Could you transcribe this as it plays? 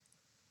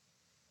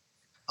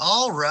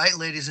All right,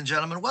 ladies and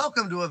gentlemen,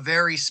 welcome to a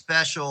very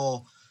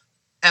special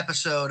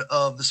episode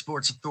of the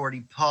Sports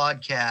Authority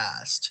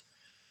podcast.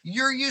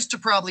 You're used to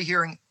probably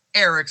hearing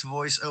Eric's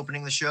voice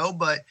opening the show,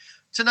 but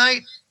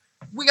tonight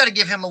we got to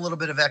give him a little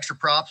bit of extra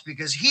props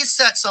because he's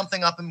set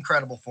something up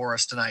incredible for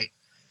us tonight.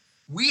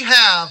 We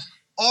have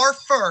our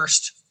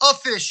first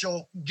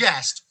official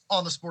guest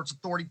on the Sports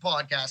Authority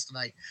podcast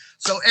tonight.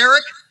 So,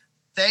 Eric,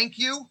 thank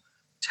you.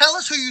 Tell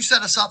us who you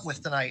set us up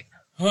with tonight.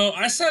 Well,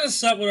 I set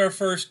us up with our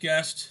first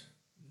guest.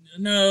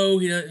 No,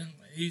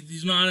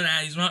 he's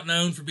not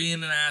known for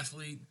being an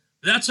athlete.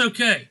 That's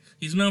okay.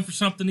 He's known for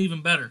something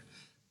even better.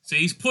 See,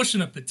 he's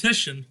pushing a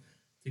petition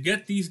to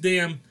get these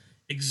damn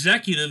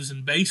executives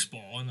in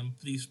baseball and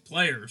these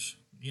players,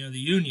 the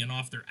union,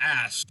 off their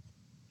ass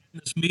in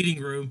this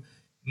meeting room.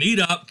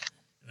 Meet up.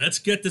 Let's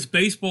get this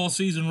baseball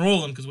season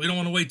rolling because we don't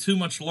want to wait too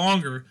much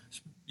longer.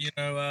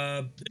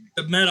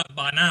 They've met up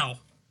by now.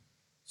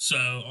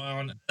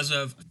 So, as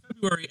of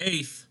February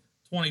 8th,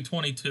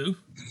 2022,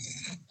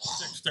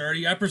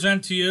 6:30, I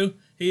present to you,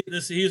 he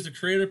is the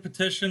creator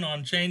petition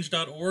on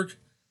change.org.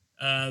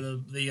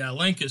 The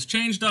link is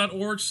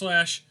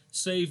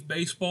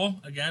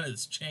change.org/savebaseball. Again,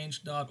 it's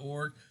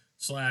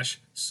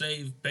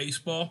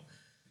change.org/savebaseball.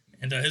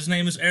 And his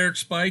name is Eric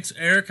Spikes.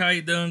 Eric, how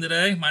you doing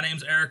today? My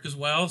name's Eric as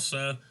well.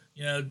 So,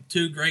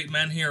 two great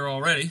men here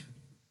already.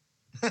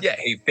 Yeah,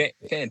 hey,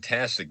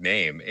 fantastic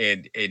name,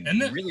 and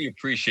really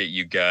appreciate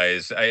you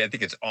guys. I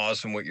think it's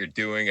awesome what you're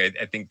doing.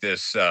 I think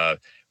this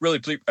really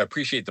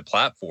appreciate the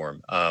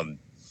platform.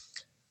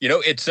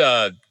 It's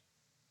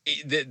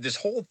this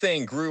whole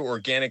thing grew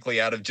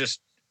organically out of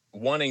just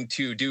wanting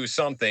to do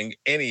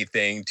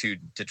anything to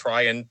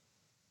try and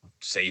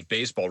save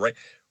baseball. Right?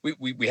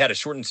 We had a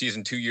shortened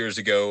season 2 years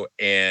ago,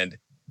 and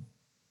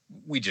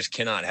we just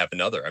cannot have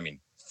another. I mean,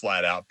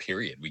 flat out,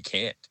 period. We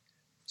can't.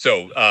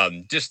 So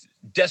just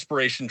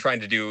desperation,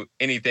 trying to do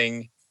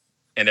anything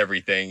and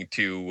everything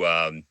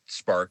to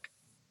spark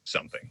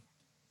something.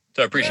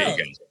 So I appreciate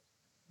you guys.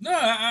 No,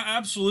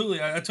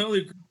 absolutely. I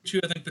totally agree with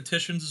you. I think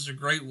petitions is a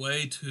great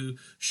way to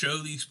show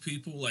these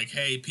people, like,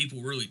 hey,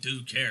 people really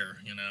do care,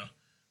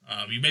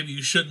 Maybe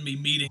you shouldn't be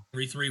meeting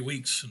every 3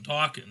 weeks and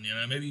talking,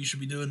 Maybe you should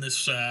be doing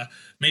this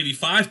maybe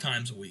 5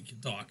 times a week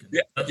and talking.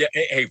 Yeah.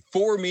 Hey,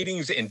 4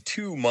 meetings in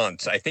 2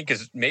 months, I think,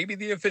 is maybe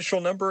the official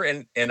number.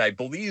 And I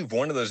believe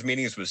one of those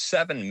meetings was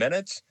 7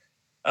 minutes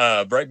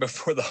right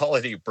before the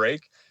holiday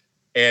break.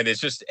 And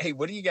it's just, hey,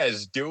 what are you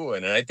guys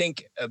doing? And I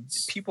think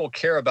people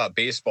care about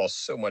baseball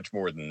so much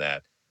more than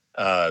that.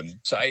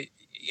 So I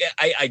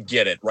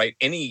get it, right?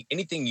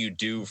 Anything you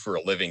do for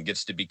a living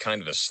gets to be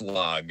kind of a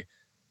slog.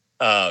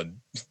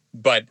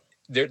 But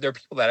there are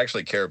people that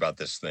actually care about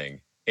this thing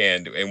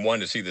and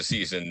want to see the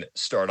season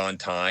start on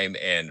time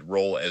and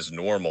roll as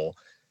normal.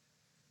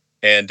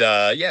 And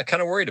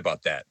kind of worried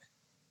about that.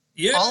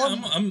 Yeah,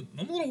 I'm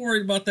a little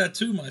worried about that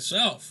too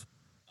myself.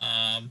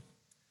 Humphrey,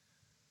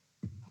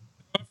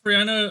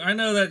 I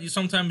know that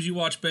sometimes you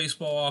watch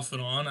baseball off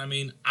and on. I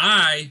mean,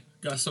 I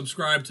got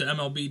subscribed to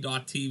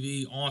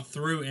MLB.TV on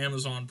through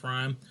Amazon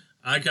Prime.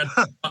 I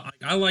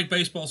like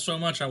baseball so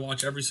much I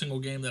watch every single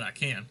game that I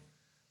can.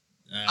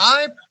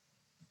 I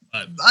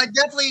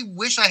definitely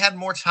wish I had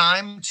more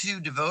time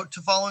to devote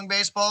to following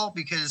baseball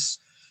because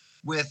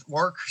with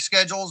work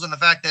schedules and the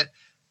fact that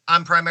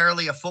I'm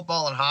primarily a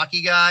football and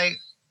hockey guy,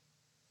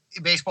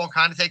 baseball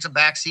kind of takes a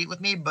back seat with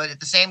me. But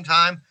at the same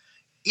time,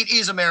 it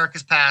is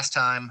America's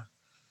pastime.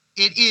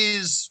 It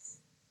is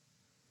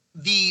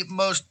the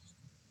most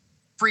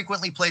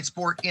frequently played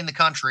sport in the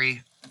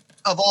country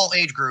of all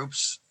age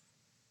groups,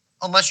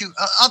 unless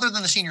other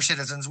than the senior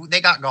citizens, they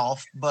got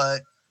golf,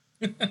 but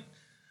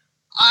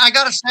I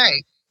got to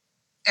say,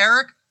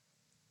 Eric,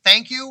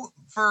 thank you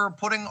for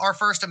putting our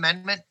First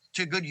Amendment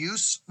to good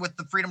use with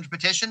the Freedom to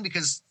Petition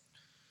because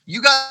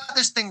you got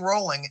this thing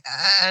rolling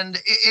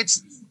and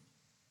it's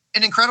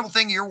an incredible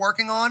thing you're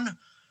working on.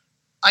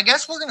 I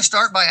guess we're going to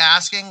start by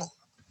asking,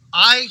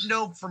 I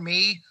know for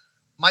me,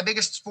 my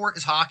biggest sport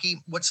is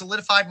hockey. What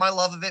solidified my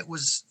love of it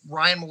was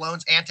Ryan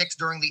Malone's antics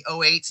during the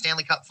 2008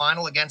 Stanley Cup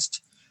final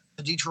against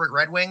the Detroit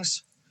Red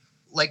Wings.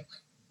 Like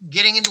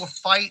getting into a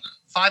fight,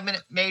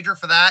 5-minute major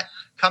for that,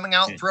 coming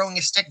out, throwing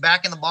his stick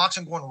back in the box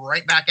and going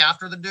right back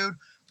after the dude.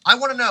 I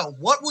want to know,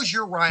 what was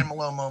your Ryan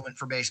Malone moment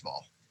for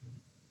baseball?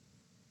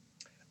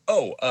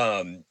 Oh,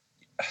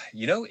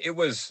 it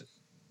was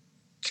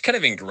kind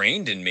of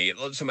ingrained in me.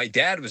 So my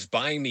dad was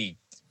buying me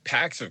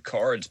packs of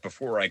cards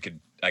before I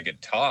could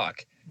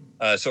talk.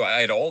 So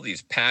I had all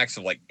these packs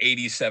of like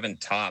 87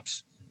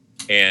 tops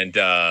and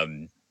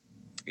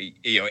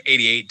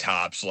 88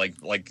 tops, like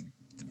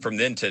from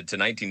then to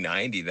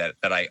 1990 that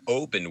I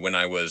opened when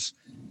I was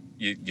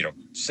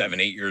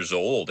 7-8 years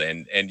old,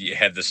 and you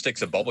had the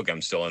sticks of bubble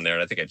gum still in there,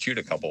 and I think I chewed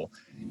a couple,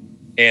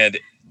 and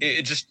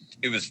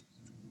it was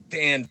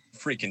fan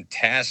freaking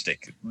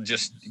tastic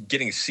just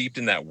getting seeped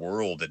in that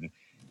world,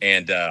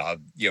 and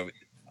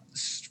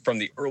from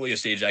the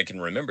earliest age I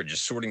can remember,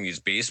 just sorting these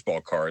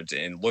baseball cards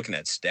and looking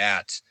at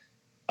stats,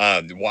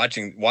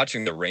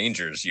 watching the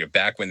Rangers,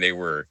 back when they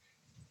were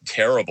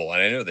terrible,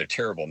 and I know they're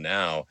terrible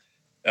now.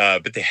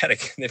 but they've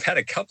had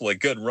a couple of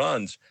good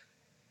runs,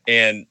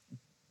 and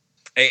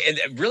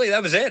really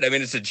that was it. I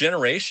mean, it's a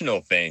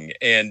generational thing,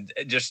 and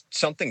just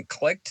something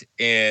clicked,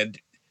 and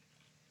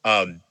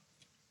I mean,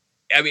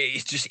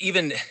 it's just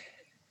even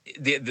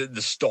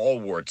the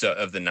stalwarts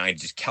of the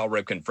 '90s, Cal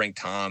Ripken, Frank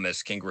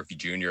Thomas, Ken Griffey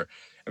Jr.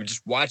 I mean,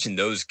 just watching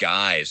those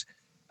guys.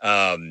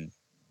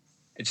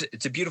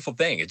 It's a beautiful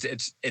thing.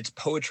 It's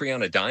poetry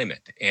on a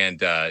diamond,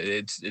 and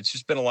it's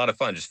just been a lot of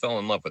fun. Just fell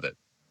in love with it.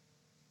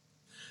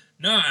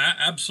 No,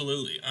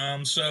 absolutely.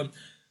 So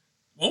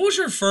what was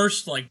your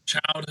first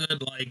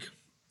childhood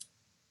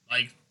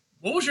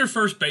what was your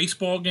first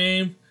baseball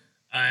game,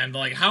 and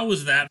how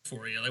was that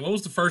for you? Like, what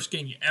was the first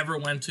game you ever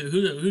went to?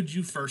 Who did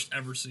you first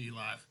ever see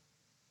live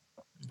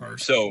in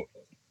person?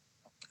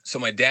 So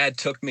my dad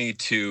took me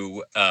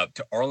to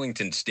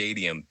Arlington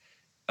Stadium.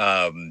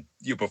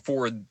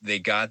 Before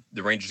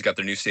the Rangers got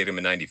their new stadium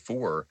in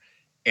 '94,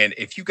 and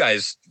if you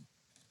guys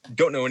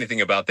don't know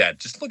anything about that,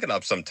 just look it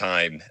up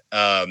sometime.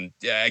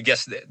 I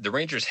guess the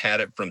Rangers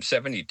had it from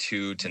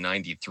 '72 to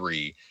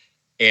 '93,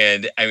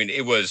 and I mean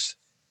it was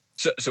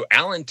so.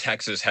 Allen,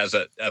 Texas, has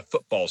a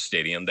football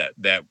stadium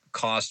that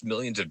cost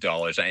millions of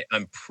dollars.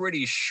 I'm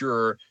pretty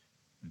sure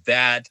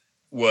that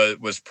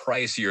was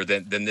pricier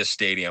than this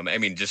stadium. I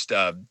mean, just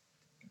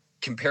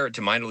compare it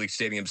to minor league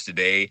stadiums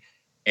today,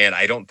 and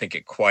I don't think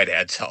it quite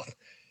adds up.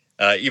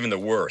 Even the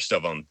worst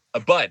of them,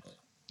 but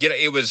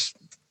it was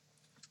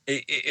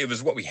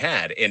what we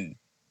had, and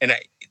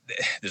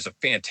there's a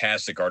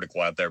fantastic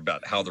article out there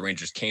about how the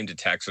Rangers came to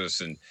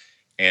Texas and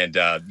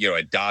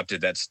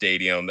adopted that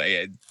stadium.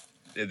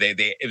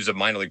 It was a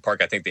minor league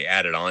park. I think they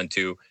added on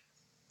to,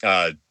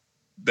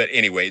 but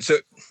anyway, so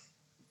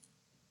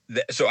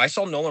I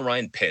saw Nolan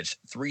Ryan pitch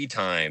 3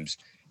 times.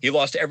 He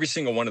lost every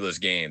single one of those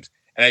games,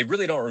 and I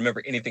really don't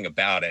remember anything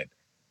about it.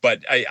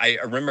 But I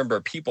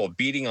remember people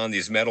beating on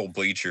these metal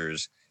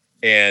bleachers,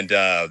 and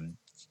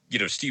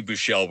Steve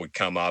Buechele would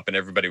come up, and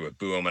everybody would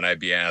boo him, and I'd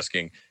be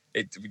asking,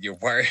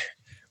 why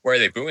are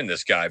they booing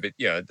this guy? But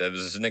that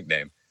was his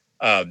nickname.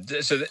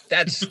 So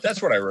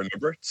that's what I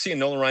remember: seeing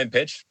Nolan Ryan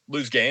pitch,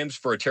 lose games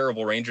for a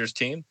terrible Rangers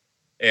team,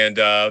 and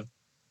that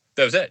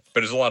was it.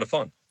 But it was a lot of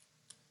fun.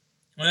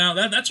 Well,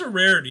 that's a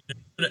rarity.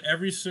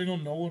 Every single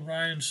Nolan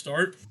Ryan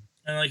start,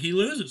 and he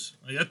loses.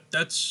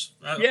 That's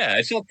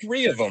I saw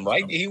 3 of them.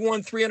 Right, he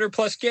won 300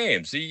 plus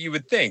games. You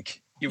would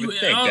think.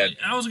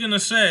 I was gonna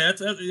say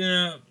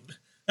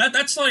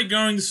that's like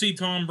going to see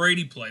Tom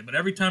Brady play, but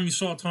every time you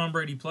saw Tom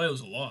Brady play, it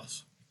was a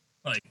loss.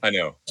 I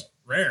know,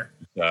 rare.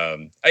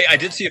 I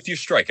did see a few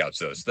strikeouts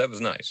though, so that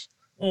was nice.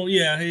 Well,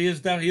 yeah, he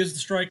is the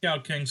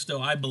strikeout king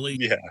still, I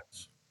believe.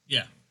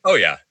 Yeah. Oh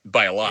yeah,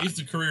 by a lot. He's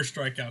the career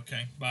strikeout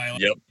king by a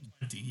lot. Yep.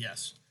 20,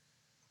 yes.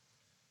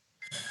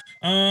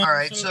 All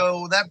right,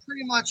 so that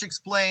pretty much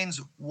explains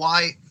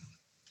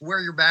where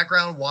your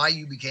background, why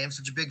you became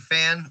such a big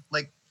fan.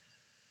 Like,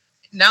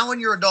 now in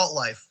your adult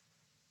life,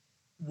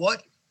 why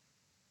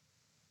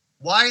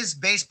is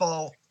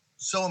baseball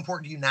so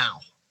important to you now?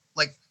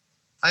 Like,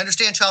 I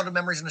understand childhood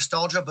memories and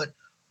nostalgia, but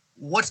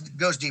what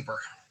goes deeper?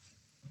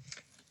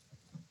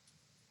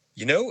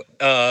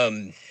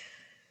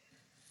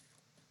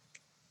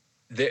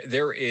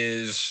 There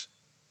is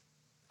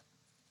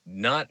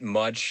not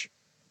much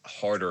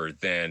harder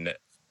than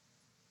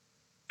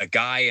a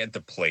guy at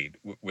the plate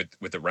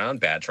with a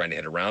round bat trying to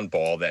hit a round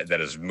ball that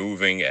is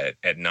moving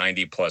at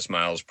 90 plus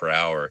miles per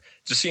hour.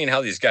 Just seeing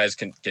how these guys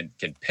can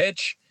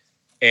pitch,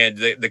 and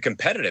the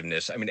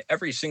competitiveness. I mean,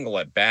 every single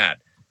at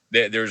bat,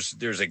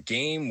 there's a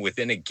game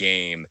within a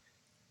game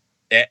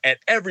at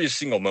every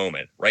single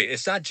moment, right?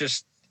 It's not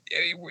just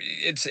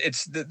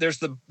there's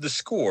the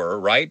score,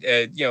 right?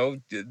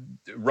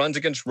 Runs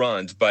against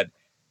runs, but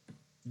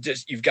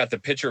just you've got the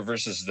pitcher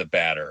versus the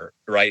batter,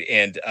 right?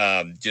 And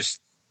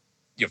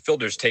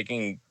fielders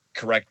taking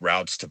correct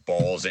routes to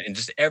balls, and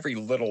just every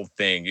little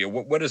thing.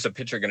 What is a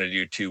pitcher going to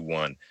do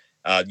 2-1?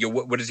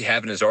 What does he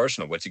have in his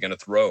arsenal? What's he going to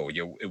throw?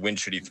 When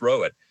should he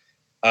throw it?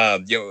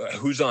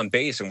 Who's on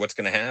base and what's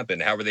going to happen?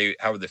 How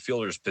are the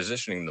fielders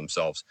positioning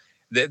themselves?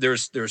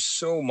 There's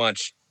so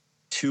much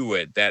to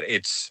it that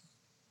it's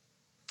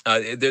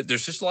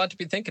there's just a lot to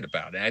be thinking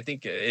about, and I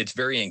think it's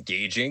very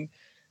engaging.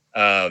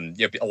 A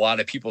lot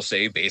of people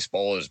say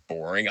baseball is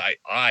boring.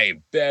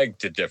 I beg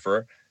to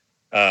differ.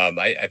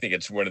 I think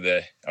it's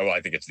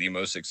I think it's the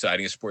most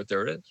exciting sport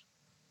there is.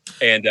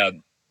 And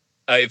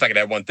if I could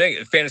add one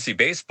thing, fantasy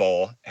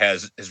baseball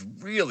has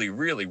really,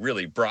 really,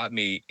 really brought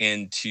me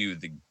into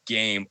the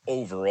game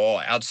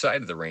overall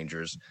outside of the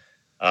Rangers.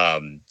 I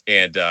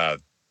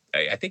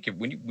think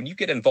when you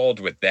get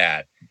involved with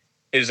that,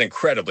 it is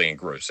incredibly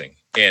engrossing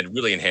and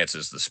really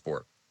enhances the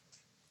sport.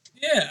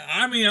 Yeah,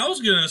 I mean, I was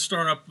going to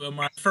start up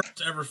my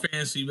first ever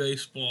fantasy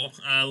baseball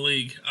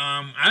league.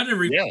 I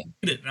never even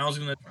played it, and I was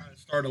going to try to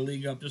start a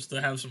league up just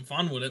to have some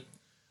fun with it.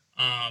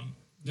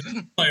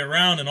 Just play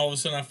around, and all of a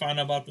sudden I find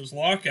out about this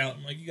lockout.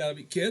 I'm like, you got to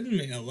be kidding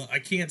me. I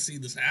can't see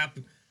this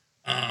happen.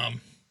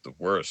 The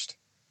worst.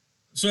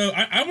 So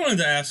I wanted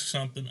to ask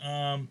something.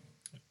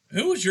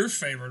 Who was your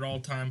favorite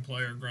all-time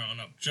player growing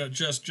up?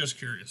 Just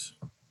curious.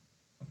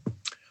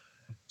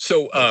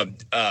 So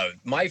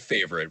my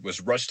favorite was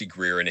Rusty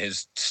Greer and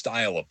his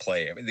style of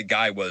play. I mean, the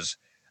guy was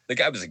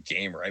a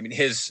gamer. I mean,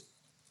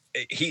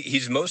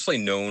 he's mostly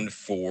known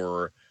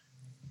for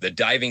the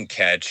diving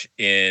catch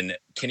in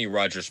Kenny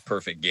Rogers'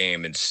 perfect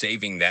game and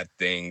saving that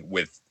thing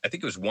with, I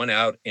think it was 1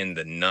 out in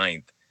the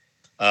 9th.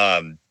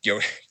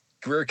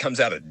 Greer comes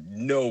out of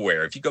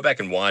nowhere. If you go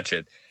back and watch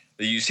it,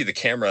 you see the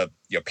camera,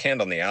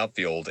 panned on the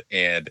outfield,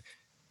 and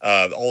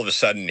all of a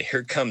sudden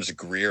here comes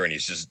Greer, and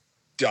he's just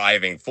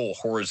diving full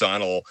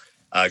horizontal,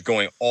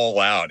 going all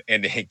out,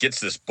 and he gets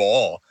this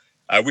ball,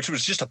 which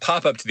was just a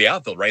pop up to the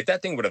outfield, right?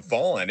 That thing would have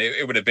fallen.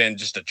 It would have been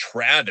just a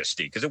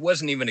travesty because it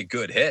wasn't even a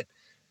good hit.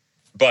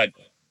 But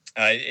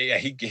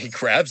he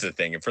grabs the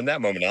thing, and from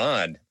that moment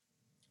on,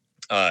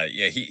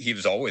 he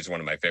was always one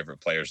of my favorite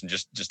players, and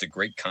just a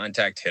great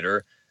contact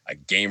hitter, a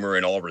gamer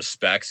in all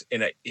respects.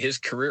 And his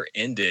career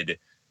ended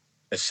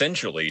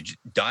essentially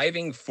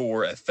diving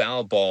for a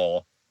foul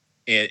ball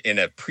in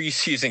a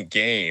preseason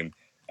game.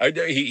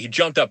 He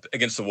jumped up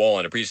against the wall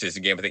in a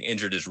preseason game, I think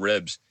injured his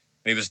ribs,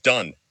 and he was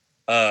done.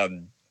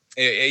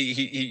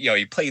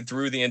 He played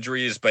through the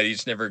injuries, but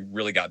he's never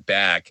really got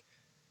back.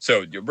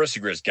 So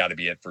Rusty Greer's got to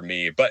be it for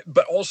me.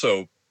 But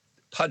also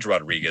Pudge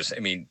Rodriguez.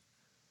 I mean,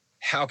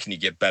 how can you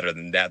get better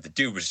than that? The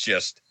dude was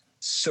just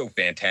so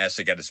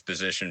fantastic at his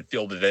position,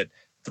 fielded it,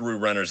 threw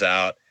runners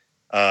out.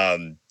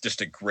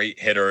 Just a great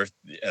hitter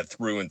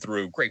through and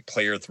through, great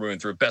player through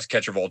and through, best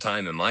catcher of all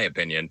time, in my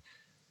opinion.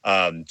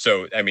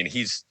 So, I mean,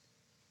 he's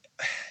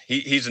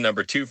a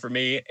number 2 for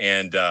me.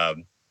 And there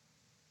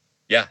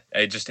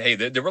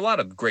were a lot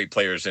of great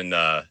players in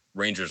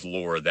Rangers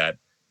lore that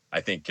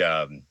I think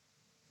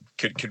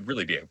could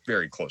really be a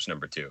very close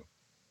number 2.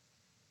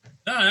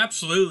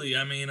 Absolutely.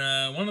 I mean,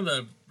 one of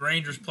the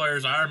Rangers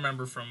players I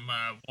remember from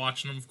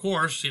watching them, of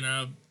course, we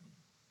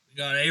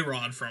got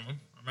A-Rod from him.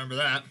 I remember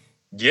that.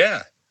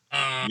 Yeah.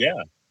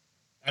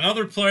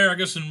 Another player, I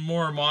guess, in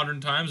more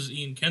modern times is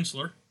Ian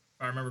Kinsler, if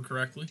I remember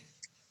correctly.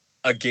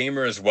 A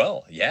gamer as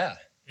well. Yeah.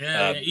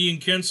 Yeah, Ian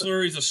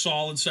Kinsler, he's a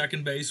solid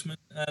second baseman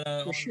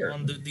sure.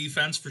 on the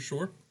defense for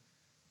sure.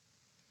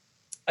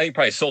 I think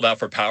probably sold out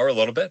for power a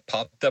little bit,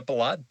 popped up a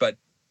lot, but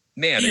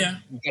man, you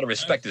got to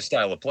respect his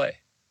style of play.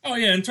 Oh,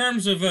 yeah, in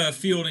terms of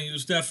fielding, he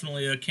was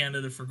definitely a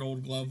candidate for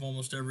Gold Glove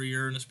almost every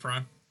year in his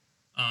prime.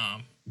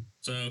 I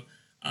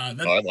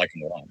like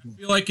him a lot. I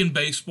feel like in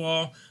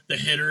baseball, the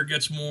hitter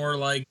gets more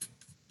like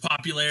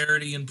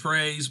popularity and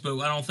praise, but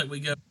I don't think we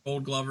give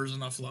Gold Glovers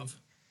enough love.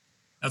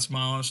 That's my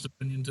honest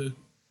opinion, too.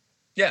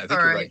 Yeah, I think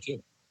you're right,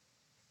 too.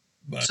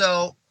 But,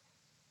 so,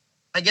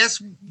 I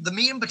guess the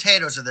meat and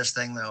potatoes of this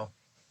thing, though,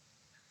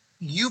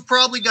 you've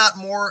probably got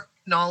more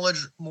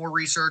knowledge, more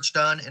research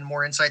done, and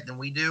more insight than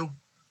we do.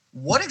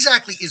 What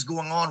exactly is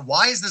going on?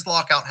 Why is this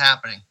lockout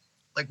happening?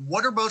 Like,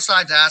 what are both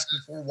sides asking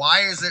for?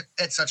 Why is it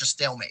at such a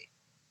stalemate?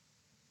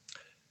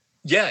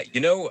 Yeah,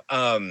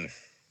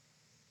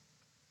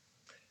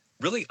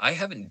 really, I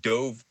haven't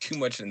dove too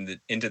much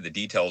into the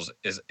details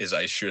as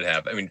I should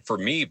have. I mean, for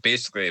me,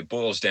 basically, it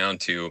boils down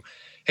to,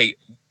 hey,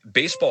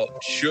 baseball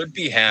should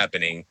be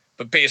happening,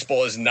 but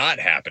baseball is not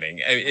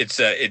happening.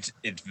 It's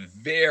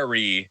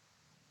very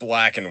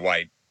black and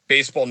white.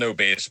 Baseball, no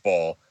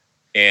baseball,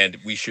 and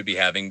we should be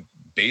having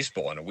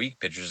baseball in a week.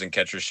 Pitchers and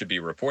catchers should be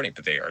reporting,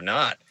 but they are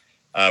not.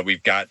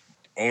 We've got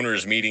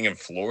owners meeting in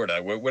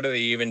Florida. What are they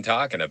even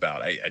talking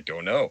about? I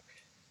don't know.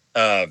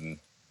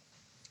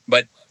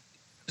 But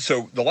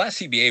so the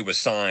last CBA was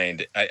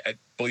signed, I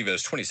believe it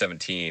was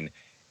 2017,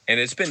 and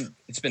it's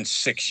been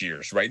 6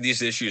 years, right?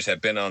 These issues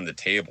have been on the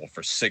table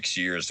for 6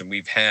 years, and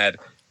we've had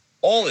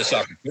all this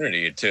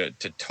opportunity to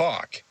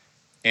talk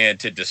and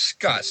to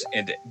discuss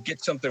and to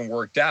get something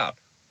worked out,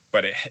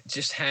 but it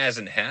just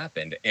hasn't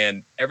happened.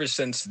 And ever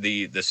since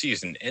the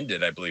season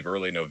ended, I believe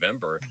early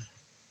November,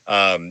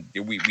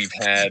 we've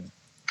had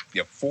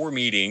 4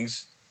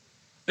 meetings.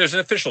 There's an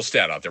official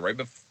stat out there, right?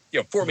 But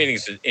 4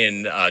 meetings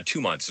in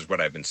 2 months is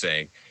what I've been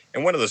saying.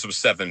 And one of those was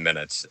 7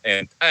 minutes.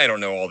 And I don't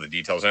know all the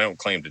details. I don't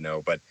claim to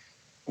know, but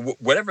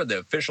whatever the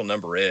official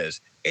number is,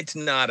 it's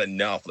not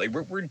enough. Like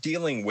we're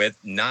dealing with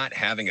not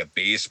having a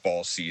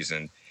baseball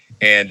season,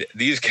 and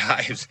these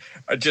guys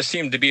just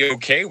seem to be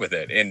okay with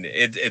it. And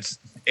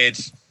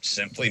it's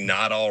simply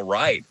not all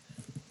right.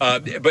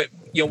 But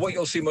what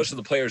you'll see most of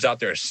the players out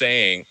there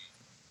saying,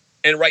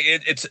 and right,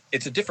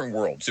 it's a different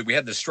world. So we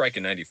had this strike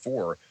in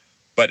 '94,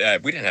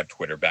 but we didn't have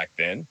Twitter back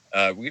then.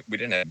 We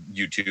didn't have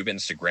YouTube,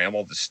 Instagram,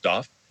 all this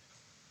stuff.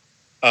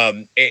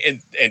 And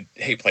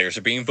hey, players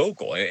are being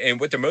vocal, and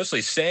what they're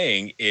mostly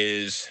saying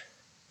is,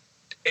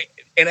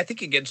 and I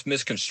think it gets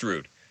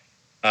misconstrued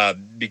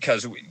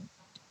because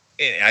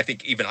I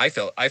think even I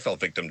fell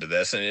victim to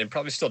this, and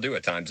probably still do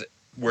at times,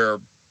 where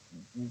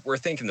we're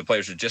thinking the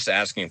players are just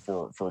asking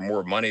for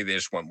more money. They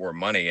just want more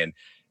money, and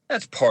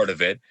that's part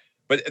of it.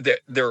 But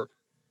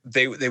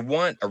they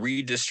want a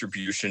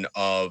redistribution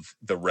of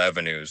the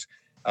revenues.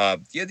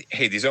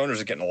 Hey, these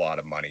owners are getting a lot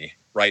of money,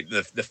 right?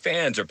 The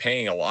fans are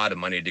paying a lot of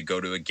money to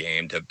go to a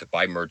game, to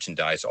buy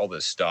merchandise, all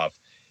this stuff.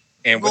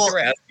 And what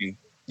they're asking,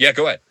 yeah,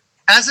 go ahead.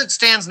 As it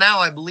stands now,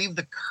 I believe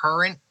the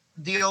current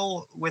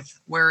deal with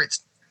where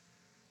it's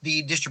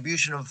the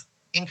distribution of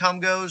income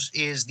goes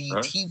is the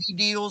TV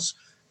deals,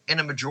 and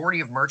a majority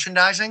of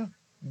merchandising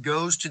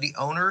goes to the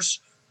owners,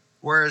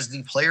 whereas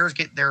the players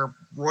get their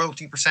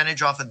royalty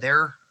percentage off of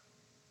their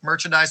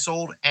merchandise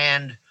sold,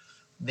 and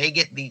they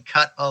get the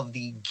cut of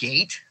the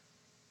gate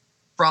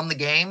from the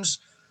games,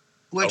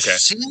 which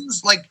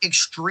seems like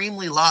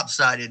extremely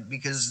lopsided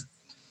because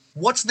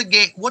what's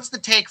the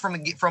take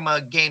from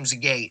a game's a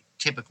gate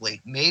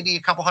typically? Maybe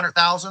a couple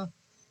 100,000,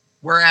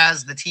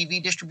 whereas the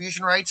TV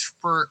distribution rights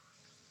for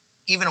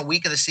even a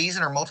week of the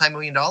season are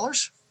multi-million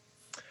dollars.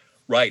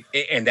 Right.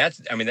 And that's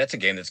a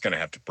game that's going to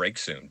have to break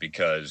soon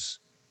because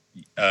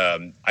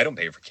I don't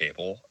pay for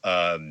cable.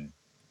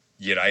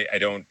 Yet I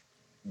don't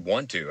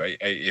want to.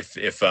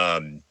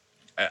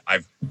 I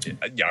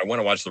want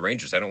to watch the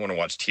Rangers. I don't want to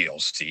watch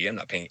TLC. I'm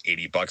not paying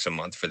 $80 a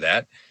month for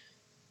that.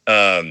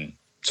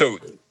 So,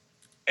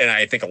 and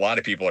I think a lot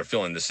of people are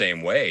feeling the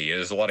same way.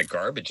 There's a lot of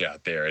garbage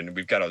out there, and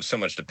we've got so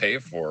much to pay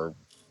for.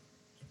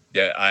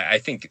 Yeah, I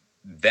think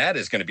that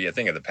is going to be a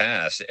thing of the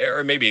past,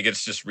 or maybe it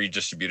gets just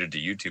redistributed to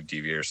YouTube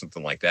TV or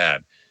something like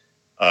that.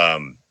 But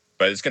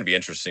it's going to be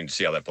interesting to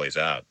see how that plays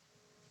out.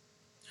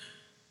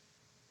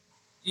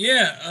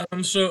 Yeah.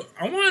 So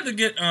I wanted to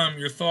get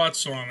your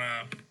thoughts on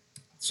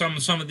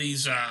some of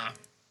these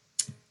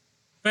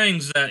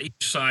things that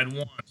each side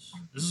wants.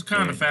 This is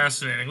kind of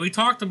fascinating. We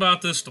talked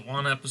about this to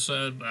one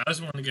episode, but I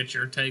just want to get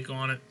your take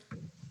on it.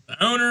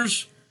 The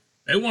owners,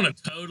 they want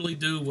to totally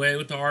do away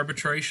with the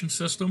arbitration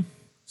system.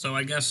 So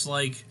I guess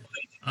like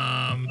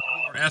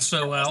or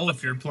SOL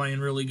if you're playing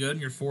really good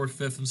in your 4th,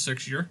 5th, and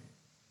 6th year.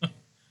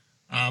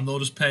 They'll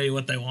just pay you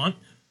what they want.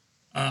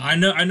 I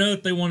know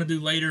that they want to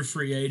do later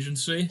free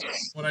agency.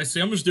 What I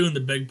see, I'm just doing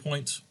the big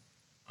points.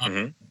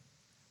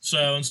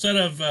 So instead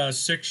of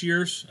 6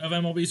 years of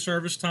MLB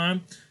service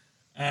time,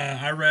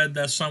 I read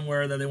that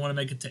somewhere that they want to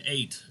make it to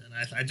 8. And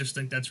I just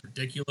think that's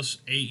ridiculous,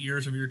 8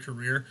 years of your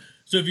career.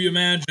 So if you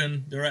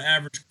imagine their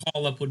average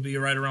call-up would be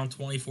right around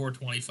 24,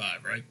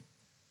 25, right?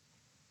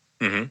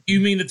 You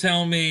mean to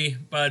tell me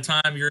by the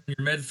time you're in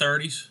your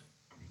mid-30s,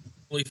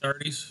 early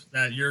 30s,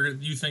 that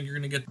you think you're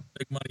going to get the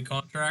big money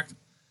contract?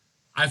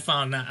 I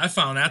found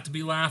that to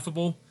be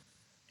laughable.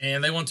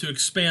 And they want to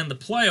expand the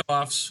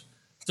playoffs,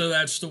 so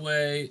that's the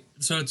way.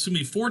 So it's going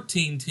to be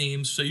 14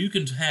 teams, so you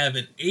can have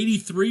an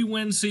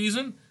 83-win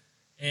season,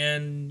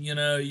 and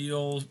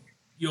you'll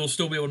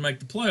still be able to make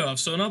the playoffs.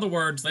 So in other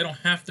words, they don't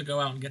have to go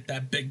out and get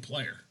that big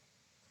player,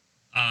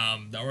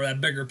 or that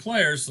bigger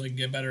player, so they can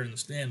get better in the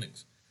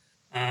standings.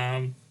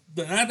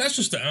 That's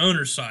just the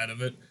owner's side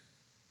of it.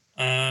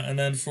 And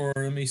then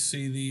let me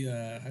see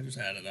I just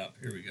had it up.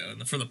 Here we go.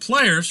 And for the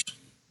players,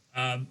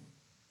 the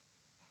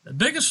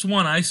biggest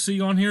one I see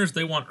on here is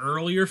they want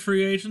earlier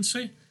free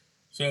agency.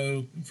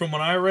 So from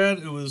what I read,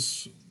 it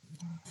was,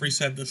 Free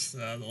said this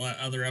the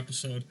other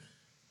episode,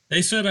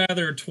 they said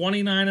either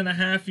 29 and a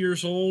half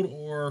years old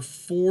or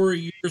 4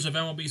 years of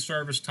MLB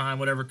service time,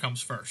 whatever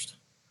comes first.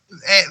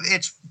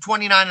 It's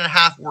 29 and a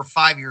half or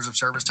 5 years of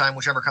service time,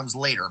 whichever comes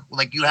later.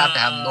 Like you have to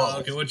have both.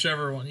 Okay,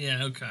 whichever one.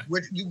 Yeah, okay.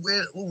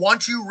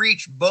 Once you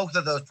reach both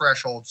of those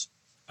thresholds,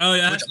 which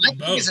I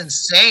think is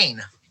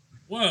insane.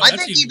 Whoa,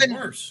 that's even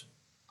worse.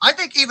 I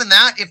think even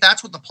that, if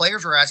that's what the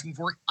players are asking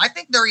for, I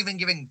think they're even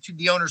giving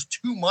the owners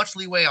too much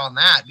leeway on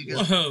that.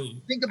 Because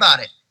think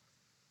about it.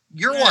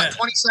 You're what,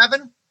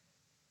 27,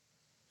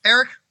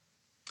 Eric?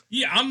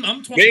 Yeah,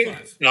 I'm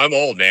 25. No, I'm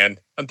old, man.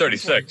 I'm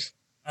 36.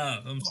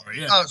 I'm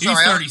sorry. Yeah,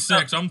 he's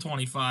 36. I'm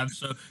 25.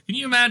 So can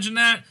you imagine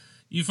that?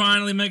 You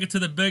finally make it to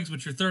the bigs,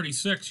 but you're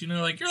 36. You're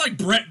like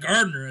Brett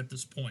Gardner at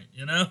this point.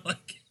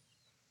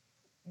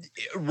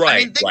 Right. I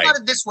mean, think about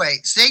it this way.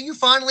 Say you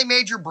finally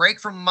made your break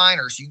from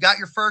minors. You got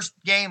your first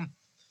game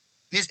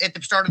at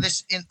the start of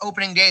this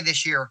opening day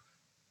this year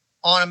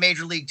on a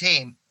major league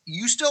team.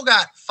 You still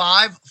got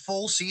 5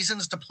 full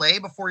seasons to play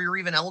before you're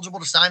even eligible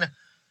to sign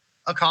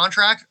a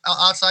contract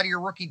outside of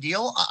your rookie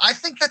deal. I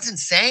think that's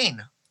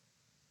insane.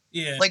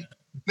 Yeah. Like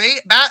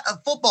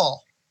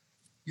football,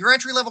 your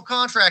entry-level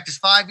contract is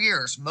 5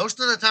 years. Most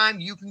of the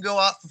time, you can go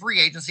out for free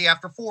agency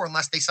after 4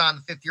 unless they sign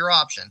the 5th-year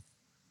option.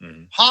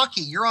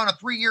 Hockey, you're on a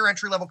 3-year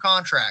entry-level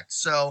contract.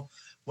 So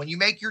when you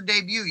make your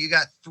debut, you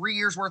got 3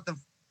 years worth of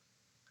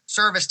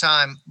service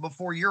time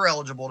before you're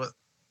eligible to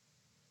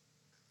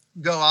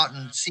go out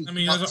and seek. I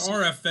mean, there's an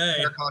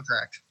RFA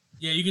contract.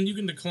 Yeah, you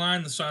can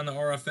decline to sign the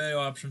RFA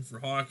option for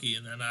hockey,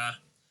 and then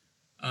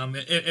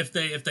if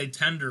they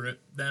tender it,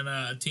 then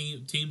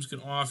teams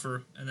can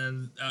offer, and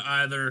then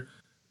either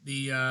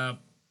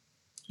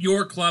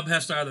your club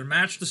has to either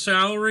match the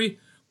salary,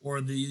 or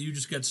you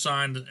just get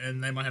signed,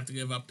 and they might have to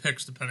give up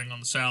picks depending on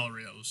the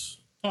salary that was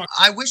talked.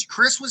 I wish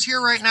Chris was here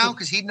right now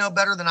because he'd know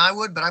better than I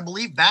would, but I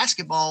believe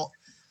basketball,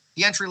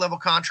 the entry-level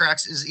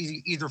contracts is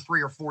either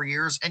 3 or 4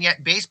 years, and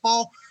yet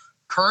baseball,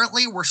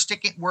 currently we're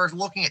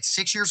looking at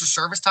 6 years of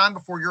service time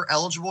before you're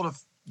eligible to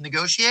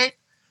negotiate.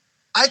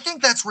 I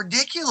think that's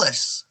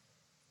ridiculous.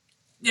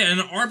 Yeah, and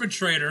an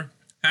arbitrator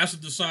has to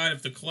decide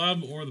if the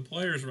club or the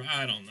players are.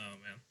 I don't know,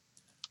 man.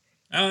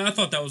 I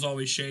thought that was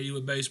always shady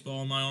with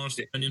baseball, in my honest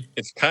opinion.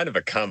 It's kind of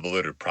a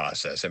convoluted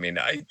process. I mean,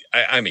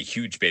 I'm a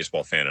huge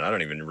baseball fan, and I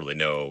don't even really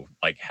know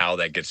like how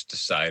that gets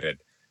decided.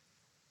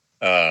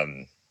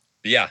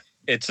 Yeah,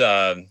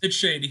 it's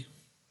shady.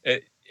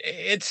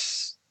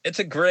 It's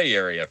a gray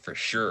area for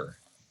sure.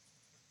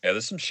 Yeah,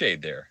 there's some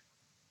shade there.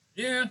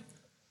 Yeah.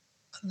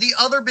 The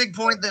other big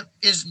point that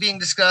is being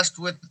discussed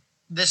with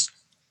this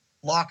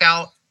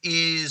lockout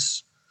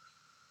is,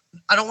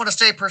 I don't want to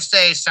say per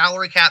se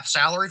salary cap,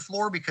 salary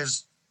floor,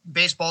 because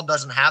baseball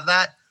doesn't have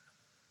that.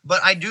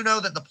 But I do know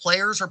that the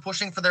players are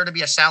pushing for there to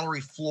be a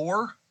salary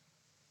floor,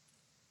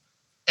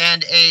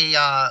 and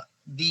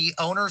the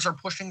owners are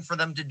pushing for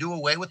them to do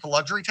away with the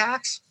luxury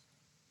tax.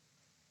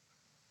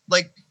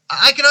 Like,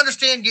 I can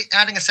understand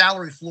adding a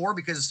salary floor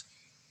because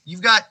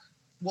you've got,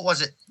 what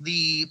was it?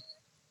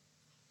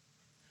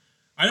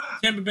 I know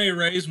Tampa Bay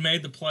Rays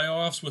made the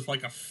playoffs with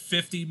like a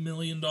 $50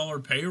 million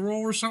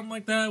payroll or something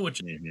like that, which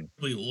is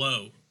really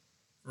low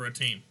for a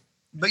team.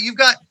 But you've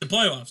got the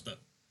playoffs, though.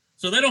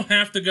 So they don't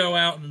have to go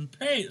out and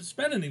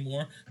spend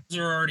anymore because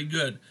they're already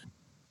good.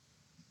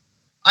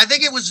 I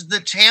think it was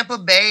the Tampa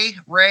Bay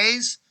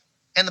Rays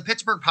and the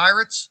Pittsburgh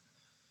Pirates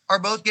are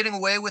both getting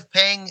away with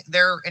paying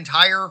their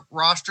entire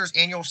roster's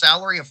annual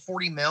salary of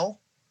 $40 million,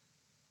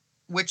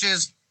 which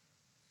is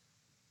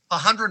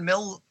 $100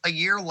 million a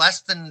year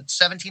less than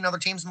 17 other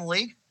teams in the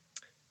league.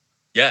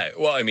 Yeah,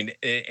 well, I mean,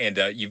 and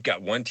you've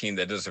got one team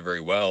that does it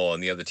very well,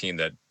 and the other team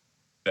that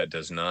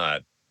does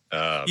not.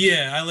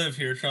 Yeah, I live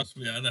here. Trust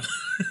me, I know.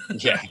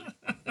 Yeah,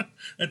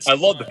 I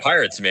love the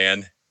Pirates,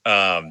 man.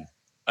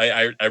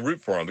 I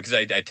root for them because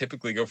I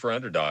typically go for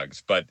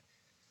underdogs, but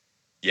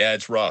yeah,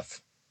 it's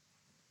rough.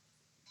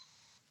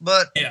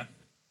 But yeah,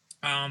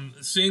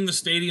 seeing the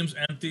stadiums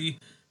empty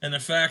and the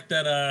fact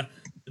that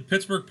the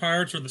Pittsburgh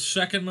Pirates are the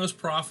second most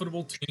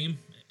profitable team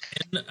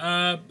in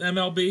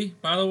MLB,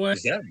 by the way.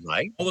 Is that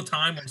right? All the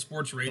time on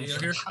sports radio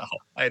here. Wow.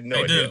 I had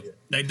no idea.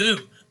 They do.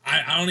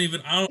 I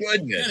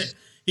don't get it.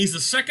 He's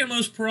the second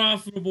most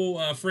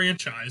profitable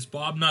franchise,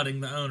 Bob Nutting,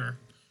 the owner.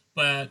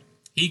 But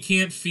he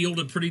can't field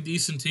a pretty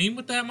decent team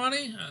with that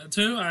money,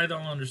 too? I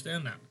don't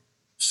understand that.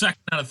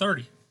 Second out of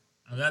 30.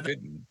 That's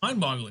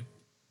mind-boggling.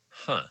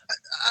 Huh.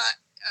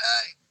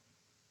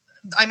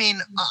 I mean,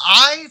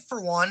 I,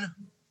 for one,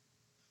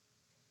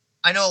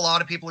 I know a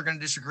lot of people are going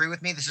to disagree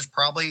with me. This is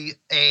probably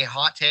a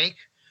hot take,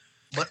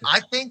 but I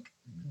think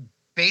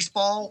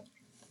baseball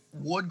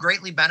would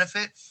greatly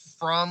benefit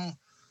from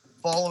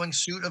following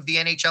suit of the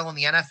NHL and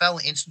the NFL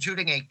and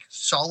instituting a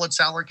solid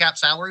salary cap,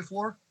 salary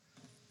floor.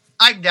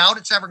 I doubt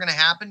it's ever going to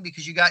happen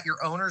because you got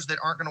your owners that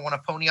aren't going to want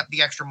to pony up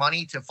the extra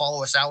money to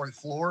follow a salary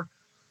floor.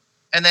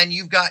 And then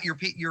you've got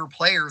your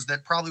players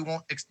that probably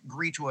won't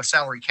agree to a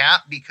salary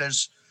cap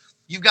because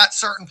you've got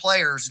certain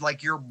players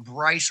like your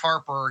Bryce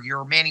Harper,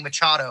 your Manny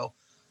Machado,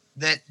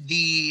 that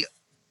the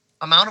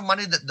amount of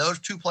money that those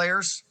two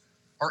players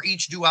are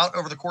each due out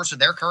over the course of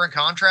their current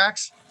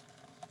contracts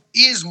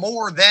is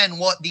more than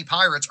what the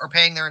Pirates are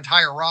paying their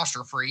entire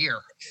roster for a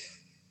year.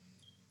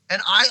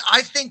 And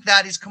I think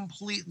that is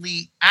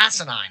completely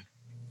asinine.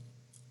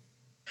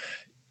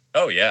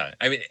 Oh, yeah.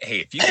 I mean,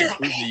 hey, if you can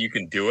prove that you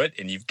can do it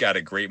and you've got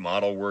a great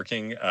model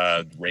working,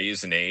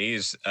 Rays and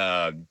A's,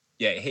 yeah,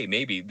 hey,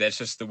 maybe that's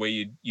just the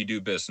way you do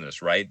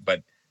business, right?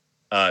 But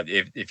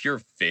if you're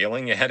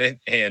failing at it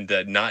and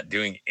not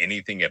doing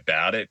anything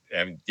about it,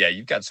 I mean, yeah,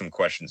 you've got some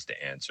questions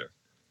to answer.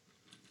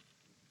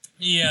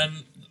 Yeah,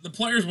 and the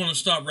players want to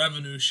stop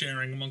revenue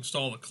sharing amongst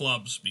all the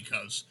clubs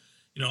because,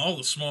 you know, all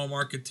the small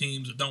market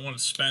teams that don't want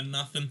to spend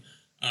nothing.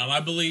 I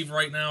believe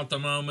right now at the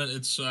moment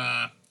it's,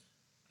 I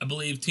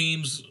believe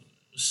teams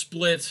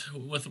split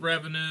with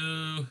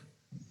revenue a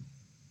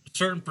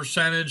certain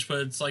percentage, but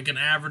it's like an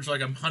average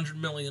like $100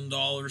 million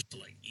to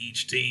like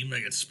each team.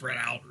 They get spread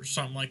out or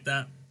something like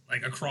that,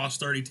 like across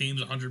 30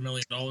 teams, $100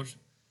 million.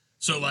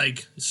 So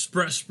like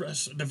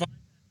divide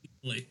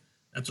equally.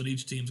 That's what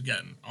each team's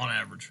getting on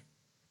average.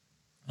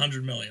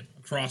 100 million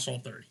across all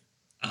 30.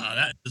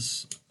 That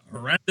is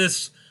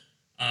horrendous.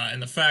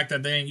 And the fact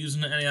that they ain't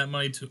using any of that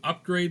money to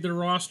upgrade their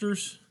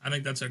rosters, I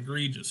think that's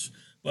egregious.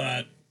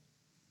 But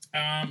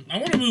I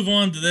want to move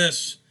on to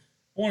this.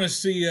 I want to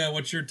see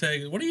what your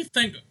take is. What do you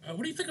think?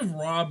 What do you think of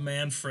Rob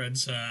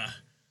Manfred's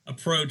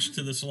approach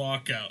to this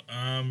lockout?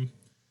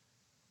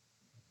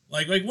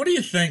 Like, what are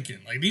you thinking?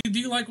 Like, do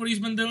you like what he's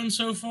been doing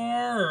so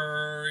far,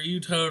 or are you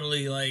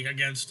totally like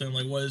against him?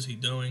 Like, what is he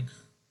doing?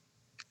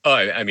 Oh,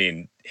 I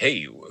mean,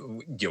 hey,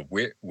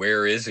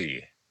 where is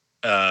he?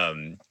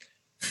 And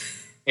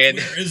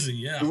where is he?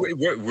 Yeah.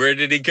 Where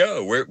did he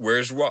go?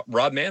 Where's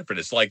Rob Manfred?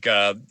 It's like,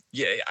 yeah,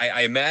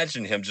 I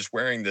imagine him just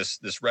wearing this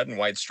red and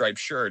white striped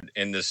shirt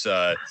and this,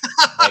 like,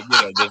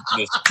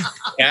 this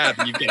cap.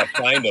 You gotta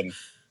find him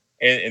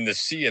in the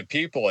sea of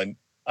people, and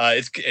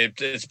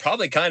it's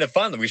probably kind of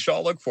fun. We should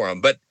all look for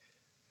him, but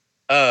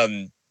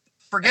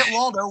forget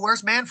Waldo.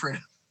 Where's Manfred?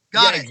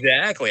 Got it.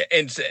 Exactly.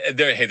 And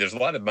there's a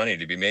lot of money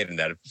to be made in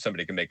that if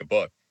somebody can make a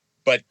book.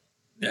 But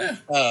yeah,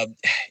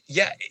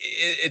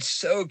 it's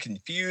so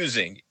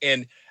confusing.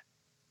 And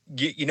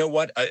you know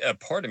what? A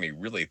part of me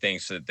really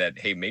thinks that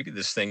hey, maybe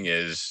this thing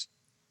is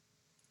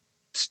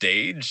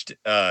staged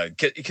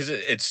because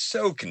it's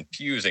so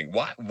confusing.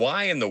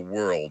 Why in the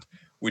world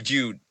would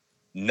you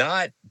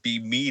not be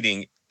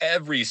meeting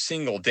every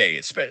single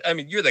day? I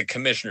mean, you're the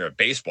commissioner of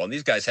baseball, and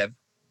these guys have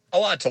a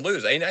lot to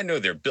lose. I mean, I know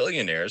they're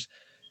billionaires,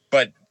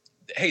 but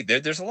hey,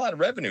 there's a lot of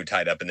revenue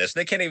tied up in this.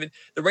 They can't even,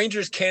 the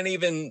Rangers can't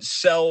even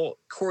sell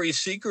Corey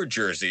Seager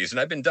jerseys, and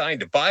I've been dying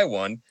to buy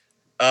one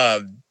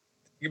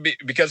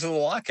because of the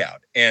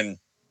lockout. And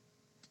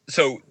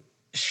so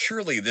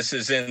surely this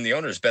is in the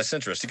owner's best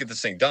interest to get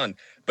this thing done.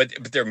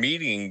 But they're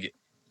meeting,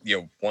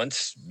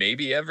 once,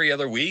 maybe every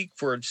other week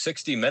for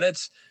 60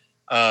 minutes.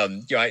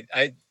 I'm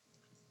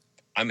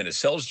in a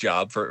sales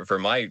job for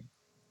my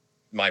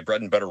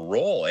bread and butter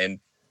role, and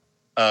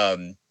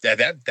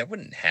that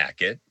wouldn't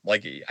hack it.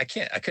 Like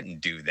I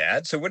couldn't do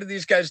that. So what are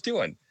these guys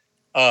doing?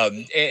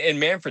 And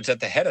Manfred's at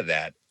the head of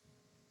that.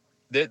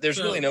 There's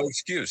really no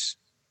excuse.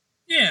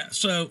 Yeah.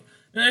 So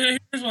here's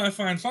what I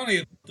find funny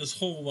about this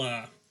whole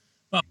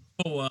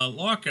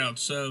lockout.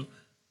 So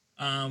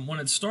when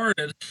it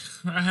started,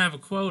 I have a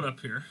quote up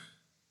here.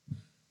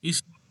 He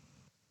said,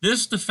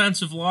 "This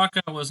defensive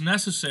lockout was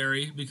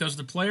necessary because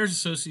the Players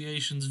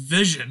Association's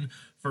vision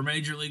for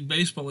Major League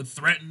Baseball would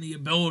threaten the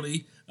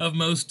ability of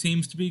most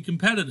teams to be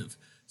competitive."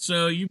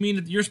 So you mean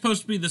that you're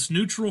supposed to be this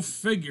neutral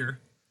figure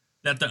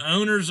that the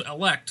owners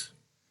elect,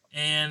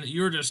 and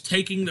you're just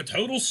taking the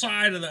total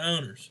side of the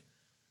owners.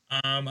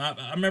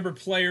 I remember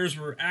players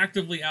were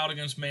actively out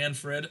against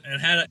Manfred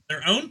and had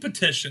their own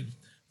petition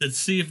to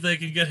see if they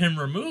could get him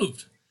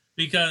removed,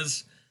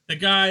 because the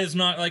guy is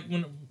not like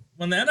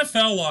when the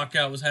NFL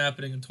lockout was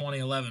happening in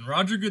 2011.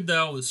 Roger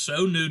Goodell was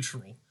so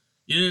neutral.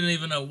 You didn't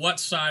even know what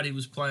side he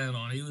was playing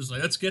on. He was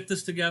like, "Let's get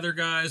this together,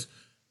 guys.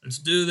 Let's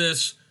do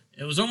this."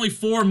 It was only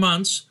 4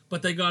 months,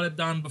 but they got it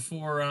done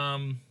before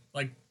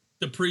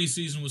the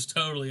preseason was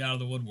totally out of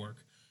the woodwork.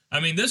 I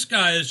mean, this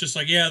guy is just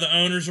like, "Yeah, the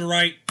owners are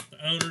right.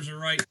 The owners are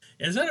right."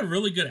 Is that a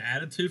really good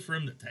attitude for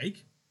him to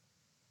take?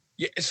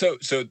 Yeah. So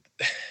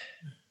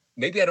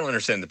maybe I don't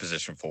understand the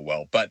position full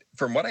well, but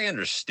from what I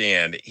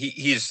understand,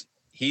 he's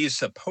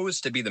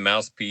supposed to be the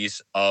mouthpiece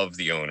of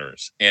the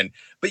owners.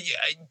 But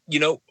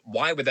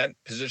why would that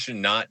position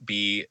not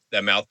be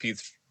the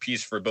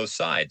mouthpiece for both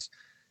sides?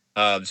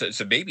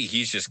 So maybe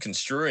he's just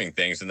construing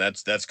things, and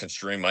that's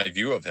construing my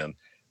view of him.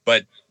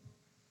 But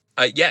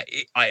I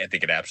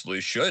think it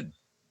absolutely should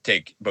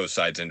take both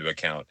sides into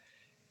account.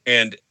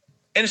 And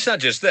it's not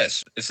just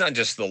this. It's not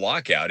just the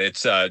lockout.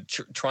 It's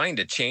trying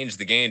to change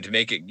the game to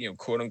make it,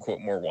 quote unquote,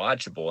 more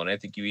watchable. And I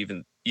think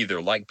you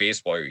either like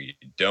baseball or you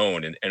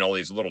don't. And all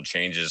these little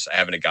changes,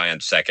 having a guy on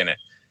second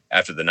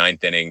after the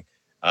 9th inning,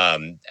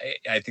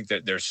 I think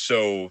that they're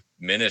so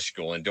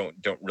minuscule and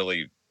don't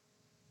really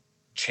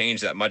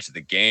change that much of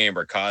the game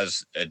or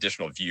cause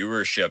additional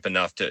viewership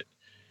enough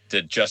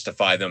to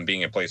justify them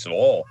being in place at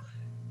all.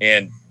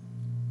 And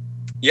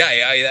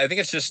I think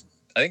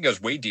it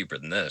goes way deeper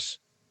than this.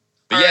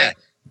 But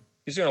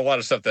he's doing a lot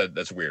of stuff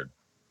that's weird.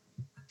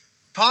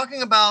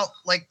 Talking about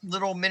like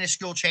little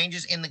minuscule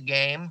changes in the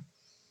game,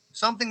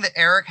 something that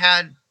Eric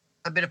had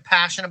a bit of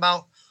passion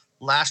about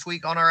last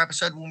week on our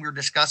episode when we were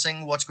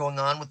discussing what's going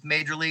on with the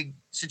Major League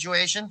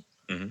situation.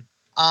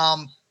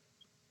 Mm-hmm.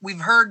 We've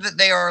heard that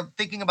they are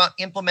thinking about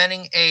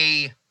implementing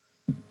a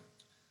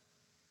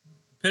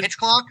pitch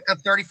clock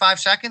of 35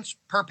 seconds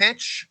per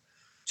pitch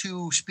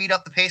to speed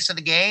up the pace of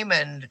the game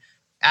and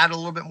add a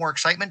little bit more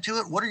excitement to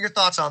it. What are your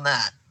thoughts on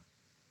that?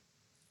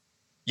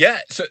 Yeah,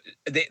 so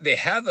they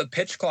have a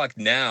pitch clock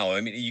now.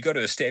 I mean, you go to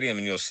the stadium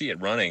and you'll see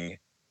it running,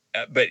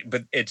 but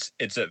it's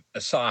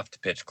a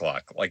soft pitch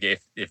clock. Like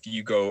if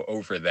you go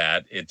over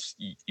that,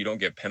 you don't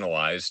get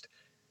penalized.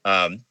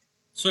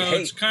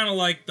 It's kind of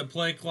like the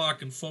play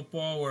clock in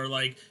football, where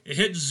like it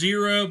hits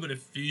 0, but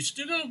if you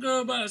still don't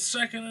go about a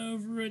second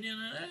over it,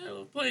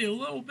 it'll play a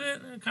little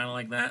bit, kind of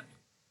like that.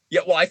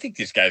 Yeah, well, I think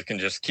these guys can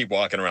just keep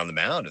walking around the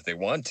mound if they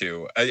want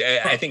to.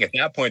 I think at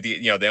that point,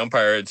 the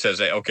umpire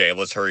says, "Okay,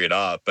 let's hurry it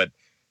up." But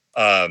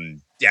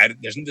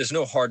there's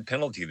no hard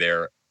penalty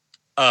there.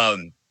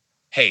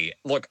 Hey,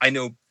 look, I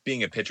know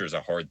being a pitcher is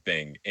a hard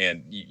thing,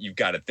 and you've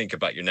got to think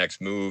about your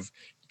next move.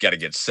 You got to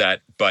get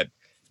set. But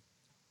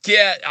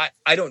yeah,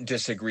 I don't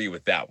disagree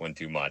with that one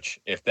too much.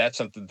 If that's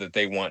something that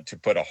they want to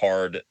put a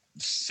hard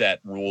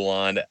set rule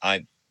on,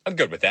 I'm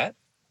good with that.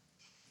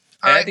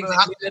 I think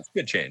that's a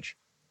good change.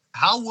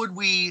 How would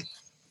we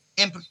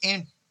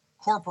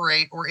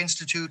incorporate or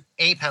institute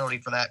a penalty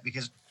for that?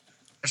 Because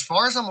as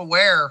far as I'm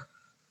aware,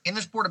 in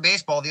the sport of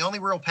baseball, the only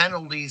real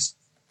penalties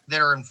that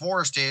are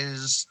enforced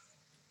is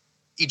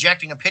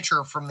ejecting a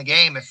pitcher from the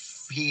game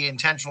if he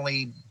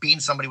intentionally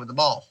beans somebody with the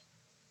ball.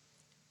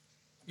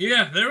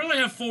 Yeah, they really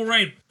have full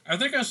reign. I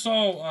think I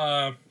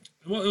saw,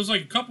 it was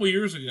like a couple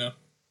years ago,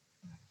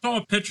 I saw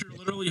a pitcher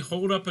literally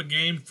hold up a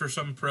game for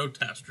some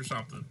protest or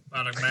something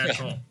about a bad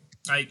call.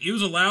 Like, he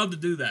was allowed to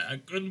do that. I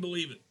couldn't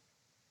believe it.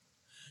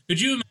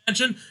 Could you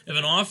imagine if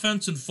an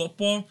offense in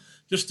football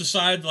just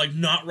decided to,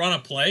 not run a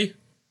play?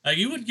 Like,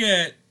 you would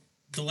get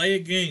delay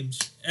of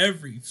games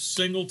every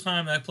single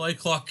time that play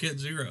clock hit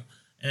 0.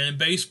 And in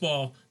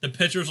baseball, the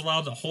pitcher's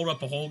allowed to hold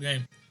up a whole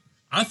game.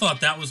 I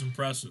thought that was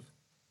impressive.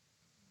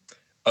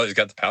 Oh, he's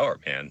got the power,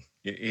 man.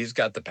 He's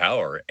got the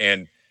power.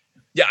 And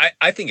yeah,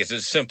 I think it's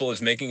as simple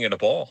as making it a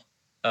ball.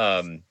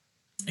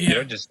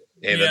 Just,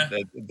 hey,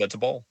 that's a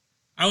ball.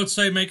 I would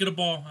say make it a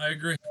ball. I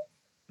agree.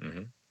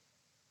 Mm-hmm.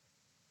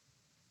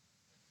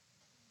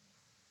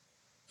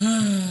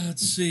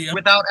 Let's see.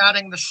 Without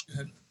adding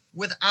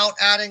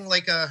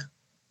like a,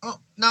 oh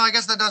no, I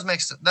guess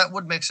that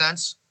would make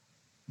sense.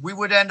 We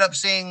would end up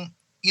seeing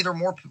either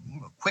more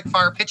quick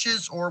fire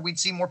pitches or we'd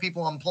see more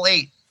people on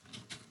plate.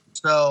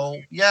 So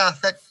yeah,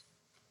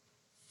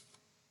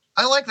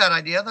 I like that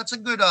idea. That's a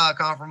good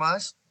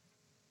compromise.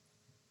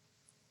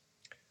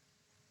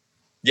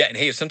 Yeah, and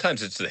hey,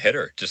 sometimes it's the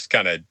hitter just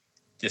kind of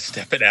just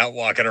stepping out,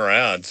 walking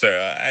around. So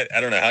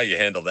I don't know how you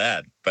handle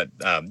that, but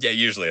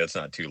usually it's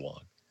not too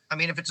long. I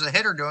mean, if it's a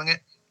hitter doing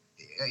it,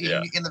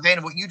 in the vein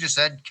of what you just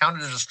said,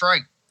 count it as a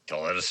strike.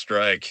 Call it a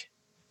strike.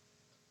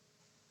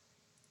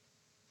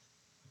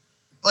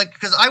 Like,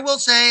 because I will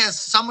say, as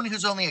someone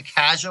who's only a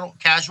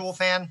casual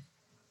fan,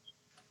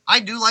 I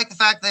do like the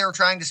fact they were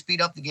trying to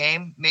speed up the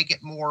game, make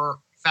it more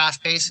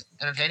fast-paced,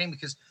 entertaining.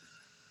 Because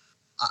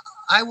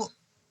I will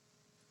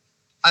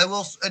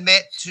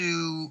admit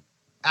to,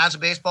 as a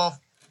baseball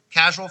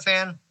casual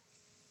fan,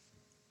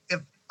 if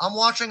I'm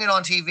watching it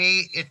on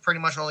TV, it's pretty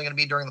much only going to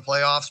be during the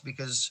playoffs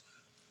because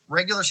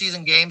regular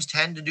season games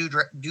tend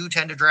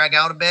to drag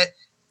out a bit.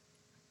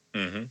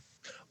 Mm-hmm.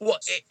 Well,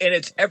 and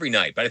it's every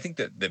night, but I think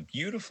that the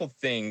beautiful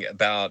thing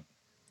about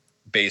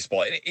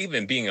baseball, and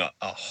even being a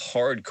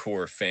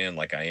hardcore fan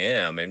like I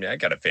am, I mean, I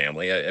got a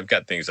family, I've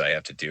got things I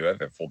have to do, I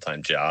have a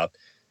full-time job.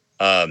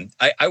 I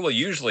will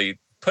usually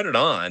put it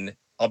on.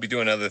 I'll be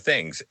doing other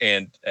things,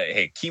 and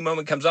hey, key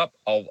moment comes up,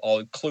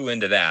 I'll clue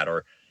into that.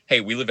 Or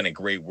hey, we live in a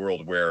great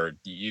world where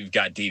you've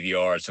got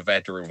DVR, so if I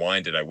have to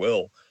rewind it, I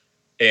will.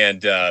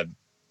 And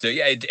so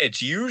yeah,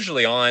 it's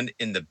usually on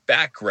in the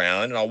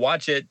background, and I'll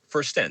watch it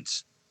for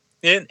stints.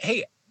 And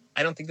hey,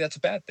 I don't think that's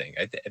a bad thing.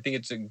 I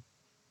think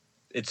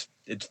it's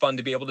fun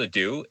to be able to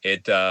do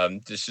it.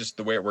 It's just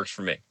the way it works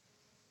for me.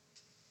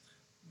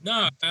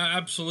 No,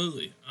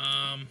 absolutely.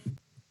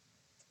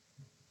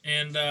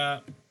 And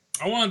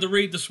I wanted to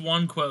read this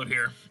one quote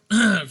here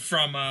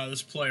from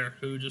this player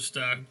who just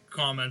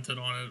commented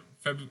on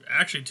it.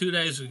 Actually, 2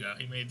 days ago,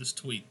 he made this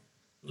tweet.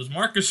 It was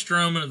Marcus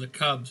Stroman of the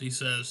Cubs. He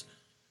says,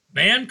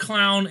 "Van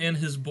Clown and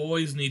his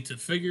boys need to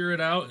figure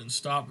it out and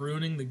stop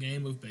ruining the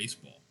game of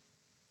baseball."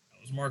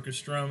 That was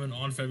Marcus Stroman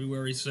on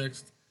February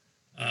 6th.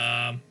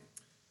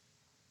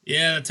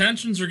 Yeah, the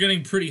tensions are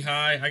getting pretty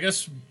high. I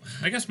guess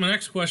my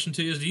next question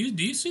to you is, do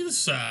you see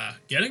this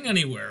getting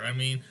anywhere? I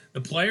mean,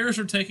 the players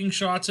are taking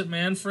shots at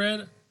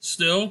Manfred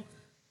still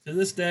to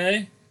this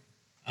day,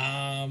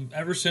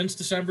 ever since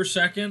December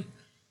 2nd.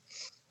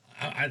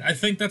 I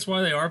think that's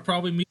why they are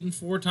probably meeting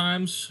 4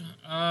 times.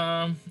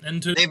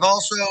 They've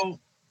also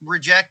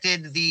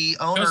rejected the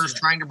owners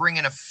trying to bring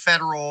in a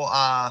federal...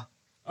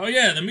 Oh,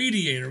 yeah, the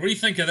mediator. What do you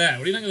think of that?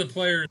 What do you think of the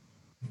players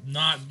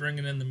not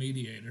bringing in the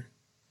mediator?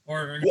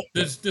 Or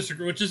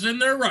disagree, which is in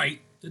their right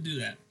to do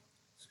that.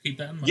 Just keep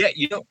that in mind. Yeah,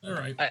 all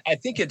right. I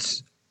think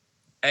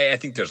I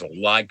think there's a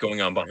lot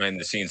going on behind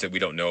the scenes that we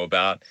don't know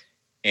about.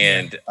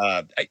 And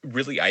I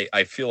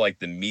feel like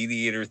the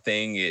mediator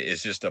thing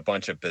is just a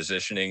bunch of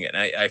positioning. And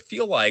I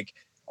feel like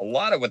a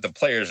lot of what the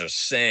players are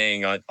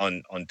saying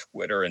on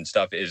Twitter and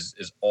stuff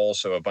is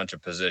also a bunch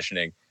of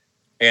positioning.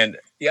 And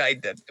yeah,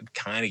 I'm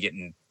kind of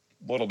getting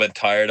a little bit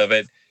tired of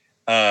it.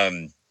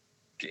 As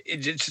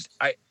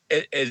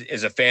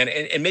a fan,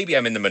 and maybe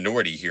I'm in the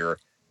minority here,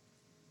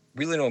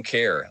 really don't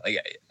care. Like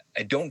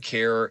I don't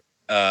care.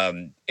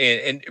 And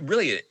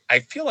really, I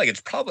feel like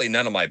it's probably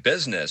none of my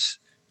business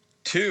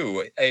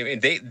too. I mean,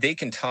 they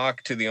can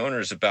talk to the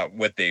owners about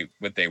what they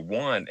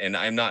want, and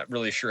I'm not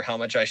really sure how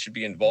much I should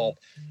be involved.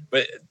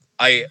 But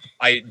I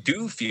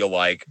do feel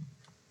like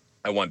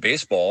I want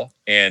baseball,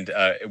 and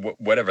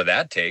whatever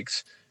that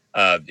takes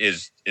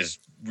is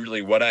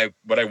really what I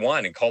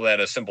want, and call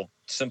that a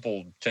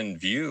simpleton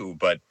view,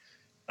 but.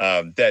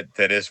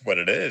 That is what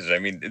it is. I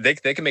mean, they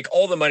can make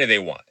all the money they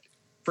want.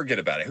 Forget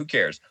about it. Who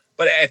cares?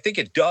 But I think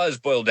it does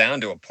boil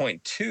down to a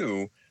point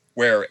too,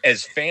 where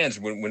as fans,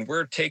 when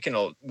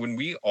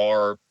we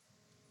are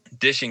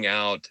dishing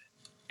out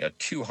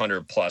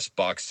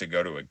 $200+ to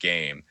go to a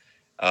game,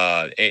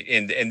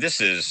 and this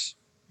is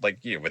like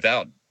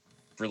without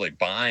really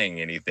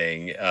buying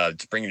anything,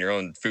 it's bringing your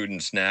own food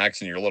and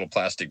snacks in your little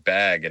plastic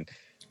bag, and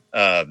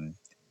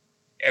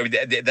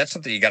that's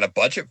something you got to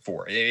budget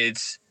for.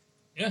 It's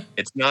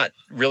not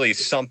really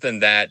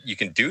something that you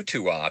can do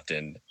too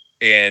often.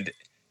 And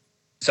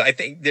so I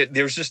think that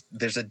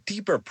there's a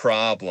deeper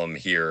problem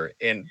here.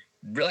 And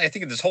really, I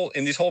think in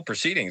these whole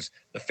proceedings,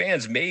 the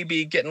fans may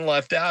be getting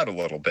left out a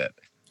little bit.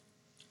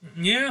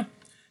 Yeah.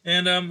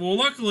 And well,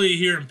 luckily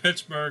here in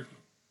Pittsburgh,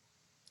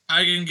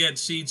 I can get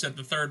seats at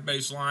the third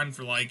base line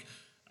for like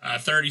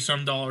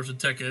 $30-some a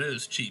ticket. It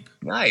is cheap.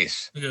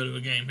 Nice. To go to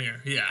a game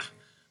here. Yeah.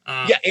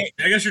 I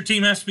guess your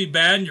team has to be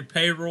bad and your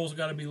payroll's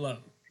got to be low.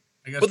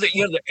 I guess.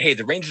 Well, hey,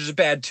 the Rangers are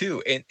bad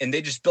too, and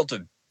they just built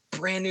a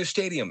brand new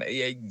stadium.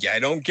 I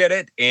don't get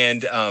it,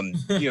 and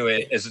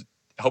as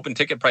hoping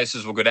ticket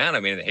prices will go down. I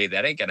mean, hey,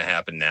 that ain't gonna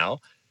happen now.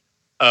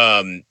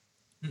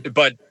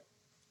 But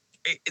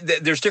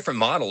there's different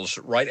models,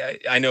 right?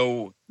 I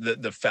know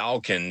the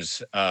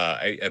Falcons,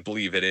 I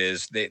believe it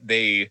is,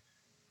 they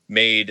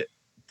made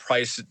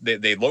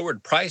they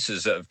lowered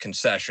prices of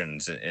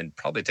concessions and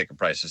probably ticket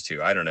prices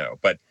too. I don't know,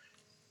 but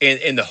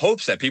in the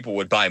hopes that people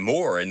would buy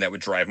more and that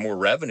would drive more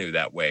revenue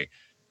that way,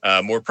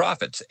 more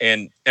profits.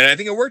 And I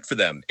think it worked for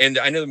them. And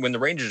I know when the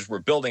Rangers were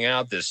building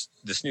out this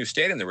new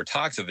stadium, there were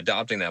talks of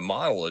adopting that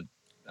model.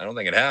 I don't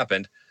think it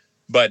happened,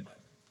 but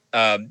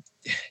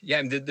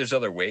yeah, there's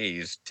other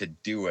ways to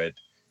do it,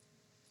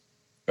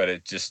 but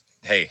it just,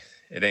 hey,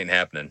 it ain't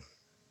happening.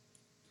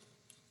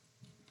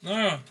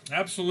 No,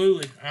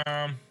 absolutely.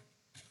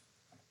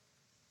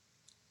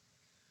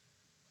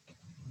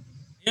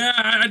 Yeah,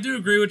 I do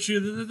agree with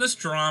you. This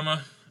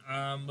drama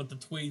with the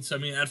tweets. I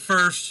mean, at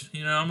first,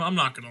 I'm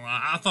not gonna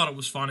lie. I thought it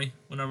was funny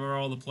whenever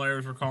all the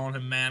players were calling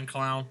him "man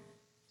clown."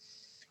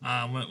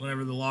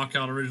 Whenever the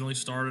lockout originally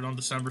started on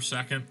December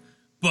 2nd,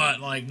 but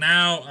like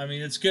now, I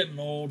mean, it's getting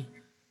old.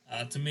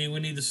 To me, we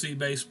need to see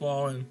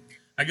baseball, and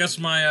I guess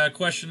my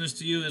question is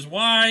to you: is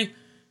why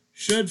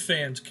should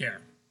fans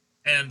care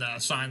and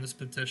sign this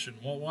petition?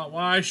 Well,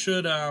 why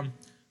should?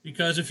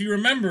 Because if you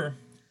remember,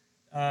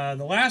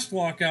 the last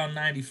lockout in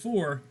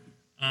 '94,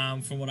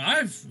 from what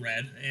I've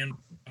read and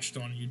watched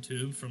on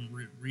YouTube from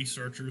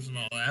researchers and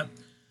all that,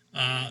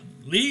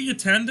 league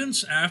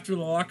attendance after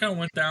the lockout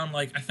went down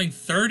like I think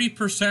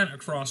 30%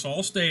 across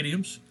all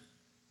stadiums.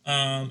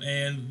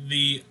 And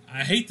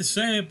I hate to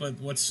say it, but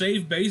what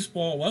saved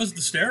baseball was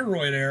the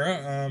steroid era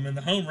and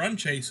the home run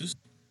chases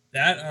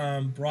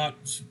that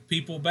brought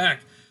people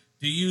back.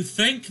 Do you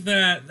think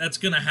that that's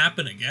going to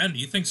happen again? Do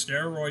you think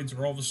steroids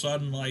are all of a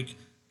sudden like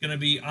going to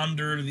be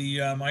under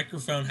the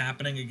microphone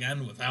happening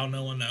again without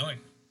no one knowing?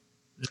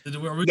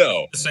 Are we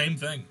No, the same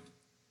thing?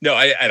 No,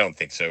 I don't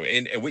think so.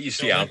 And what you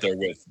see out there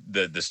with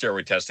the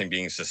steroid testing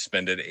being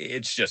suspended,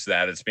 it's just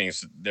that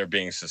they're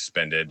being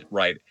suspended,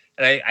 right?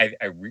 And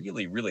I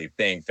really, really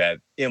think that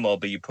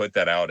MLB put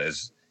that out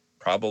as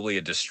probably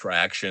a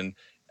distraction.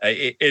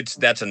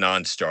 That's a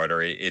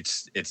non-starter.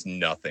 It's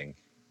nothing.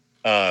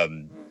 At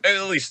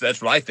least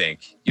that's what I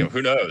think.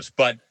 Who knows?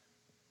 But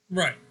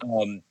right.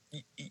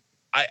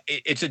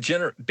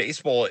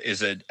 Baseball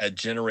is a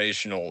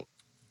generational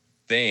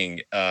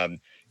thing.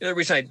 The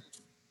reason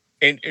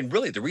and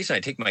really the reason I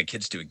take my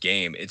kids to a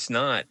game, it's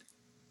not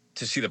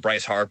to see the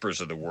Bryce Harpers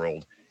of the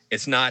world.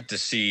 It's not to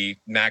see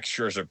Max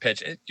Scherzer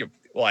pitch.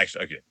 Well,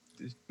 actually, okay,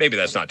 maybe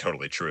that's not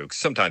totally true, because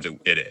sometimes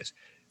it is.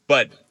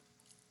 But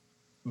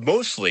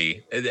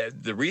mostly,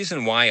 the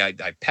reason why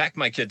I pack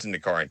my kids in the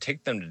car and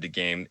take them to the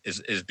game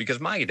is because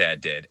my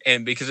dad did,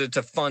 and because it's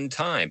a fun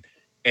time,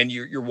 and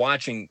you're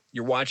watching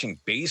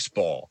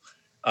baseball.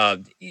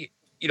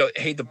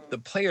 Hey,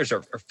 the players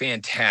are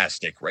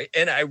fantastic, right?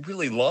 And I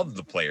really love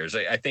the players.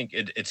 I think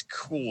it's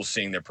cool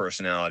seeing their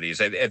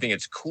personalities. I think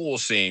it's cool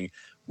seeing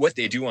what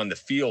they do on the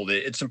field.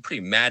 It's some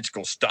pretty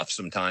magical stuff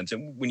sometimes.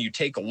 And when you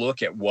take a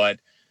look at what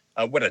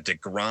a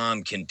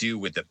DeGrom can do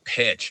with the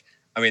pitch,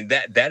 I mean,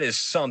 that is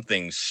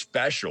something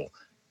special.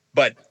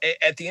 But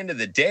at the end of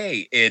the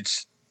day,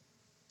 it's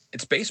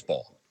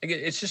baseball.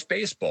 It's just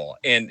baseball.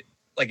 And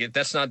like, if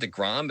that's not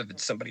DeGrom, if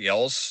it's somebody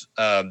else,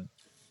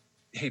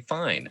 hey,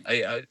 fine.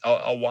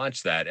 I'll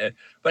watch that.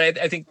 But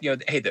I think,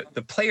 hey,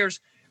 the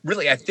players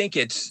really, I think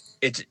it's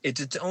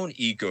its own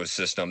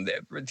ecosystem.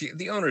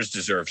 The owners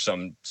deserve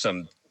some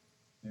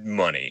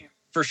money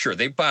for sure.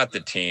 They bought the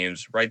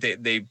teams, right?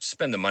 They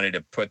spend the money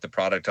to put the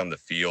product on the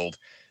field.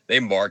 They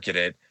market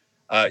it.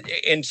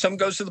 And some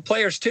goes to the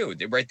players too,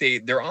 right?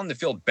 They're on the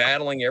field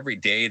battling every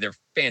day. They're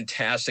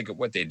fantastic at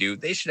what they do.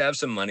 They should have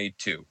some money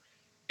too.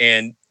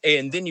 And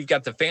then you've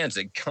got the fans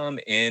that come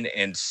in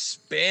and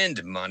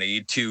spend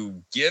money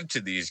to give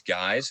to these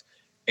guys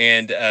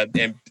and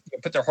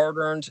put their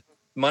hard-earned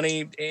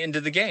money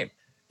into the game.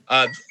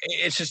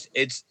 It's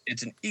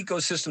an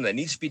ecosystem that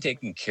needs to be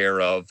taken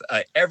care of.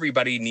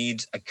 Everybody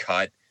needs a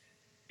cut,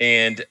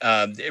 and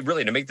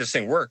really to make this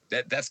thing work,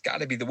 that's got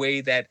to be the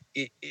way that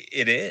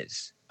it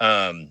is.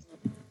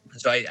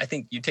 So I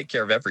think you take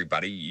care of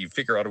everybody. You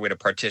figure out a way to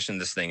partition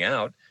this thing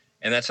out,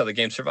 and that's how the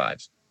game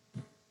survives.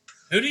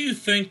 Who do you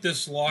think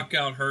this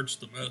lockout hurts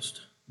the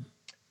most?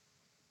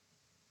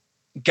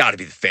 Got to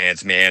be the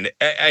fans, man.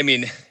 I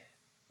mean,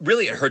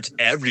 really, it hurts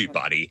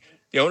everybody.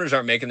 The owners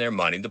aren't making their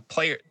money. The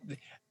player,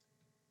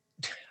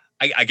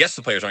 I guess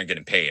the players aren't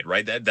getting paid,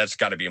 right? That's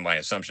got to be my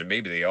assumption.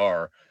 Maybe they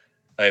are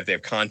if they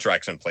have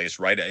contracts in place,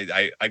 right?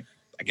 I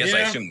guess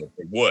I assume that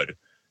they would,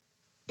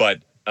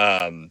 but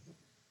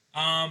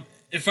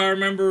if I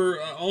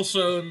remember,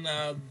 also in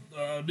a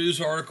news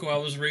article I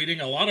was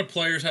reading, a lot of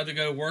players had to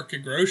go work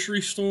at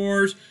grocery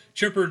stores.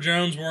 Chipper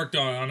Jones worked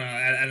at an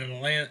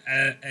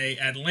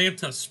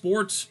Atlanta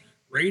sports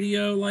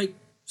radio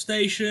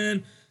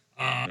station.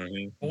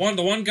 The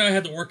one guy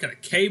had to work at a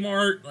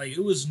Kmart. Like,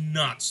 it was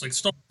nuts. Like,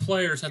 star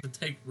players had to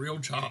take real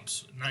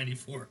jobs in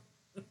 '94.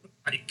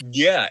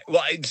 Yeah,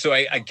 well,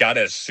 I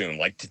gotta assume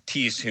like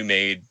Tatis, who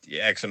made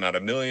X amount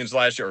of millions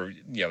last year, or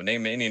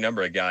name any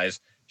number of guys.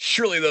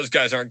 Surely those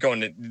guys aren't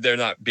they're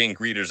not being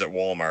greeters at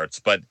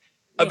Walmarts. But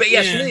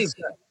yeah, some of these,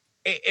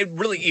 it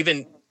really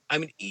even. I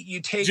mean,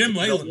 you take Jim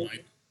Leyland,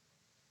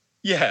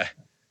 yeah,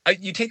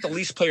 you take the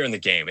least player in the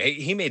game.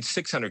 He made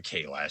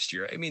 $600K last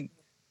year. I mean,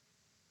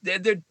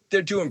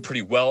 they're doing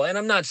pretty well, and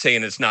I'm not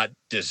saying it's not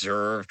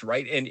deserved,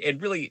 right?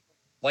 And really,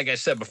 like I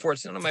said before,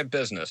 it's none of my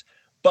business,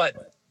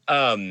 but.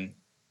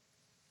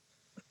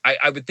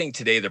 I would think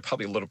today they're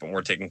probably a little bit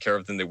more taken care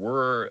of than they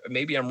were.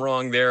 Maybe I'm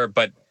wrong there,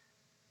 but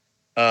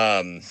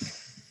it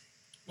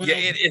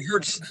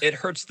hurts. It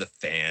hurts the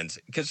fans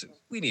because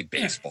we need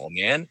baseball,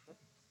 man.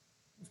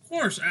 Of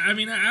course, I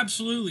mean,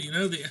 absolutely.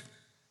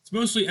 It's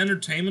mostly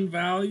entertainment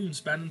value and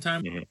spending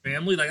time with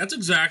family. Like that's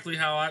exactly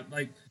how I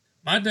like.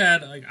 My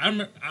dad, like I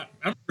remember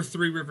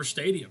Three River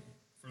Stadium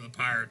for the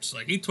Pirates.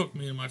 Like he took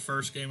me in my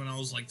first game when I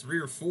was like 3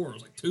 or 4. It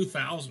was like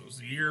 2000. It was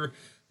the year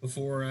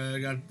before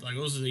it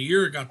was the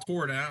year it got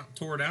tore down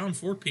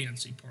for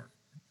PNC Park.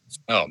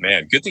 Oh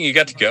man, good thing you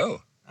got to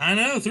go. I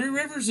know Three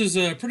Rivers is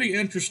pretty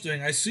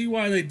interesting. I see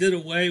why they did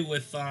away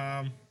with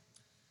the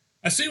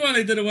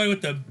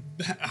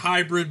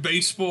hybrid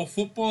baseball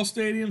football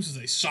stadiums, as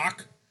they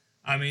suck.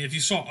 I mean, if you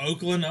saw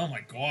Oakland, oh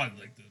my god,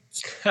 like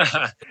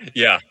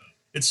yeah,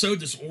 it's so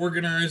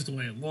disorganized the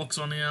way it looks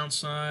on the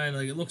outside.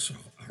 Like it looks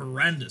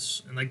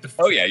horrendous, and like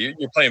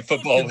you're playing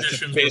football with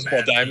the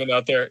baseball diamond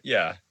out there,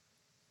 yeah.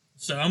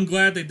 So I'm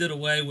glad they did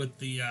away with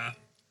the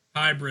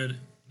hybrid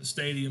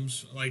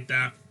stadiums like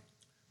that.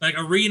 Like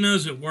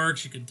arenas, it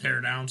works. You can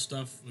tear down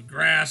stuff. With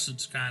grass,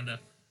 it's kind of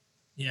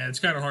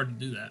hard to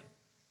do that.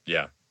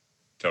 Yeah,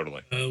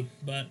 totally.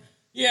 But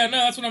yeah, no,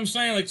 that's what I'm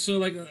saying. Like, so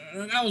like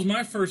that was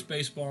my first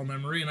baseball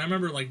memory, and I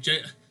remember like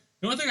the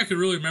only thing I could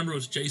really remember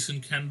was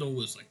Jason Kendall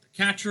was like the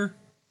catcher.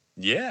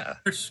 Yeah,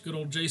 good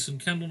old Jason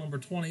Kendall, number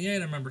 28.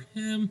 I remember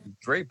him.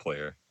 Great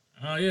player.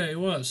 Oh yeah, he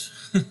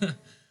was.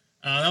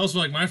 That was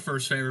like my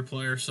first favorite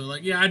player. So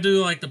like, yeah, I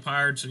do like the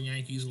Pirates and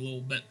Yankees a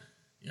little bit.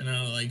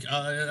 Like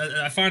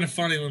I find it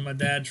funny when my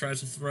dad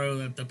tries to throw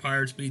that the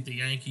Pirates beat the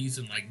Yankees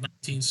in like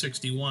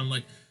 1961.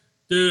 Like,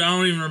 dude, I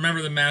don't even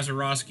remember the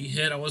Mazeroski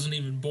hit. I wasn't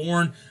even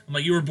born. I'm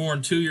like, you were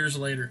born 2 years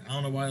later. I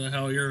don't know why the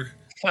hell you're.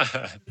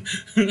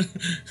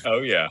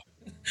 Oh yeah.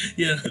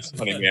 Yeah. It's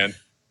funny, man.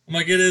 I'm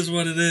like, it is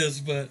what it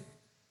is, but.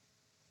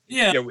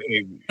 Yeah,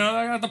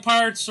 the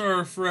Pirates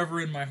are forever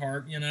in my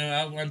heart.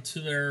 I went to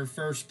their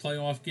first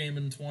playoff game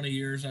in 20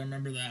 years. I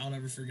remember that. I'll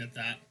never forget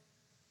that.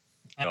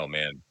 Oh,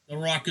 man. The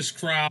raucous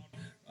crowd.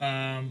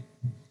 The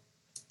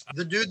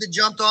dude that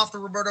jumped off the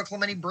Roberto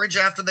Clemente Bridge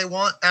after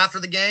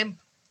the game?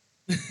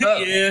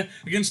 Yeah,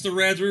 against the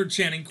Reds, we were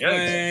chanting,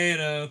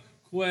 Cueto,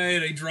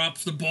 Cueto. He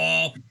drops the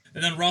ball,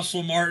 and then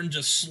Russell Martin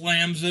just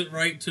slams it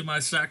right to my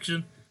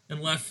section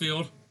in left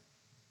field.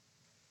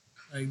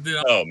 Like,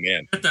 dude,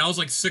 man. I was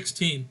like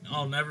 16.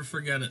 I'll never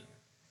forget it.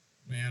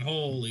 Man,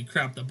 holy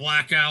crap. The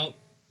blackout.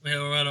 We had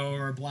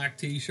over our black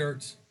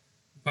t-shirts,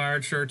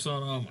 Pirate shirts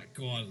on. Oh, my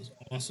God. It was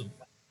awesome.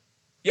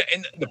 Yeah,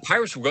 and the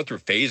Pirates will go through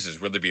phases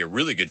where they'll be a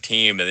really good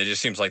team, and it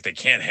just seems like they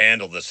can't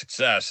handle the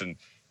success, and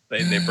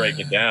they break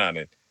it down.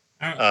 And,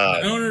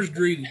 the owner's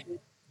greedy.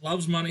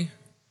 Loves money.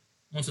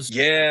 Wants to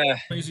spend as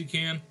much as he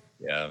can.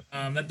 Yeah.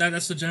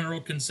 That's the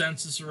general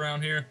consensus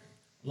around here.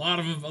 A lot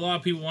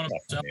of people want to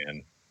sell.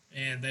 Man.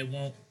 And they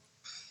won't.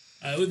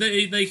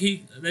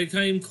 They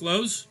came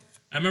close.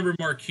 I remember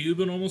Mark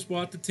Cuban almost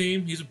bought the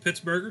team. He's a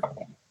Pittsburgher.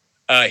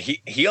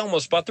 He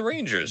almost bought the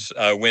Rangers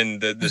when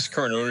this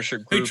current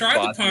ownership group. He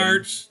tried the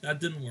Pirates. That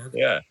didn't work.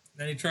 Yeah.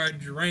 Then he tried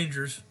the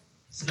Rangers.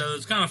 So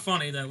it's kind of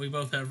funny that we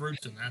both have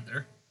roots in that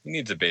there. He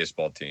needs a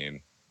baseball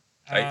team.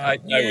 I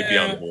would be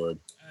on board.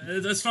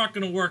 That's not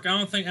going to work. I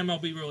don't think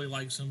MLB really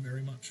likes him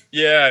very much.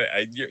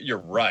 Yeah, you're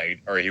right.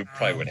 Or he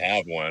probably would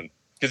have one.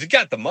 Because he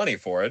got the money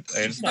for it.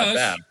 And it's not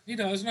bad. He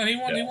does. No, he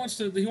wants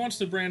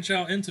to branch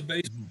out into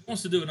baseball. He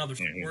wants to do another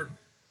sport.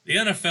 The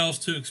NFL's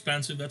too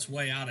expensive. That's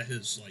way out of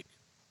his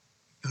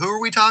Who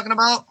are we talking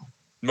about?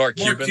 Mark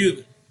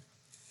Cuban.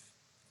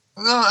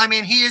 Well, I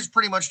mean, he is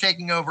pretty much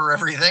taking over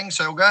everything.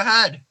 So go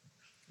ahead.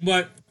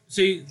 But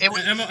see, I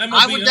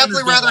would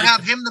definitely rather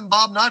have him than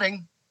Bob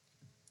Nutting.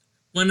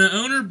 When the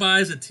owner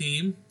buys a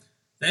team,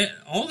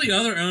 all the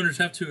other owners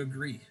have to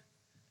agree,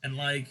 and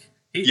him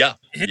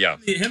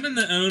and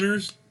the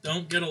owners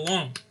don't get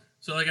along.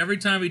 So every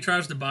time he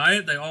tries to buy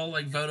it, they all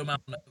vote him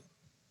out.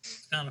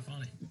 It's kind of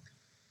funny.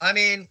 I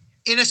mean,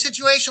 in a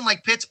situation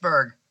like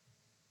Pittsburgh,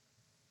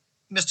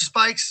 Mr.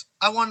 Spikes,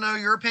 I want to know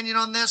your opinion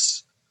on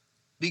this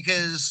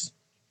because,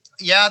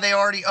 they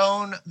already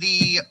own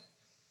the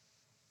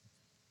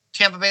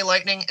Tampa Bay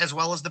Lightning as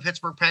well as the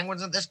Pittsburgh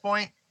Penguins at this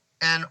point,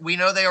 and we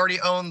know they already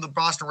own the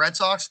Boston Red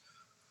Sox.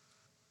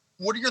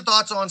 What are your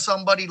thoughts on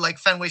somebody like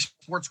Fenway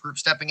Sports Group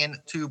stepping in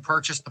to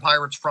purchase the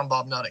Pirates from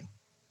Bob Nutting?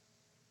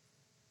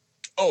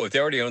 Oh, if they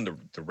already own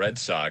the Red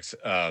Sox,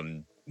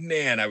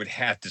 man, I would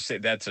have to say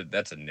that's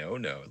a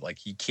no-no.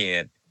 You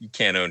can't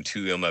own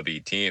two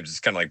MLB teams. It's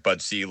kind of like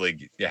Bud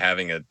Selig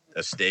having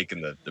a stake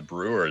in the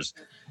Brewers.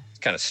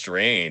 kind of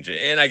strange.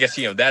 And I guess,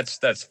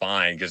 that's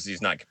fine because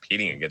he's not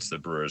competing against the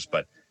Brewers.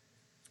 But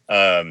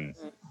yeah,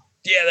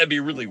 that'd be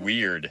really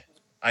weird.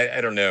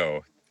 I don't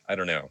know.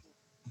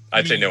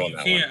 I'd say no on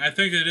that one. I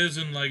think it is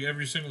in like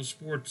every single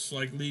sports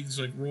like leagues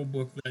like rule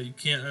book that you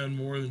can't own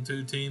more than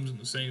 2 teams in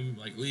the same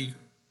like league.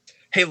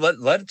 Hey,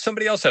 let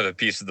somebody else have a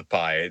piece of the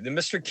pie.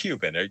 Mr.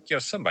 Cuban, or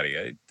somebody.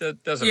 It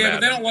doesn't matter. Yeah, but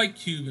they don't like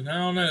Cuban. I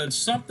don't know. It's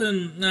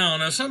something. No,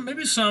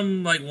 maybe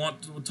some like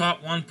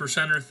top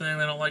 1%er thing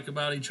they don't like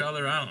about each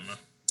other. I don't know.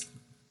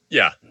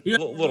 Yeah,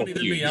 little.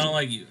 Me, I don't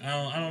like you.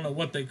 I don't know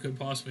what they could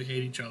possibly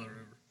hate each other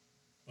over.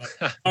 But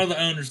a lot of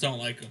the owners don't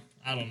like them.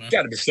 I don't know.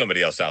 Got to be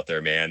somebody else out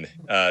there, man.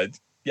 Got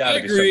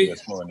to be somebody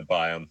that's willing to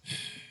buy them.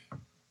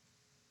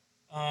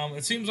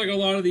 It seems like a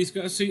lot of these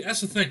guys. See,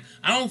 that's the thing.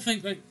 I don't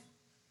think like.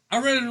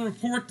 I read in a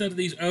report that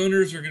these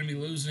owners are going to be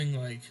losing,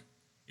 like,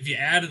 if you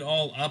add it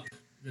all up,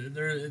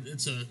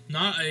 it's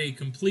not a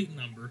complete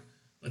number,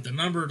 but the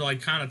number,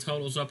 like, kind of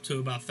totals up to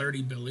about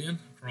 $30 billion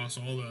across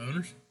all the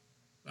owners.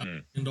 About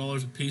 $1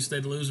 billion a piece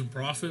they'd lose in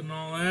profit and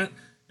all that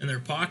in their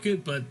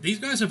pocket. But these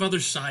guys have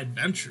other side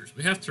ventures.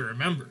 We have to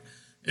remember.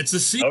 It's a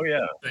season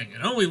thing.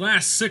 It only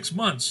lasts 6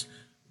 months.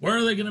 Where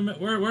are they going to?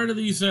 Where do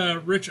these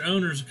rich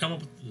owners come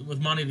up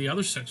with money the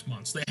other 6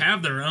 months? They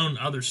have their own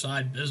other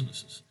side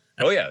businesses.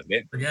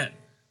 Forget.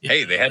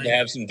 Hey, they had to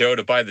have some dough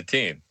to buy the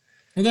team.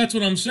 Well, that's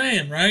what I'm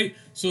saying, right?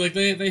 So, like,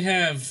 they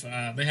have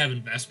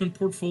investment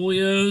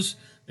portfolios.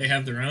 They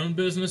have their own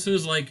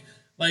businesses. Like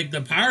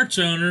the Pirates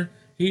owner,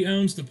 he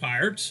owns the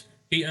Pirates.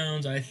 He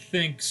owns, I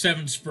think,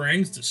 Seven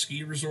Springs, the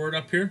ski resort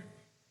up here.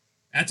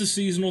 That's a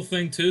seasonal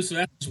thing too. So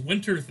that's a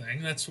winter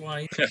thing. That's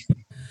why,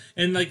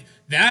 and like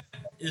that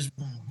is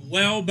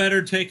well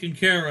better taken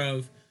care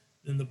of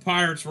than the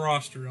Pirates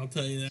roster. I'll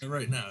tell you that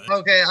right now.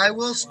 Okay, I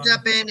will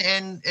step in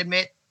and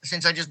admit,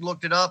 since I just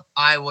looked it up,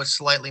 I was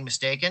slightly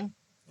mistaken.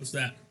 What's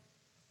that?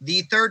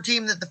 The third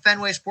team that the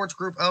Fenway Sports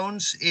Group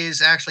owns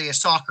is actually a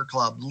soccer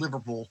club,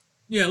 Liverpool.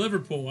 Yeah,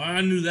 Liverpool. I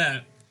knew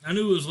that. I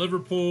knew it was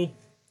Liverpool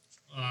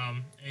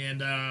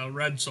and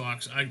Red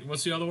Sox.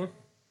 What's the other one?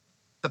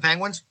 The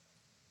Penguins.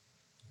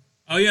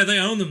 Oh, yeah, they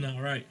own them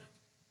now, right?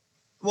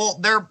 Well,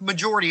 they're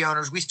majority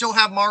owners. We still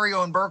have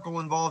Mario and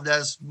Burkle involved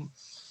as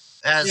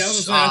I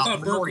thought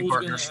Burkle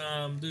was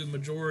going to do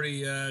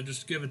majority,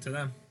 just give it to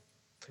them.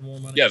 More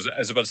money. Yeah, I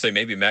was about to say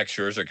maybe Max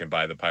Scherzer can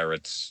buy the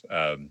Pirates.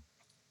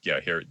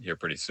 Here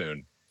pretty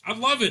soon. I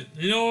love it.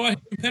 You know, I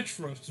can pitch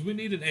for us because we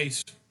need an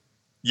ace.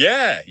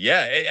 Yeah.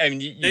 I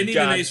mean, they need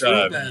an ace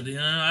real bad. You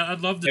know,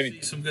 I'd love to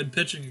see some good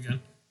pitching again.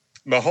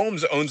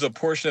 Mahomes owns a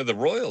portion of the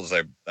Royals,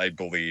 I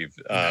believe.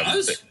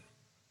 Does?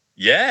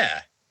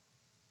 Yeah.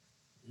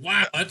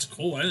 Wow, that's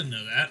cool. I didn't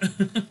know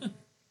that.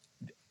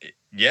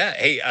 Yeah.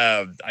 Hey,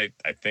 I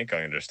think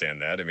I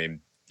understand that. I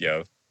mean,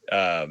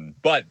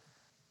 but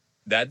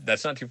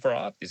that's not too far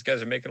off. These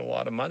guys are making a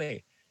lot of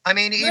money. I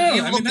mean, you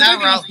look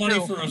that route money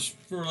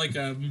for like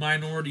a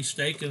minority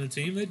stake in the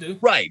team. They do,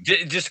 right?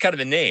 Just kind of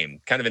a name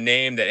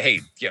that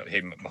hey,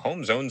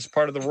 Mahomes owns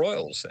part of the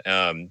Royals.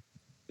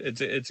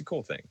 It's a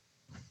cool thing.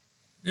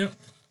 Yep.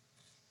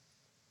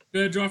 Go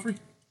ahead, Joffrey.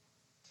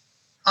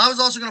 I was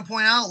also going to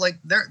point out, like,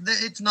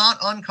 it's not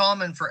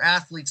uncommon for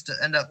athletes to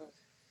end up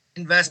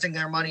investing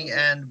their money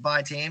and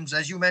buy teams.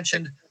 As you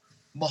mentioned,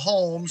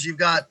 Mahomes, you've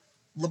got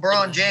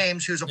LeBron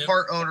James, who's a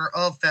part owner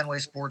of Fenway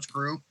Sports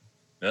Group.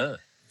 Yeah.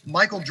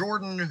 Michael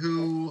Jordan,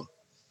 who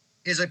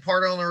is a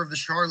part owner of the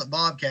Charlotte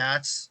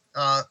Bobcats,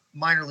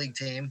 minor league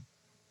team.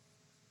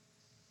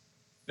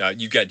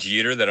 You've got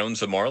Jeter that owns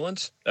the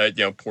Marlins,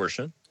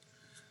 portion.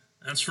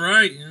 That's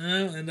right.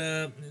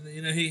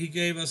 And he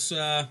gave us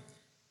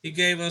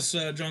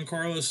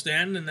Giancarlo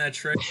Stanton in that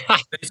trade.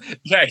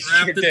 Yeah,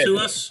 he did. To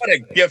us. What a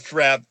gift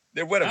wrap!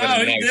 It would have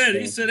been he nice did.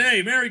 thing. He said,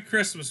 "Hey, Merry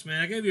Christmas,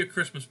 man! I gave you a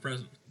Christmas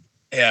present."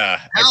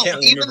 Yeah, I can't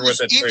remember what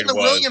that trade was. Even the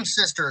Williams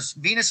sisters,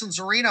 Venus and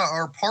Serena,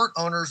 are part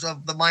owners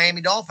of the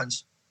Miami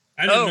Dolphins.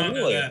 I did not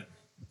know that.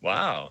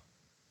 Wow.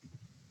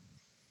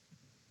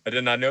 I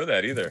did not know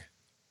that either.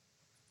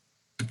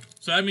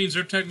 So that means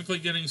they're technically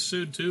getting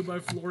sued too by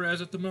Flores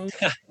at the moment?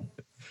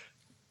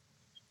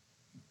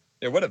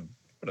 Yeah, what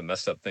a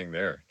messed up thing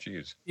there.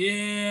 Jeez.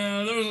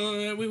 Yeah,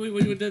 there was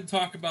we did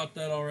talk about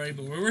that already,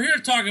 but we're here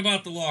to talk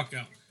about the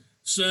lockout.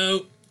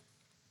 So,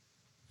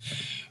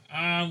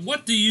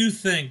 what do you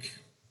think?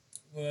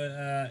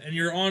 In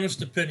your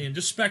honest opinion,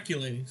 just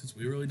speculating, since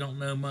we really don't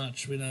know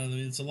much. We know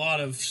it's a lot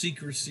of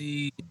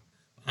secrecy,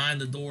 behind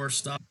the door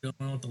stuff going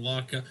on with the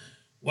lockout.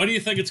 What do you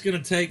think it's going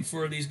to take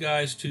for these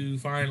guys to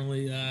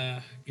finally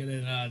get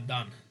it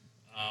done?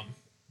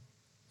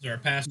 Is there a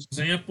past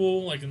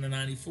example, like in the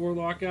 '94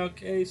 lockout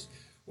case,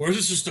 or is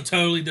this just a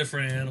totally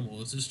different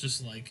animal? Is this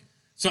just like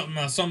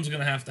something's going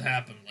to have to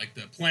happen? Like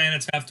the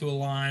planets have to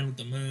align with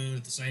the moon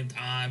at the same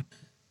time.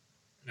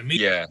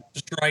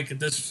 Strike at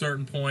this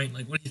certain point.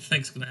 Like, what do you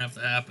think is going to have to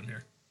happen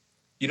here?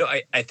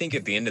 I think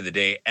at the end of the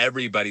day,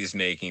 everybody's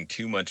making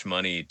too much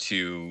money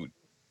to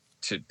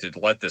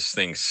let this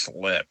thing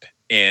slip.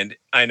 And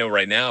I know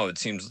right now it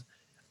seems,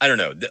 I don't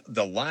know,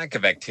 the lack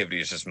of activity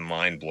is just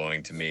mind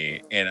blowing to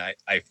me. And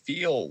I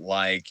feel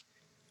like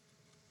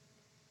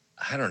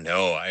I don't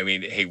know. I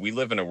mean, hey, we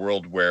live in a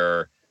world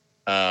where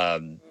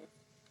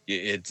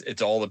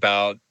it's all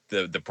about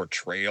the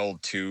portrayal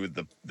to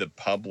the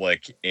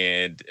public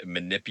and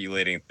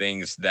manipulating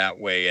things that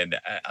way. And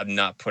I'm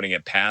not putting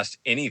it past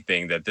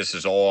anything that this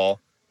is all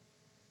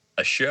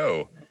a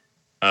show.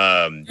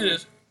 It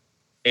is.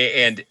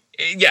 And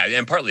yeah,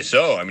 and partly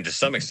so. I mean, to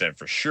some extent,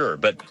 for sure.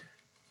 But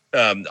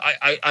I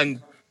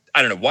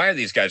don't know, why are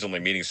these guys only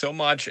meeting so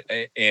much?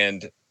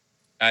 And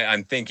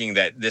I'm thinking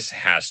that this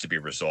has to be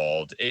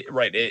resolved,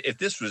 right? If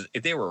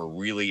they were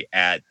really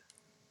at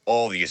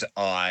all these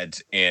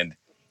odds and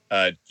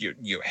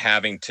you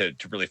having to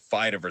really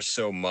fight over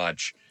so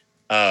much,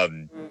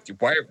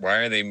 why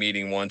are they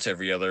meeting once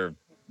every other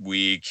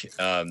week?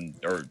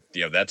 Or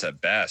that's at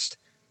best.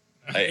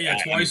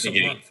 Twice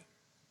a month.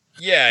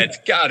 Yeah, it's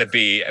got to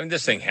be. I mean,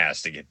 this thing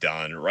has to get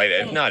done, right?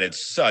 If not,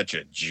 it's such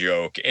a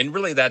joke. And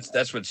really,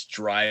 that's what's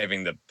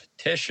driving the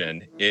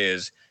petition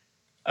is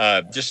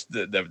just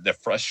the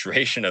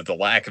frustration of the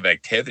lack of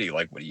activity.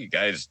 Like, what are you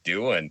guys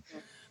doing?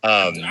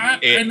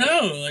 I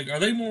know. Like, are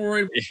they more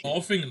worried about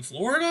golfing in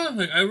Florida?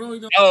 Like, I really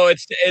don't. Oh,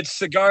 it's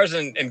cigars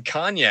and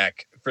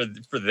cognac for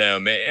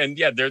them. And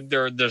yeah,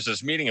 there's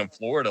this meeting in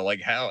Florida.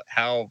 Like,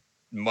 how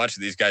much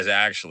are these guys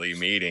actually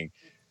meeting?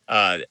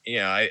 I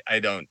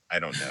don't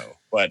know.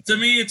 But to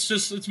me,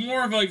 it's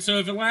more of like, so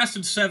if it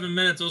lasted 7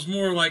 minutes, it was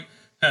more like,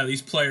 hey,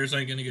 these players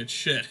ain't gonna get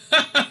shit.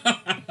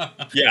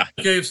 Yeah.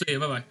 KFC,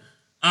 bye bye.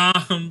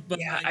 But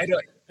yeah, like, I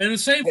don't. And the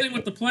same thing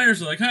with the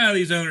players. Are like,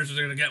 these owners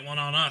are gonna get one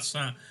on us,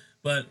 huh?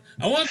 But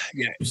I want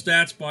some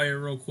stats by you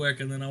real quick,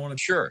 and then I want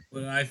to sure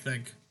what I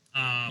think.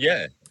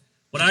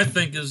 What I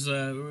think is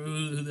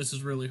who this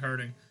is really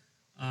hurting.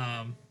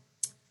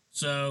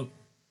 So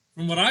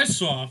from what I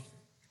saw.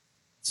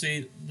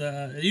 See,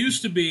 it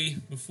used to be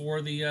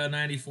before the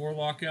 94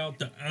 lockout,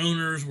 the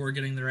owners were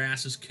getting their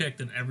asses kicked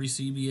in every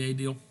CBA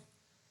deal.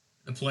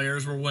 The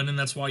players were winning.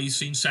 That's why you've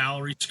seen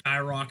salaries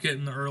skyrocket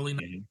in the early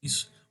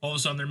 90s. All of a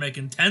sudden, they're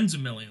making tens of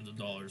millions of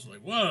dollars.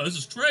 Like, whoa, this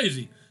is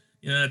crazy.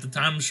 At the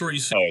time, I'm sure you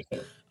saw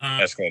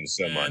escalated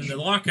so much. And the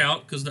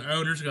lockout, because the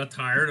owners got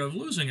tired of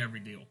losing every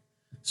deal.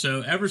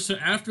 So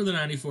after the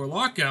 94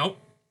 lockout,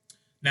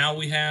 now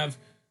we have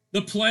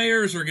the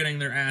players are getting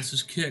their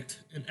asses kicked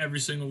in every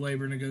single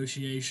labor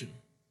negotiation.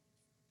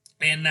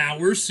 And now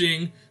we're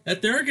seeing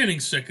that they're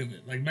getting sick of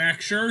it. Like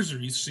Max Scherzer,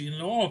 he's seen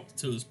it all up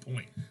to this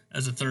point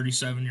as a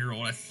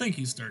 37-year-old. I think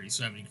he's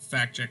 37. You can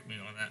fact check me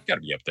on that. Got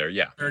to be up there,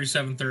 yeah.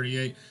 37,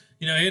 38.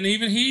 And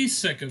even he's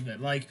sick of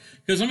it. Like,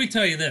 because let me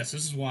tell you this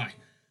is why.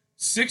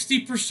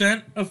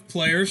 60% of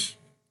players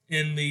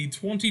in the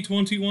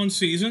 2021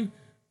 season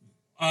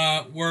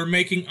were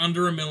making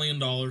under $1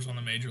 million on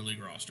the major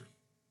league roster.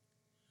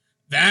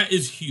 That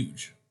is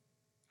huge.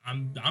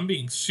 I'm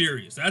being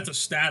serious. That's a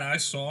stat I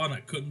saw and I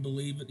couldn't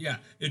believe it. Yeah,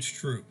 it's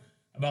true.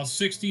 About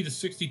 60 to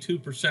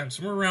 62%,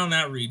 somewhere around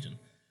that region,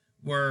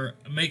 were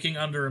making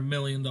under $1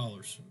 million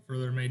for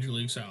their major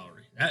league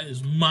salary. That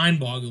is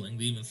mind-boggling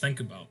to even think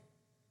about.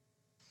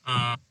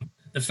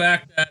 The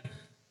fact that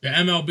the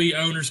MLB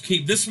owners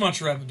keep this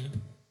much revenue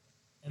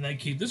and they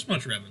keep this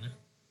much revenue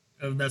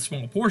of that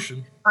small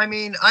portion. I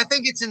mean, I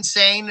think it's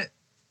insane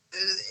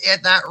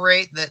at that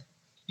rate that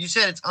you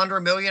said it's under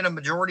 $1 million, a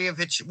majority of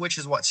it, which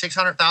is what,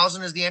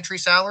 600,000 is the entry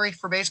salary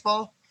for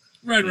baseball?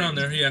 Right around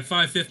there, yeah,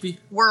 550.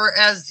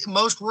 Whereas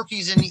most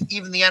rookies in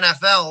even the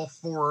NFL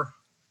for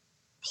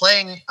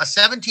playing a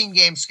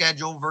 17-game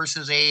schedule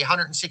versus a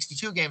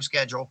 162-game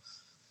schedule,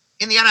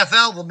 in the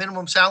NFL, the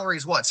minimum salary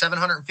is what,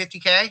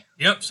 $750K?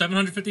 Yep,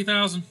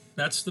 750,000.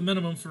 That's the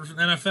minimum for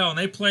NFL, and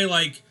they play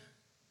like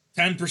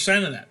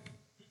 10% of that.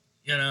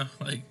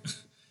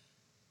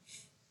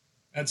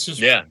 That's just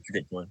that's a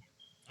good point.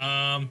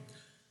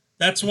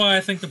 That's why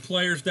I think the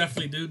players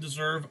definitely do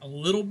deserve a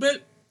little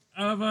bit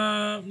of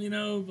a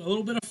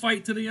little bit of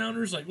fight to the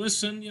owners. Like,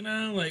 listen,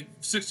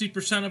 like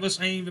 60% of us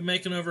ain't even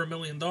making over $1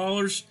 million,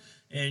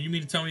 and you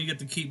mean to tell me you get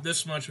to keep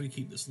this much? We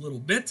keep this little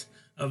bit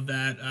of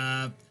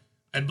that.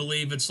 I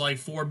believe it's like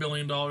 $4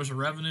 billion of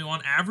revenue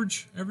on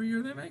average every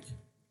year they make.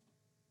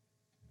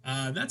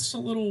 That's a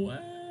little,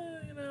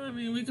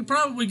 we could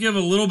probably give a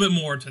little bit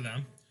more to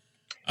them.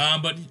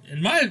 But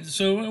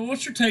so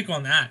what's your take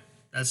on that?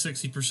 That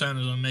 60%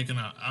 is on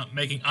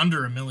making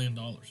under $1 million.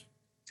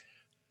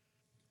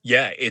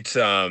 Yeah, it's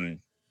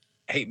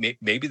hey,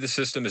 maybe the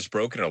system is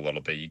broken a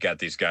little bit. You got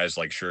these guys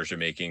like Scherzer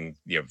making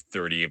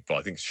 30. Well,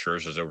 I think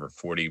Scherzer's over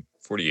 40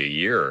 a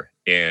year,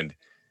 and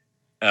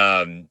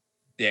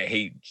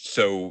hey,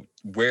 so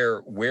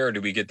where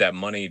do we get that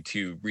money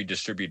to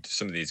redistribute to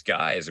some of these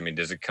guys? I mean,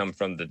 does it come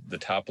from the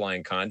top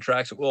line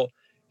contracts? Well,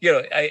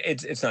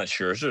 it's not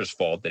Scherzer's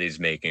fault that he's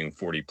making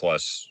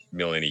 $40+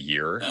 million a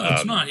year. No,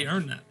 it's not. He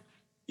earned that.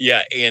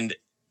 Yeah, and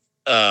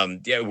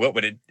what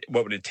would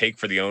it take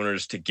for the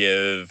owners to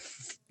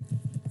give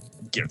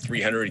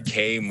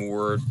 $300K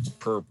more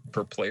per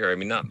player? I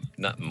mean,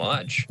 not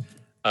much.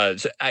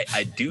 So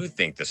I do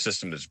think the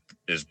system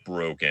is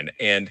broken.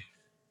 And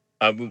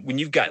when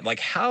you've got, like,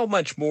 how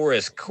much more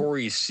is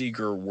Corey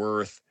Seager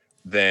worth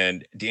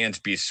than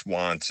Dansby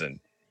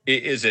Swanson?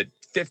 Is it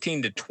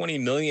 15 to 20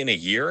 million a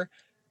year.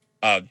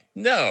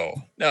 No,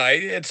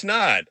 it's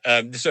not.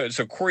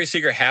 So Corey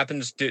Seager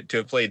happens to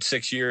have played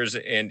 6 years,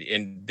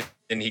 and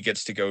then he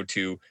gets to go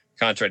to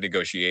contract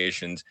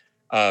negotiations.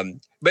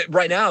 But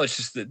right now, it's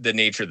just the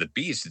nature of the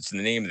beast. It's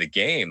the name of the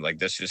game. Like,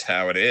 that's just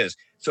how it is.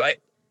 So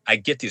I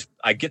get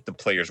the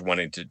players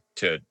wanting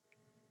to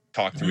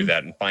talk through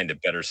that and find a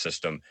better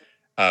system.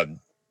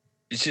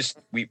 It's just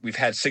we've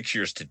had 6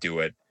 years to do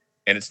it,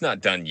 and it's not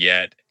done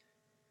yet.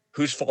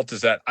 Whose fault is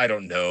that? I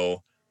don't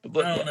know.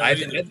 But I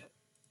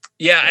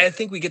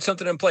think we get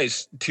something in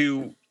place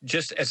to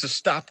just as a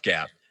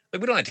stopgap.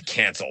 Like, we don't have to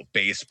cancel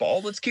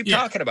baseball. Let's keep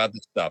talking about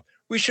this stuff.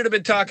 We should have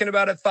been talking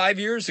about it 5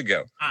 years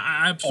ago.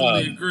 I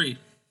absolutely agree.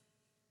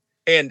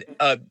 And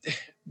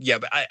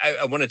but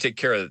I want to take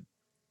care of.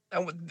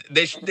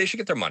 They should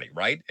get their money,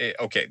 right?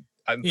 Okay,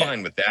 I'm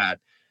fine with that.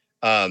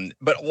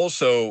 But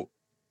also,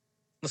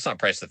 let's not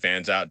price the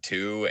fans out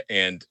too,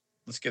 and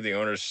let's give the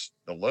owners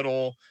a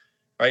little.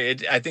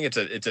 Right? I think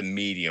it's a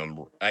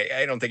medium.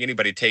 I don't think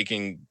anybody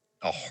taking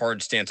a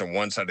hard stance on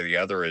one side or the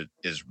other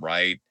is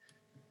right.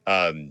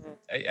 I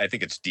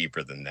think it's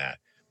deeper than that.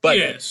 But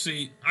I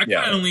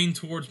kind of lean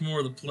towards more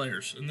of the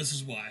players, and this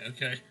is why.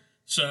 Okay,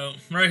 so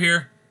right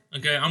here,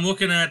 okay, I'm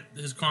looking at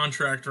his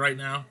contract right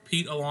now.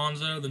 Pete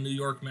Alonso, the New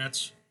York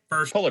Mets,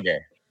 first Polar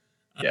Bear,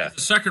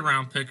 second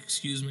round pick.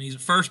 Excuse me, he's a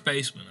first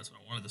baseman. That's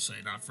what I wanted to say,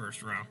 not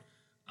first round.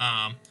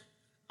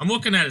 I'm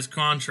looking at his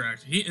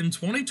contract. He in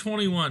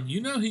 2021,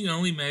 he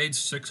only made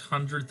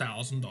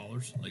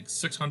 $600,000, like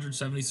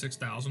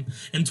 $676,000.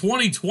 In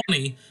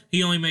 2020,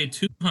 he only made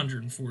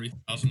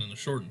 $240,000 in the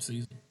shortened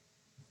season.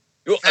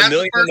 Well, $1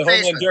 million in the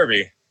home run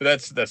derby,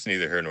 but that's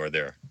neither here nor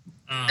there.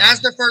 As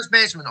the first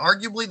baseman,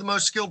 arguably the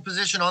most skilled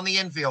position on the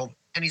infield,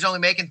 and he's only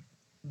making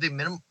the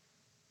minimum.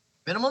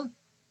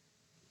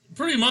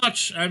 Pretty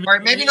much. I mean, all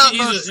right, maybe not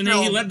most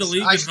skilled. He led the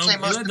league. He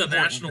led the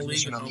National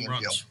League in home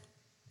runs.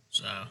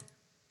 So.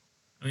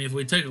 I mean, if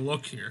we take a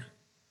look here,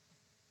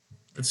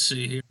 let's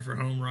see here for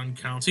home run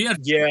counts. He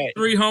had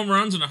 3 home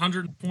runs and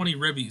 120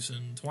 ribbies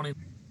in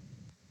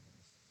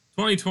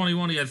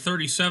 2021. He had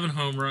 37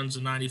 home runs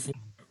and 94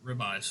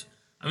 ribeyes.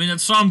 I mean,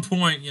 at some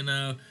point,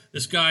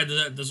 this guy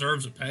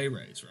deserves a pay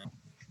raise, right?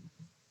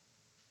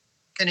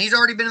 And he's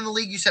already been in the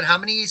league. You said how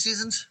many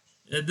seasons?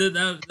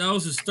 That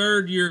was his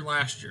 3rd year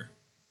last year.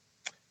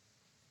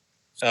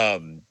 Now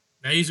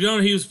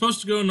he was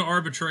supposed to go into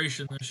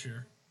arbitration this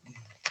year.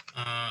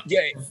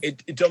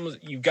 It's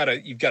almost you've got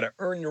to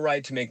earn your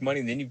right to make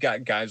money. And then you've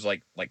got guys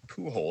like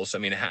Pujols. I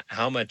mean,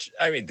 how much?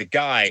 I mean, the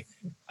guy,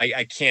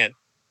 I can't.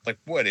 Like,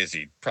 what is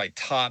he? Probably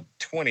top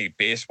 20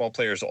 baseball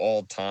players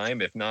all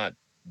time, if not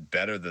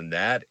better than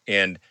that.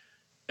 And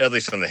at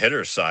least on the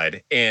hitter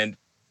side, and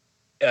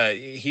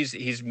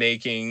he's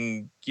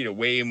making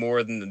way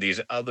more than these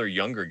other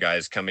younger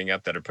guys coming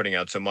up that are putting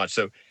out so much.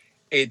 So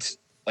it's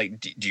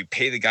like, do you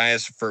pay the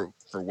guys for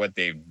what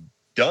they've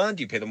done?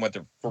 Do you pay them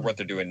for what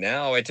they're doing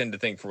now? I tend to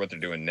think for what they're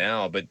doing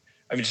now, but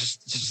I mean,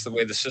 just the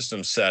way the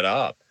system's set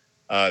up.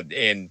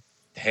 And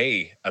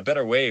hey, a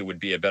better way would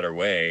be a better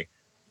way,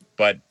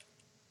 but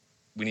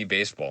we need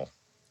baseball.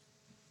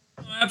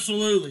 Oh,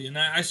 absolutely, and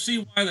I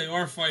see why they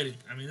are fighting.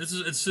 I mean,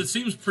 it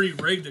seems pretty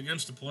rigged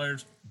against the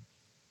players,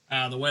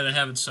 the way they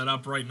have it set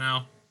up right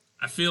now.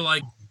 I feel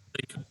like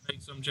they could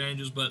make some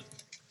changes, but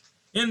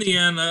in the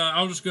end,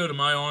 I'll just go to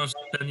my honest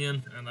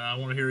opinion, and I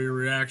want to hear your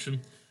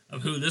reaction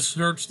of who this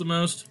hurts the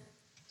most.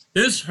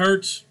 This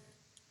hurts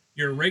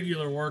your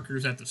regular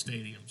workers at the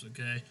stadiums,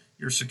 okay?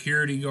 Your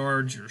security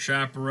guards, your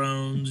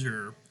chaperones,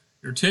 your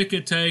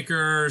ticket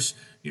takers,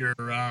 your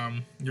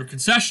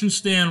concession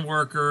stand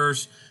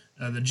workers,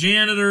 the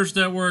janitors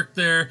that work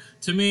there.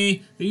 To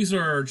me, these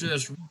are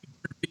just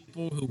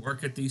people who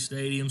work at these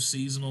stadiums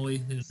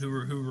seasonally, who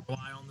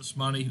rely on this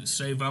money, who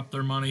save up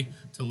their money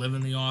to live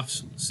in the off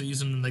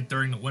season and like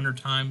during the winter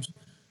times,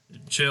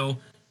 chill.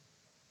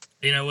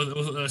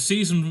 With a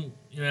season,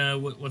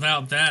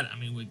 without that, I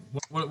mean,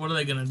 what are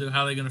they going to do?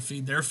 How are they going to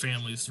feed their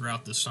families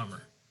throughout this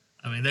summer?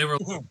 I mean, they were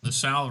the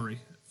salary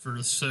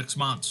for 6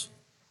 months.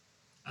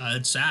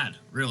 It's sad,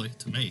 really,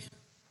 to me.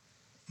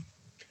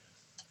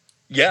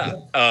 Yeah.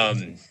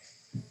 I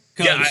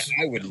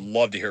would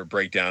love to hear a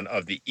breakdown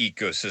of the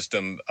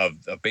ecosystem of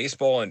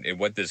baseball and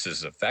what this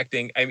is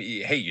affecting. I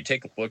mean, hey, you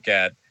take a look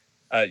at,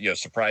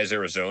 Surprise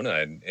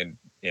Arizona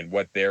and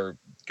what they're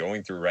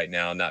going through right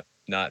now, not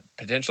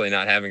potentially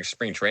not having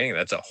spring training.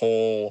 That's a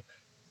whole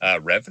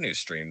revenue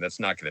stream that's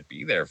not going to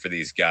be there for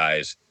these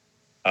guys.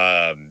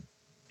 I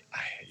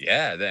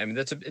mean,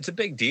 it's a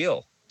big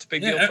deal. It's a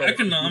big deal.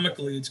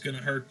 Economically, it's going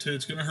to hurt too.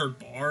 It's going to hurt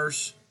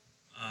bars.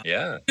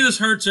 This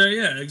hurts.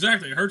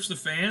 Exactly. It hurts the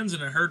fans,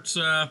 and it hurts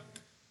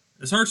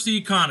the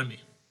economy.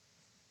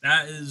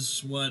 That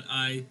is what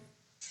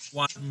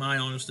my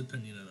honest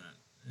opinion of that.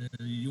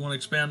 You want to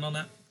expand on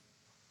that?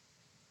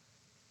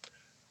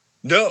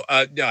 No,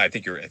 I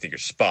think you're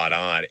spot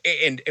on.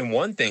 And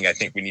one thing I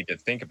think we need to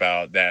think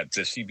about that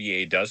the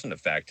CBA doesn't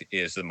affect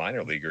is the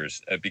minor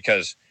leaguers,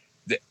 because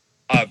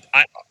I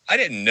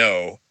didn't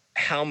know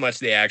how much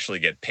they actually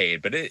get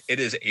paid, but it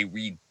is a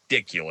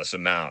ridiculous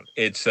amount.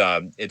 It's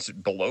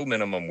below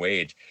minimum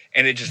wage,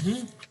 and it just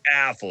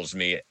baffles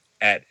me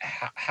at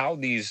how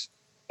these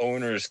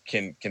owners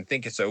can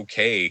think it's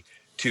okay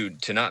to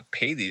not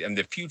pay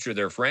the future of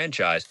their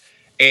franchise.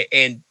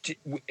 And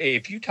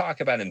if you talk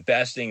about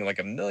investing like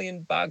 $1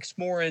 million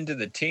more into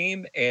the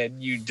team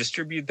and you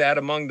distribute that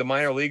among the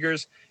minor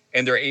leaguers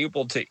and they're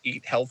able to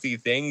eat healthy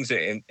things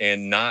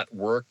and not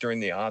work during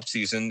the off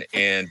season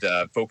and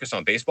focus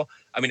on baseball,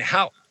 I mean,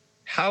 how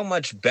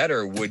much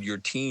better would your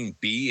team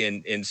be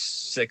in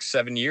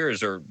 6-7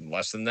 years or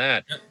less than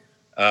that?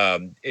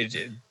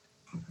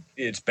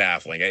 It's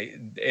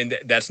baffling. And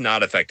that's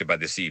not affected by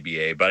the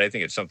CBA, but I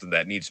think it's something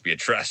that needs to be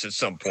addressed at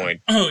some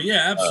point. Oh,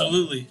 yeah,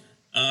 absolutely.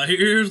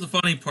 Here's the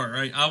funny part,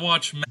 right? I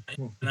watch Matt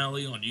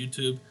Antonelli on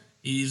YouTube.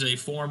 He's a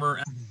former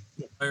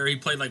player. He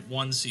played like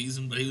one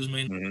season, but he was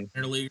mainly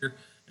minor leaguer.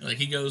 Like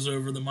he goes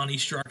over the money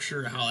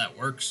structure, how that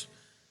works,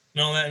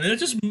 and all that. And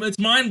it's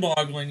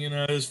mind-boggling. You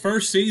know, his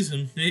first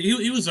season,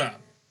 he was I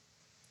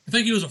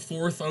think he was a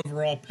 4th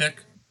overall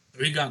pick.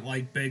 He got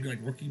like big like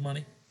rookie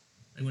money,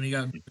 like when he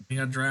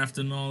got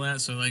drafted and all that.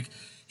 So like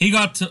he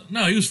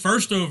was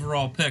first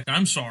overall pick.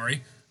 I'm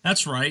sorry.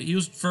 That's right. He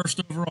was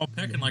first overall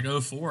pick in like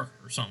 2004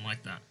 or something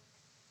like that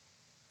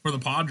for the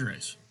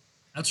Padres.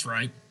 That's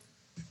right.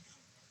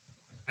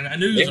 And I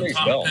knew he was a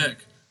top pick.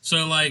 So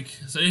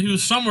he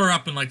was somewhere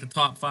up in like the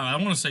top 5. I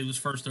want to say he was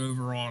first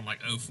overall in like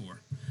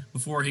 2004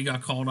 before he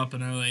got called up in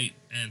 2008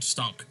 and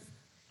stunk.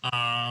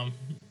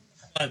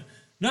 But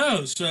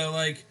no, so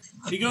like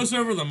he goes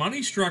over the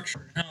money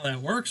structure and how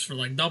that works for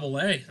like Double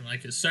A in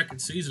like his second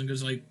season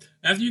because like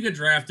after you get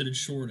drafted in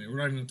Short A, we're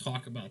not even going to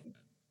talk about that.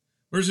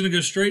 We're just going to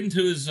go straight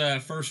into his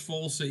first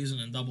full season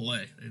in Double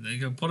A. They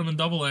go put him in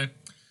Double A.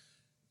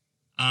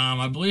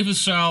 I believe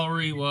his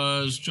salary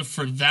was just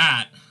for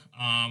that.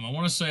 I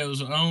want to say it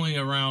was only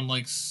around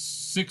like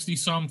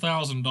 $60-some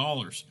thousand.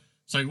 It's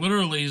like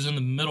literally he's in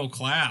the middle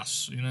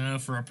class, you know,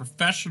 for a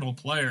professional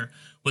player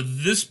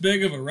with this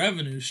big of a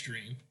revenue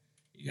stream.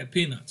 You got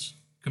peanuts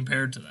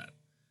compared to that.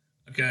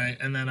 Okay,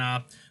 and then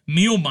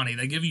meal money.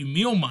 They give you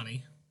meal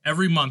money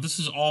every month. This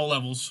is all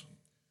levels,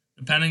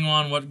 depending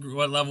on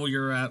what level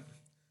you're at.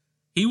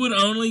 He would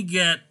only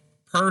get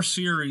per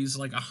series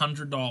like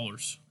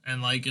 $100,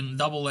 and like in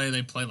Double A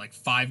they play like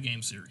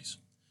 5-game series.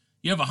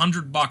 You have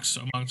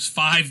 $100 amongst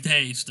 5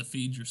 days to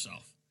feed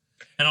yourself,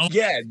 and all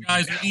these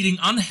guys are eating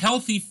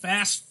unhealthy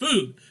fast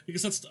food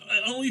because that's the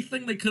only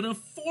thing they could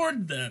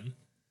afford then.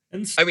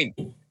 And so, I mean,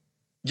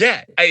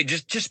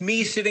 just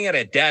me sitting at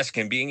a desk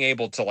and being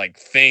able to like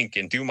think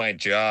and do my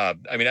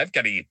job. I mean, I've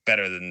got to eat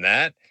better than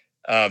that.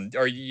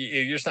 Or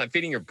you're just not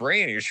feeding your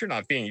brain. You're sure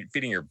not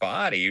feeding your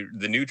body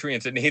the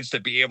nutrients it needs to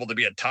be able to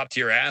be a top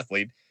tier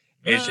athlete.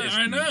 It's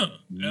I know.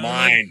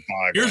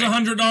 Mind-boggling. Here's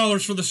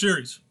 $100 for the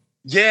series.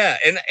 Yeah,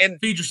 and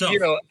feed yourself. You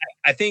know,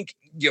 I think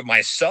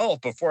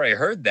myself before I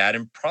heard that,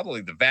 and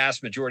probably the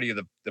vast majority of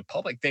the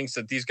public thinks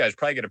that these guys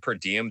probably get a per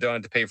diem, don't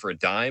have to pay for a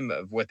dime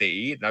of what they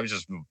eat. And I was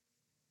just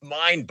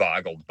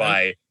mind-boggled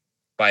by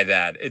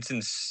that. It's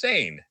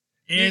insane.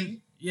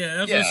 And yeah,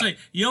 that's what I'm saying.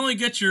 You only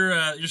get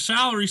your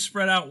salary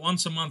spread out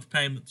once a month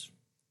payments.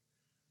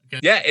 Okay.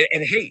 Yeah,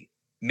 and hey,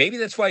 maybe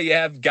that's why you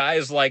have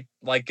guys like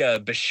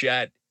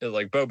Bichette,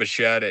 like Bo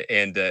Bichette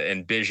and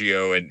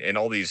Biggio and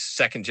all these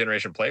second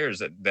generation players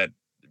that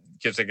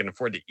kids that can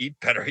afford to eat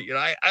better. You know,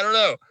 I don't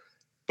know,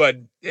 but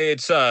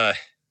it's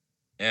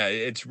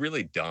it's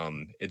really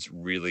dumb. It's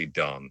really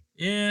dumb.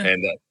 Yeah,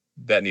 and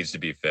that needs to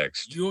be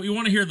fixed. You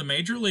want to hear the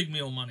major league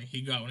meal money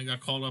he got when he got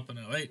called up in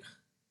 2008?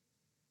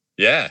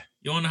 Yeah.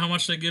 You want to know how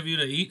much they give you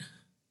to eat?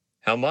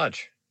 How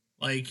much?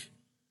 Like,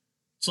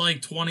 it's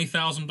like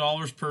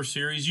 $20,000 per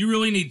series. You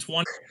really need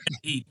 20 to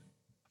eat.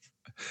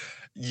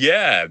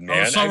 Yeah,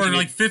 man. Somewhere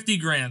like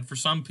 $50,000 for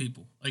some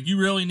people. Like, you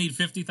really need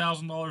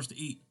 $50,000 to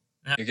eat.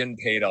 You're getting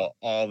paid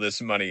all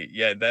this money.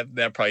 Yeah,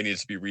 that probably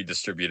needs to be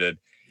redistributed.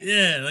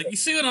 Yeah, like you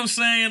see what I'm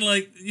saying?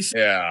 Like, you see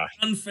it's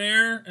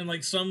unfair, and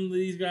like some of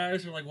these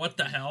guys are like, "What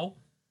the hell?"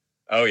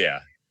 Oh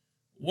yeah.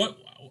 What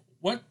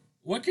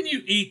can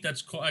you eat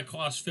that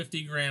costs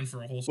 $50,000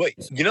 for a whole season?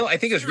 Well, you know, I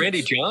think it was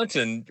Randy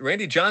Johnson.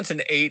 Randy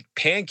Johnson ate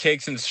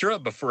pancakes and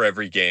syrup before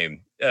every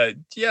game. So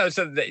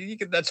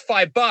that's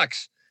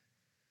 $5.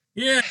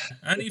 Yeah,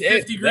 I need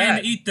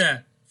 $50,000 to eat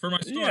that for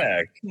my start.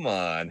 Yeah, come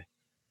on.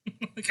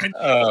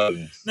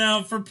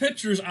 Now for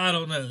pitchers, I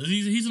don't know.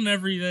 He's an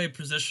everyday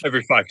position.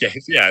 Every 5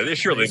 games. Yeah, they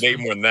surely make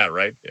more than that,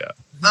 right? Yeah.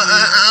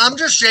 I'm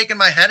just shaking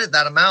my head at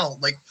that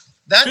amount. Like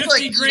that's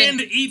 $50,000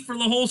 to eat for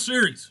the whole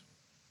series.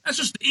 That's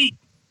just to eat.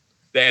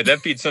 Yeah, that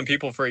feeds some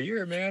people for a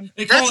year, man.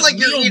 That's like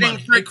you're eating.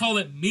 They call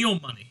it meal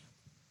money.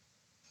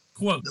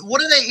 Quote.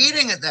 What are they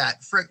eating at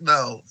that?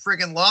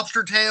 Freaking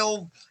lobster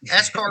tail,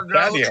 escargot,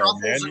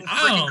 truffles, and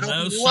I don't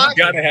know. You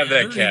gotta have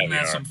that caviar.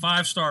 At some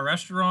 5-star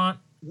restaurant.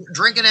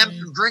 Drinking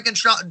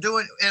shot,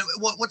 doing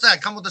what's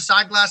that? Come with a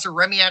side glass of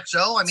Remy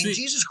XO. I mean,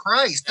 Jesus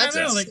Christ, that's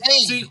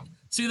insane.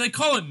 See, they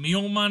call it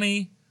meal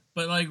money,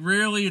 but like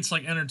really, it's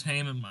like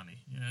entertainment money.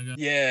 You know,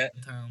 yeah.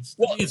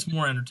 Well, it's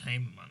more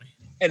entertainment money.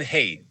 And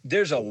hey,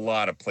 there's a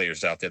lot of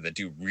players out there that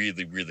do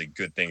really, really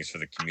good things for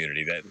the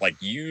community that like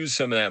use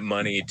some of that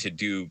money to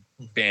do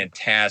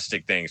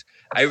fantastic things.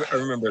 I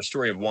remember a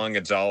story of Juan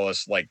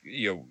Gonzalez, like,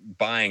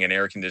 buying an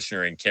air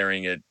conditioner and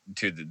carrying it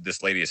to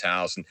this lady's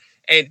house.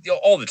 And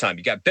all the time,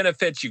 you got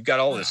benefits, you've got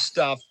all this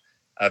stuff,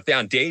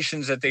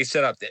 foundations that they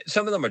set up.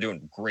 Some of them are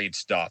doing great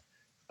stuff.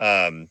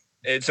 And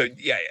so,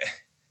 yeah,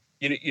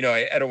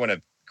 I don't want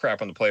to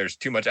crap on the players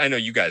too much. I know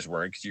you guys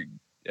weren't, because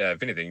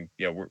if anything,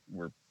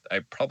 we're I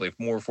probably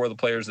more for the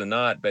players than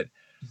not, but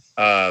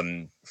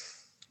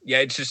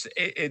it's just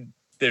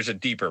there's a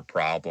deeper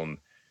problem,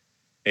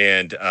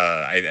 and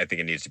I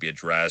think it needs to be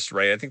addressed,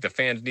 right? I think the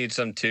fans need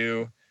some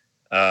too,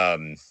 but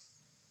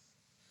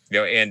at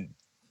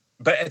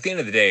the end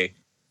of the day,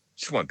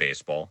 just want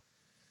baseball.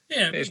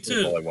 Yeah, me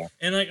too.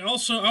 And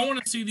also, I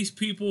want to see these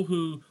people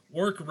who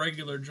work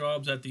regular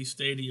jobs at these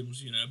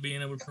stadiums,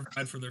 being able to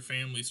provide for their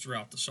families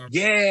throughout the summer.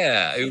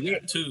 Yeah,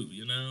 too.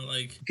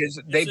 Because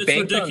it's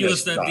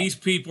ridiculous that these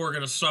people are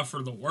going to suffer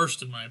the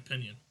worst, in my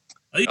opinion.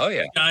 These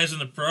guys in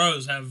the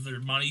pros have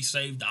their money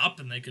saved up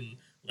and they can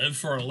live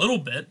for a little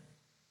bit.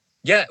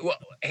 Yeah, well,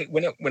 hey,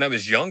 when I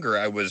was younger,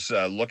 I was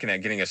looking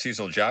at getting a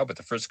seasonal job with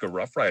the Frisco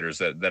Rough Riders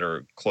that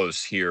are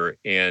close here,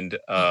 and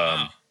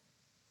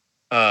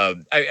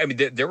I mean,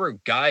 there were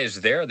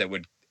guys there that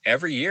would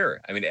every year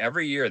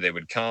they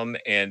would come,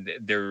 and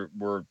there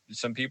were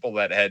some people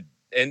that had,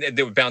 and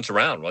they would bounce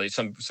around. Right,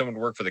 someone would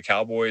work for the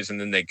Cowboys,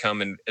 and then they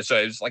come, and so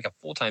it was like a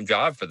full-time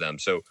job for them.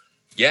 So,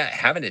 yeah,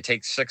 having to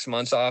take 6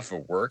 months off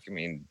of work, I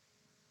mean,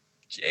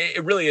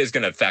 it really is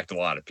going to affect a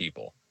lot of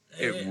people.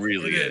 It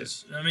really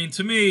is. I mean,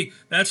 to me,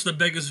 that's the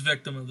biggest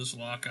victim of this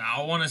lockout.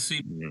 I want to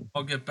see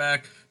people get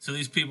back so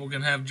these people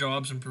can have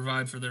jobs and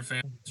provide for their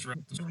families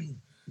throughout the week.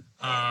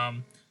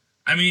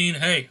 I mean,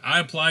 hey, I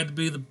applied to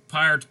be the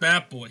Pirates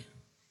bat boy.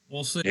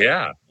 We'll see.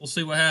 Yeah. We'll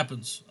see what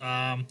happens.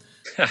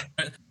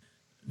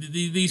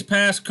 These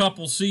past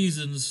couple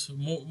seasons,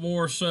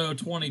 more so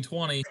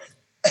 2020,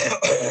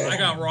 I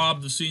got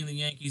robbed of seeing the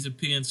Yankees at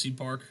PNC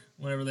Park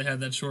whenever they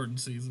had that shortened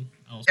season.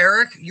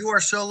 Eric, you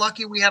are so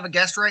lucky we have a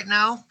guest right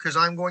now, because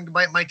I'm going to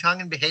bite my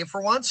tongue and behave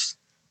for once.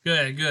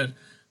 Good.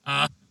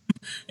 And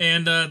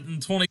in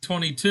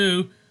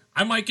 2022,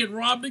 I might get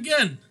robbed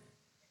again.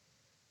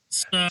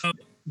 So...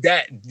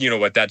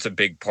 that's a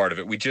big part of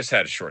it. We just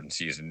had a shortened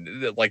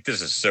season. Like,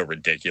 this is so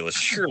ridiculous.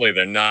 Surely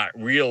they're not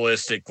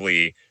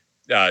realistically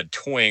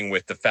toying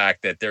with the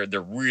fact that they're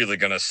really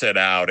going to sit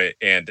out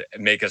and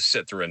make us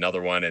sit through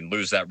another one and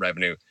lose that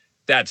revenue.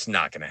 That's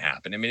not going to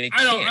happen. I mean,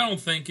 I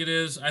don't think it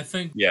is. I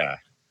think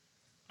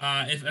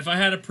if I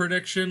had a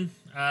prediction,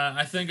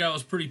 I think I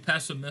was pretty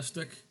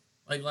pessimistic.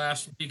 Like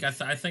last week, I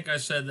think I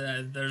said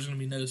that there's going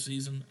to be no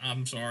season.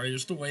 I'm sorry,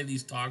 just the way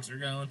these talks are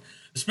going.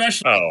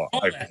 Especially,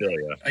 I feel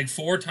you. Like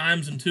 4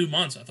 times in 2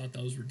 months. I thought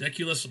that was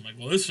ridiculous. I'm like,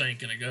 well, this ain't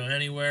going to go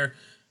anywhere.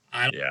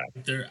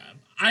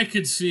 I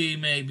could see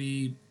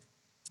maybe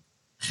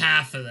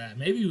half of that,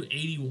 maybe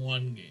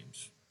 81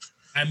 games.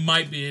 I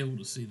might be able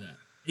to see that.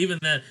 Even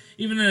then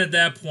at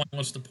that point,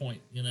 what's the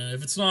point?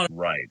 If it's not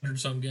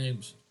 100-some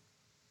games.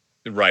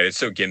 Right, it's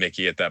so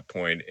gimmicky at that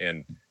point,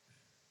 and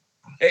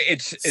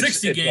it's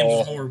 60 games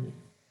is horrible.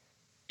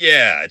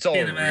 Yeah, it's all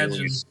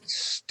really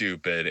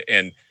stupid.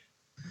 And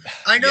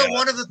I know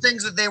one of the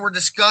things that they were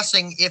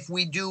discussing, if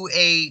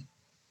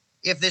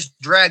this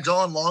drags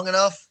on long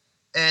enough,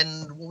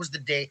 and what was the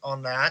date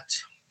on that?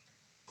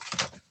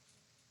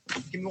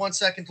 Give me 1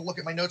 second to look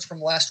at my notes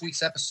from last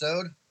week's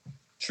episode.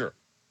 Sure.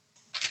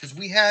 Because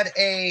we had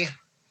a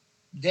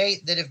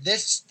date that if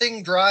this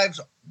thing drags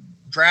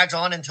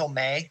on until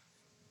May,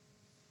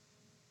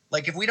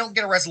 like if we don't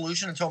get a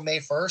resolution until May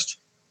 1st,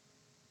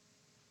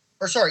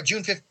 or sorry,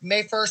 June 5th,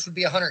 May 1st would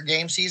be a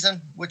 100-game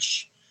season,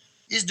 which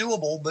is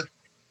doable. But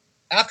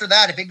after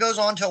that, if it goes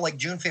on till like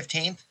June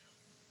 15th,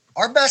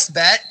 our best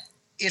bet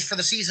is for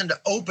the season to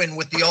open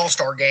with the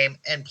All-Star game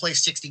and play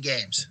 60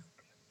 games.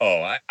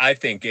 Oh, I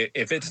think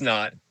if it's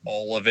not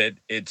all of it,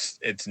 it's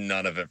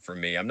none of it for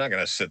me. I'm not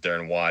going to sit there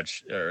and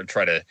watch or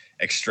try to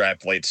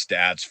extrapolate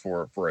stats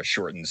for a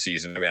shortened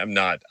season. I mean,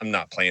 I'm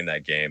not playing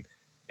that game.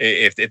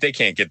 If they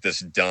can't get this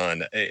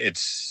done,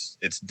 it's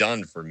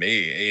done for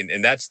me,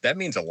 and that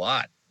means a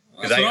lot.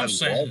 That's what I'm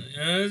saying.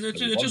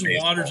 It just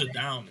waters it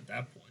down at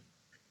that point.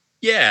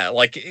 Yeah,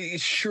 like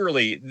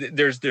surely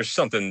there's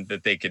something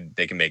that they can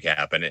make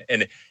happen.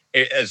 And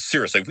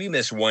seriously, if we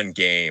miss one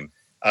game,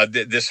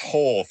 this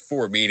whole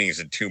 4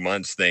 meetings in 2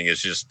 months thing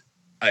is just,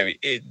 I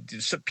mean,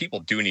 some people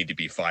do need to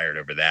be fired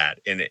over that,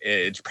 and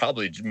it's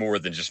probably more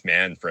than just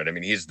Manfred. I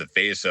mean, he's the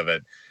face of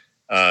it.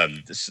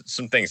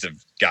 Some things have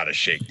got to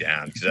shake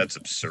down because that's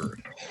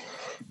absurd.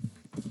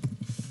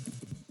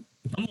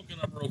 I'm looking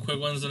up real quick.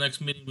 When's the next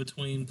meeting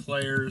between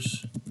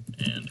players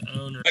and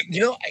owners?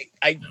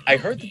 I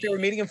heard that they were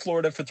meeting in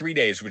Florida for 3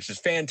 days, which is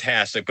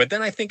fantastic. But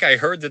then I think I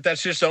heard that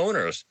that's just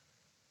owners.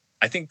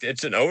 I think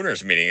it's an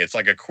owners meeting. It's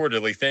like a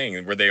quarterly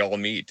thing where they all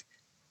meet.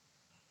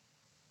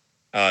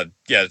 I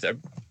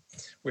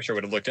wish I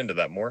would have looked into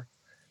that more.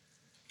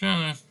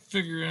 Trying to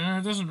figure it out.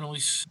 It doesn't really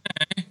say.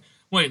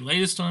 Wait,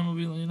 latest time will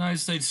be the United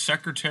States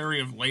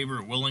Secretary of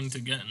Labor willing to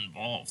get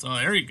involved. Oh,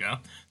 there you go.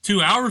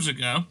 2 hours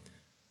ago,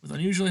 with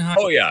unusually high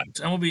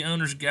MLB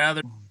owners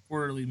gathered for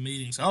quarterly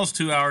meetings. That was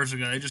 2 hours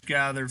ago. They just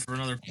gathered for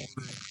another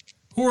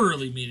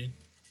quarterly meeting.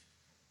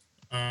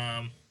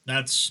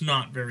 That's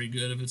not very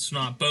good if it's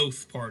not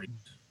both parties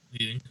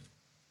meeting.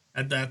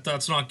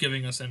 That's not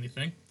giving us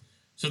anything.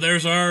 So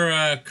there's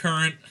our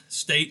current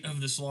state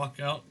of this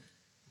lockout.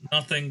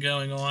 Nothing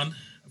going on,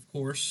 of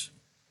course.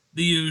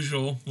 The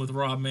usual with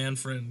Rob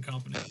Manfred and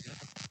company.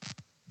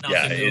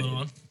 Nothing going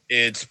on.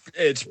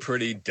 It's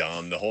pretty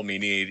dumb. The whole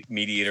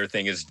mediator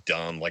thing is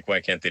dumb. Like,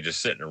 why can't they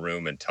just sit in a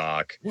room and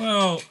talk?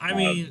 Well, I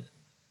mean,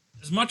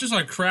 as much as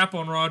I crap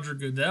on Roger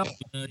Goodell,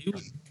 he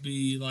would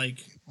be like,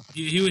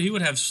 he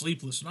would have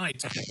sleepless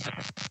nights.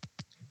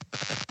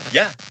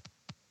 Yeah,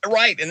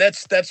 right. And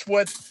that's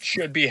what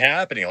should be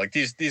happening. Like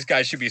these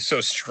guys should be so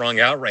strung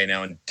out right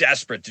now and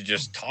desperate to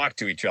just talk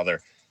to each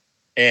other,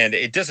 and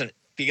it doesn't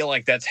feel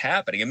like that's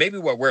happening. And maybe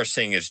what we're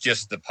seeing is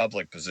just the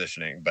public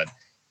positioning, but.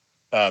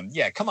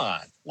 Yeah, come on.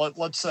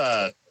 Let's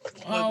have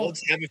a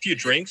few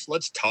drinks.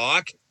 Let's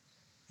talk.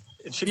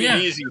 It should be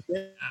easy.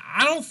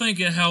 I don't think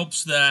it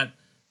helps that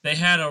they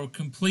had a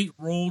complete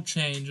role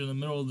change in the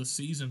middle of the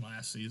season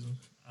last season.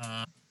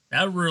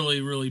 That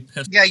really, really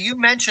pissed. Yeah, you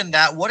mentioned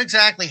that. What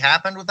exactly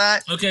happened with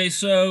that? Okay,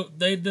 so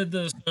they did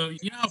this. So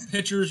you know how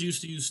pitchers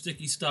used to use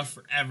sticky stuff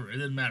forever. It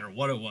didn't matter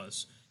what it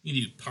was. You could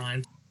use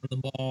pine for the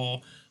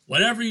ball,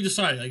 whatever you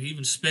decided. Like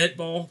even spit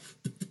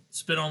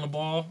on the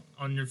ball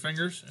on your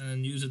fingers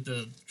and use it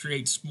to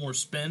create more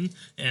spin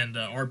and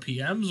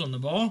RPMs on the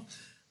ball.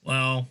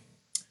 Well,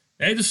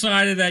 they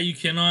decided that you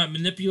cannot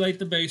manipulate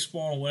the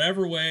baseball in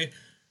whatever way.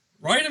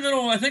 Right in the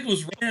middle, I think it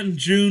was right in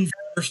June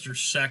 1st or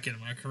 2nd.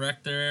 Am I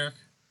correct there, Eric?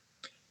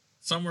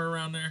 Somewhere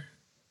around there?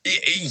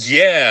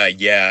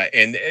 Yeah.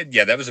 And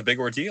that was a big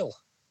ordeal.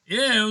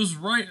 Yeah, it was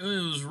right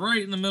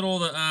in the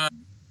middle of the...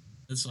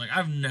 it's like,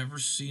 I've never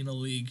seen a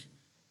league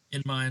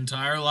in my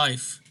entire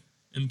life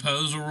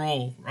impose a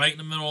rule right in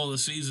the middle of the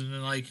season.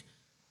 And like,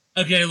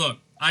 okay, look,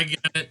 I get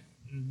it.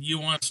 You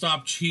want to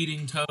stop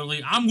cheating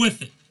totally. I'm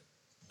with it.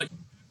 But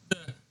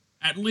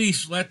at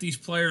least let these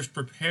players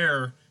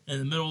prepare in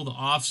the middle of the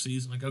off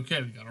season. Like,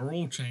 okay, we got a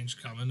rule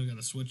change coming. We got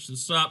to switch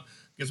this up.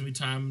 Gives me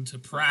time to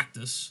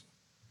practice.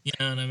 You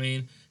know what I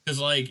mean? Because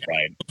like,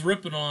 everyone's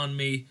ripping on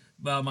me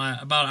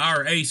about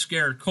our ace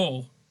Garrett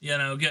Cole,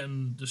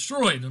 getting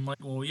destroyed. I'm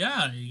like, well,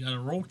 yeah, you got a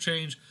rule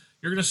change.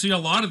 You're going to see a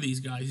lot of these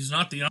guys. He's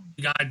not the only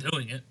guy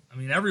doing it. I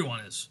mean,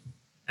 everyone is.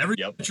 Every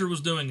pitcher was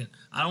doing it.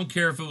 I don't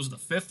care if it was the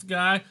fifth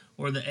guy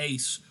or the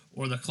ace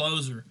or the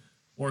closer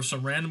or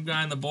some random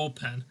guy in the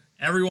bullpen.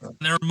 Everyone and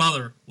their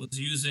mother was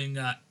using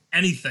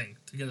anything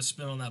to get a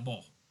spin on that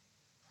ball.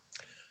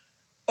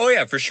 Oh,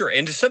 yeah, for sure.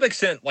 And to some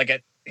extent,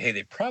 hey,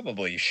 they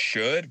probably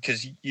should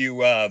because you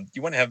want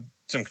to have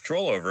some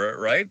control over it,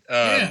 right?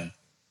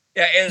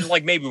 Yeah, and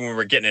like maybe when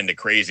we're getting into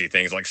crazy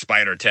things like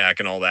spider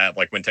tack and all that,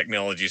 like when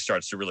technology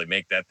starts to really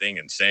make that thing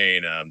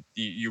insane,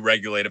 you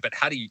regulate it. But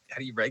how do you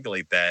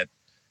regulate that?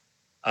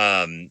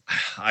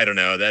 I don't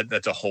know.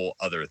 That's a whole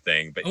other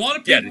thing. But a lot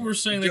of people were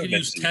saying they could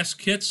use test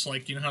kits,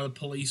 like how the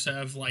police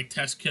have like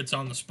test kits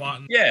on the spot.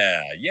 And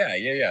yeah.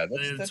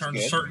 They turned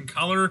a certain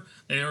color.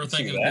 They were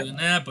thinking of doing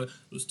that, but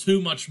it was too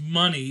much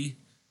money.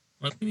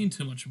 What do you mean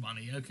too much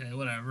money? Okay,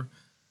 whatever.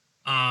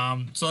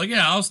 So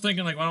I was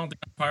thinking why don't the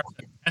umpires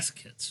have test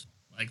kits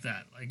like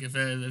that? Like if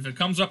it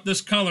comes up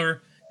this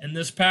color in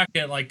this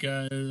packet,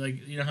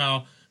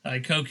 how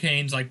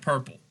cocaine's like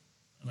purple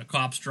in a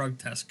cop's drug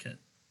test kit.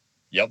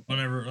 Yep.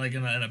 Whenever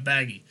in a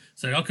baggie.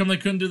 So how come they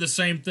couldn't do the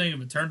same thing?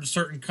 If it turned a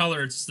certain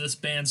color, it's this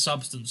banned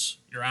substance.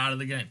 You're out of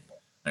the game.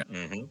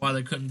 Why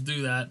they couldn't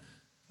do that?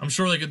 I'm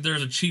sure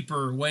there's a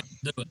cheaper way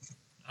to do it.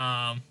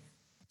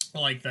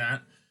 Like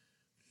that.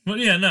 But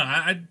yeah, no,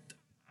 I'm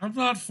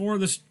not for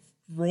this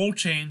role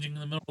changing in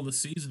the middle of the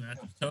season. That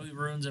totally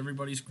ruins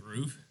everybody's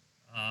groove.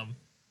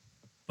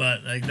 But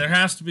there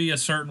has to be a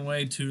certain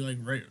way to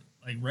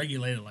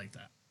regulate it like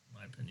that, in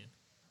my opinion.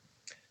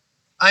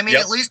 I mean,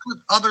 at least with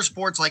other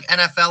sports like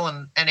NFL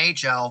and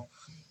NHL,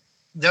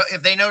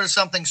 if they notice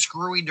something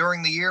screwy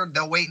during the year,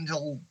 they'll wait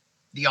until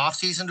the off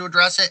season to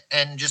address it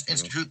and just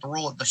institute the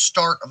rule at the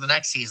start of the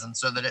next season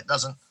so that it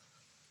doesn't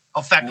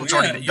affect what's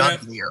already been done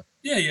for the year.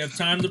 Yeah, you have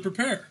time to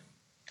prepare.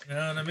 You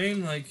know what I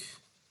mean?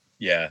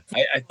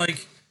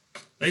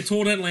 They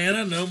told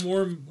Atlanta no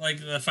more,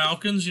 the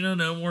Falcons,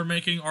 no more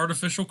making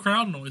artificial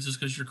crowd noises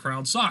because your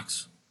crowd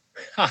sucks.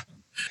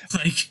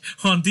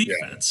 On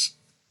defense.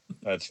 Yeah.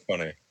 That's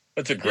funny.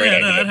 That's a great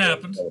idea. That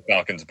happened. The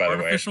Falcons, by the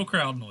way. Artificial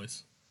crowd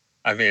noise.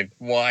 I mean,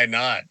 why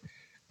not?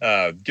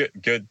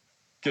 Good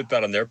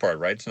thought on their part,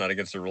 right? It's not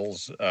against the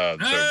rules.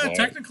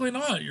 Technically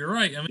not. You're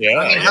right. I mean,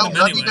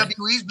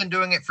 WWE's been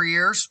doing it for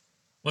years.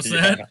 What's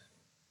that?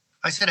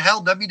 I said,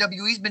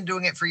 WWE's been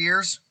doing it for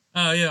years.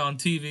 Oh, yeah, on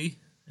TV.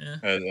 Yeah.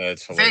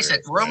 That's hilarious. Face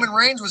it, Roman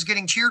Reigns was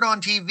getting cheered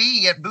on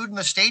TV, yet booed in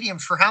the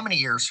stadiums for how many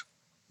years?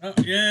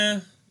 Yeah.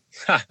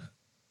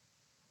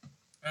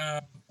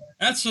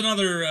 That's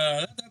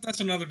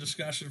another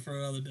discussion for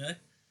another day.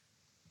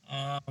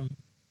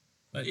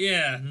 But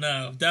yeah,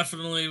 no,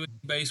 definitely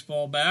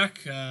baseball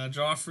back.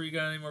 Joffrey, you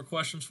got any more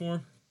questions for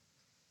him?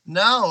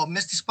 No,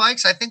 Misty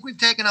Spikes, I think we've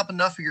taken up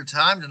enough of your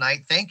time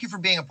tonight. Thank you for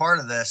being a part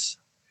of this.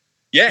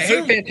 Yeah,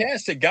 hey,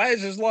 fantastic,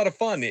 guys. It was a lot of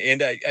fun,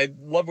 and I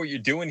love what you're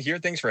doing here.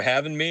 Thanks for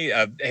having me.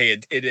 Hey,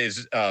 it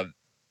is.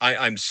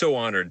 I'm so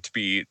honored to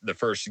be the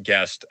first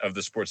guest of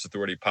the Sports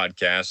Authority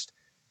podcast.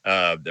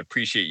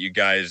 Appreciate you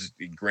guys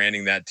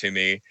granting that to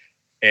me,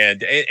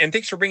 and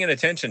thanks for bringing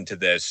attention to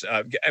this.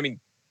 I mean,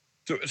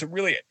 so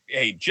really,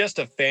 hey, just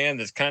a fan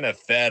that's kind of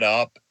fed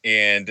up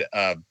and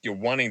you're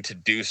wanting to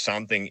do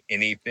something,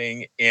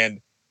 anything, and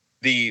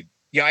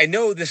I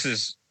know this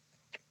is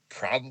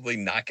probably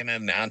not going to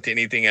amount to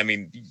anything. I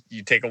mean,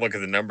 you take a look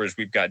at the numbers.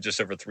 We've got just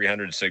over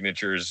 300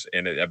 signatures,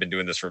 and I've been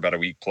doing this for about a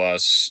week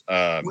plus.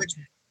 Which,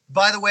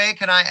 by the way,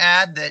 can I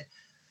add that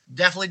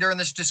definitely during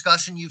this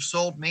discussion, you've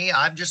sold me.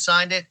 I've just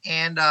signed it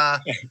and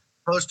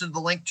posted the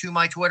link to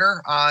my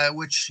Twitter,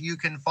 which you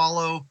can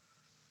follow.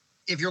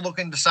 If you're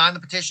looking to sign the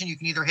petition, you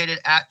can either hit it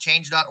at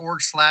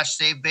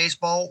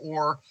change.org/savebaseball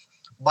or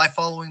by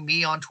following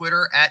me on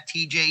Twitter at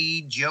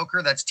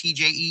TJEJoker. That's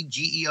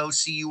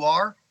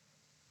TJEGEOCUR.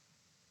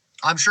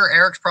 I'm sure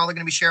Eric's probably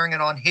going to be sharing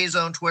it on his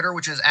own Twitter,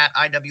 which is at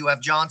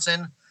IWF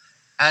Johnson,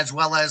 as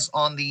well as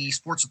on the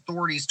Sports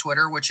Authority's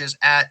Twitter, which is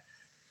at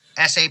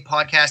SA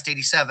Podcast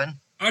 87.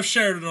 I've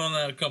shared it on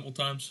that a couple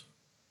times.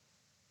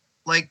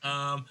 I've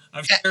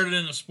shared it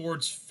in a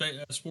sports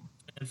fan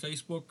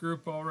Facebook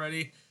group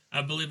already.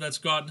 I believe that's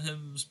gotten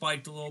him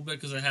spiked a little bit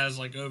because it has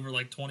over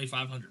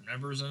 2,500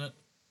 members in it.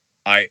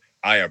 I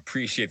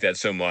appreciate that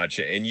so much,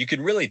 and you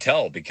could really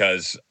tell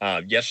because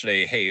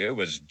yesterday, hey, it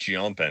was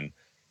jumping.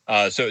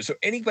 So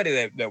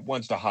anybody that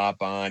wants to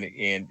hop on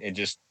and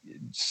just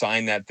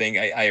sign that thing,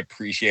 I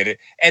appreciate it.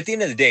 At the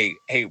end of the day,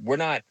 hey, we're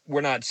not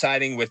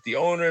siding with the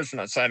owners, we're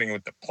not siding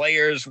with the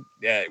players.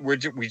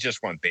 We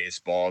just want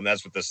baseball, and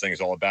that's what this thing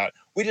is all about.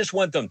 We just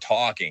want them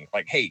talking.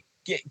 Like, hey,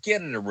 get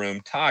in a room,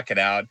 talk it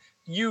out.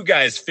 You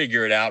guys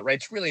figure it out, right?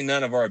 It's really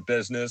none of our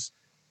business.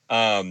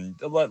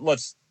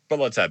 Let's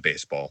have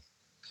baseball.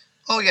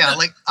 Oh yeah,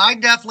 I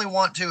definitely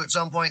want to at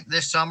some point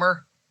this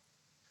summer.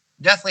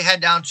 Definitely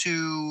head down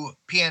to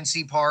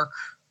PNC Park.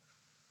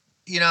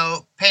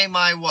 Pay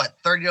my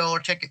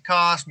 $30 ticket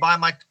cost,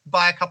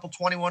 buy a couple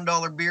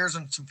 $21 beers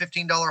and some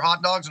 $15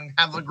 hot dogs, and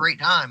have a great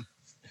time.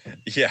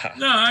 Yeah.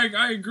 No,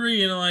 I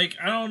agree. I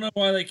don't know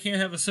why they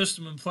can't have a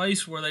system in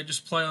place where they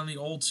just play on the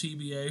old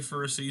CBA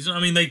for a season.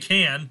 I mean, they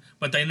can,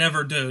 but they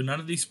never do.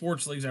 None of these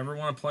sports leagues ever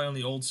want to play on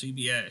the old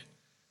CBA.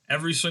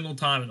 Every single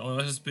time,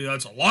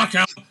 it's a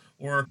lockout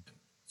or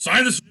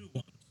sign this new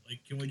one.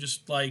 Can we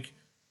just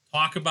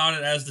talk about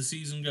it as the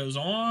season goes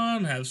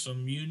on? Have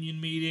some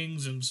union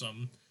meetings and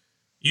some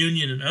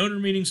union and owner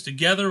meetings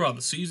together while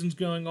the season's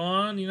going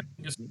on.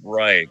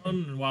 Right.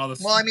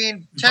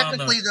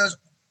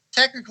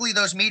 Technically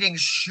those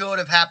meetings should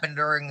have happened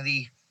during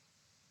the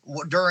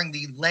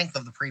length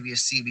of the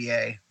previous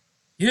CBA.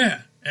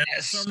 Yeah, and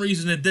for some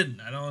reason it didn't.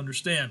 I don't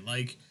understand.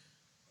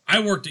 I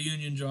worked a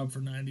union job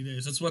for 90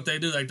 days. That's what they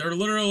do. They're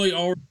literally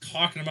already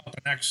talking about the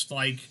next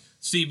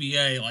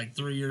CBA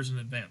 3 years in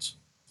advance.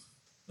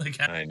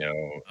 I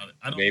know.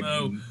 I don't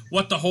know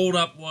what the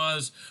holdup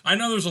was. I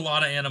know there's a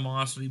lot of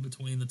animosity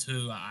between the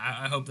two.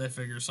 I hope they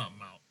figure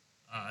something out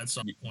at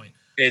some point.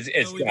 It's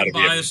got to be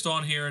biased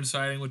on here and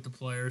siding with the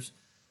players.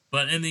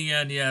 But in the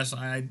end, yes,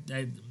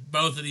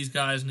 both of these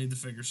guys need to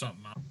figure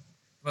something out.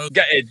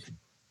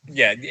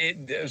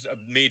 There's a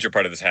major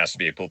part of this has to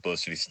be a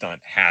publicity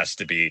stunt. Has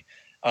to be.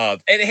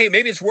 And hey,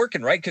 maybe it's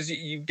working, right? Because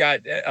you've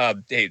got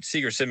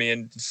Seager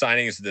Simeon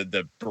signings,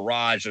 the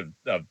barrage of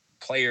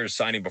players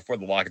signing before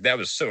the lockout. That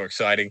was so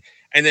exciting.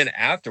 And then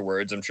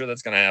afterwards, I'm sure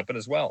that's going to happen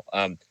as well.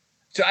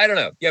 So I don't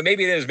know. Yeah,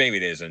 maybe it is, maybe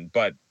it isn't.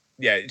 But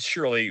yeah,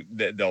 surely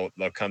they'll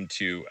come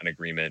to an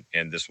agreement,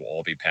 and this will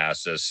all be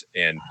past us.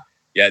 And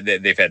yeah,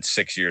 they've had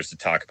 6 years to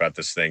talk about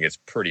this thing. It's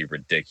pretty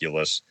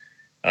ridiculous.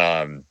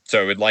 So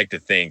I would like to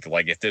think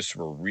if this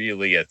were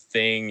really a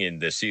thing and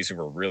the season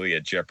were really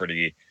at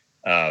jeopardy,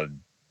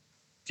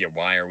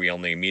 why are we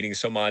only meeting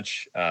so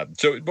much?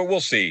 But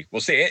we'll see.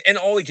 We'll see. And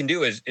all we can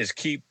do is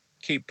keep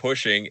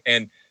pushing.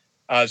 And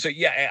I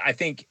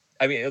think,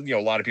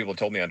 a lot of people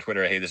told me on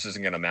Twitter, hey, this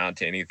isn't going to amount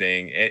to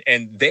anything.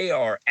 And they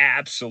are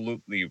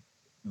absolutely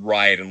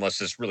right, unless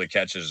this really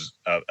catches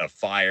a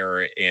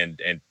fire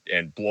and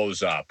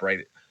blows up, right?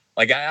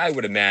 I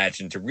would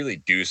imagine to really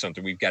do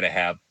something, we've got to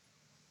have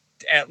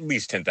at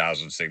least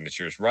 10,000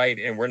 signatures, right?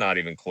 And we're not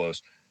even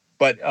close.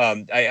 But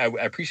I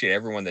appreciate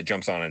everyone that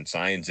jumps on and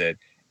signs it.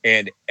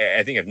 And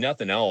I think if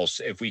nothing else,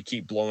 if we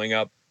keep blowing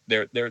up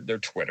their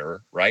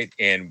Twitter, right,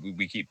 and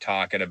we keep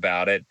talking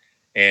about it,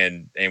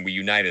 and we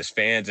unite as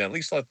fans, and at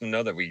least let them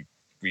know that we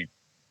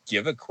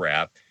give a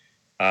crap.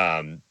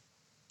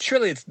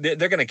 Surely they're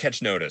going to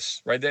catch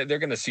notice, right? They're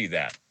going to see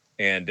that,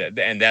 and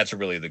that's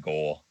really the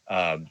goal.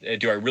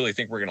 Do I really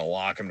think we're going to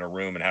lock them in a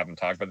room and have them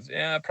talk about this?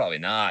 Yeah, probably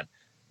not.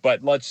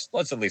 But let's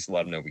at least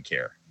let them know we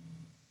care.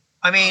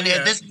 At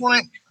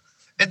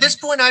this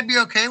point, I'd be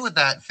okay with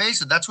that.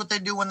 Face it, that's what they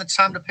do when it's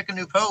time to pick a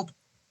new pope.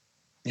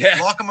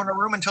 Yeah. Lock them in a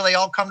room until they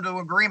all come to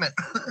agreement.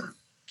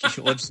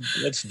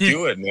 let's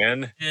do it,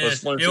 man. Yeah,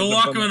 Let's learn we'll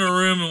lock them in a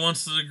room, and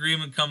once the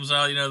agreement comes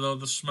out,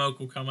 the smoke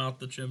will come out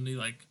the chimney.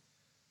 Like,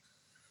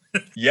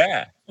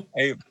 yeah,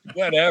 hey,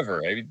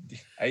 whatever.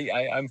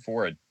 I'm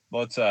for it.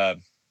 Let's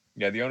the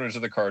owners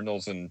of the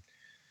Cardinals, and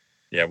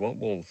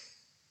we'll.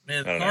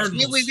 Man, the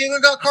Cardinals. We've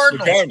even got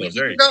Cardinals. We've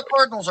even got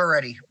Cardinals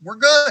already. We're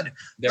good.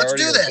 Let's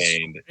do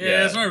this.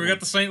 Yeah, sorry, we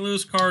got the St.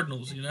 Louis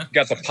Cardinals.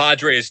 Got the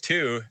Padres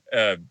too.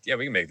 We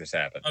can make this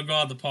happen. Oh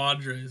God, the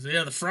Padres.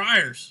 Yeah, the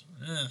Friars.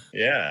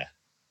 Yeah.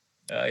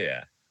 Oh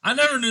yeah. I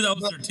never knew that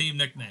was their team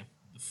nickname,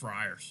 the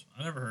Friars.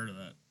 I never heard of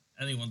that.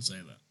 Anyone say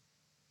that?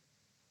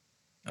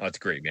 Oh, it's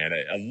great, man.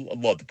 I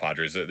love the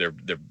Padres. Their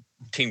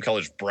team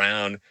color's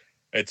brown.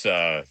 It's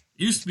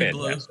used to be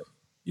fantastic.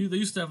 Blue. They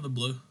used to have the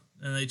blue,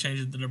 and they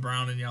changed it to the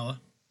brown and yellow.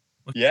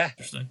 Yeah,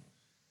 interesting.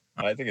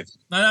 I think it's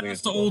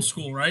that's the old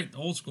school, right? The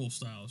old school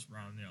style is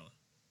brown and yellow.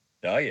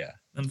 Oh yeah.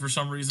 And for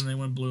some reason they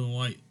went blue and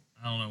white.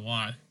 I don't know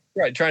why.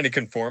 Right, trying to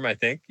conform. I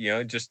think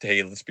just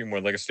hey, let's be more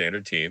like a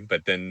standard team.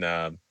 But then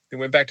they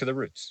went back to the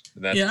roots.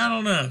 I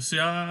don't know. See,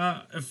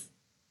 if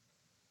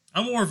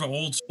I'm more of an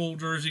old school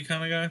jersey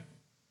kind of guy.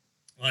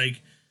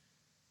 Like,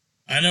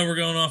 I know we're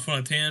going off on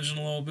a tangent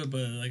a little bit,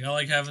 but like I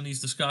like having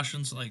these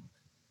discussions. Like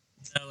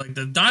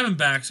the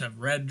Diamondbacks have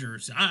red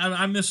jerseys.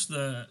 I miss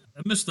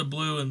the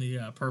blue and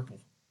the purple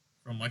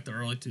from like the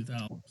early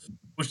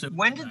 2000s.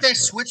 When did they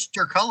switch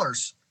their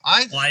colors?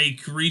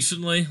 Like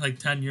recently, like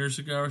 10 years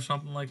ago or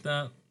something like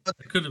that.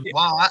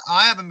 Wow,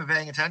 I haven't been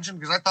paying attention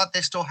because I thought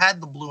they still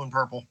had the blue and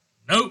purple.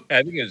 Nope.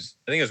 I think it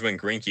was when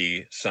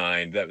Greinke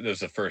signed. That was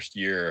the first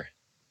year.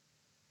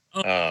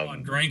 Oh,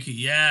 Greinke,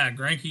 yeah,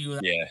 Greinke was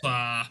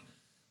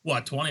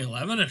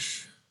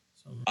 2011ish.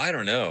 I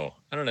don't know,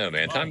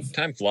 man.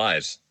 Time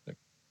flies.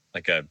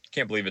 Like I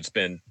can't believe it's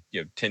been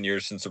 10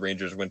 years since the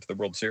Rangers went to the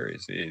World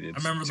Series. I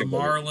remember the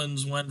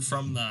Marlins went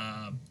from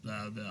the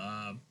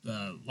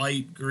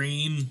light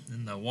green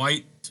and the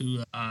white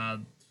to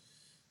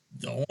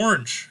the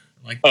orange.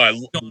 Like, I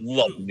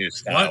love the new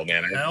style,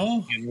 man.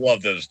 I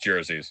love those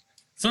jerseys.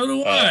 So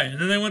do I. And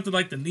then they went to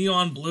like the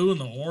neon blue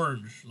and the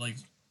orange. Like,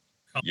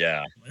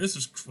 yeah, this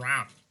is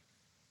crap.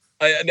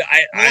 I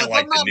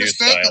like the new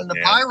style.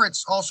 The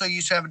Pirates also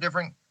used to have a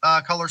different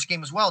color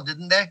scheme as well,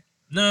 didn't they?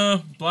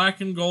 No, black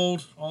and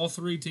gold. All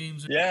three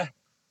teams. Yeah.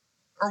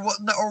 Or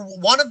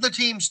one of the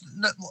teams.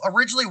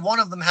 Originally, one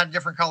of them had a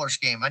different color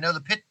scheme. I know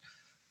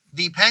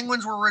the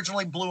Penguins were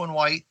originally blue and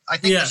white. I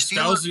think the Steelers,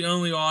 that was the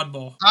only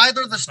oddball.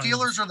 Either the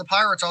Steelers or the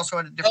Pirates also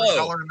had a different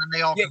color, and then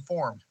they all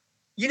conformed.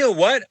 You know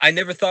what? I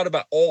never thought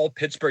about all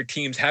Pittsburgh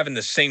teams having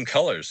the same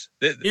colors.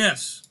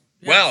 Yes.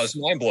 Wow, it's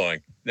mind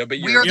blowing. No, but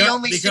we are the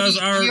only city.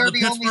 We are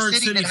the only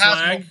city that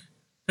has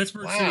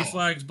Pittsburgh city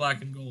flag is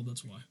black and gold.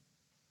 That's why.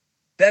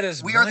 That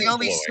is. We are the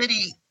only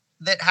city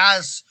that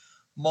has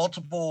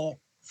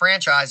multiple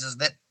franchises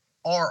that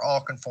are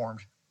all conformed.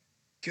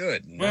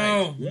 Good.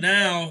 Well,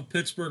 now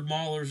Pittsburgh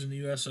Maulers in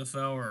the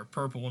USFL are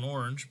purple and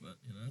orange, but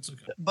that's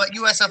okay. But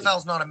USFL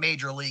is not a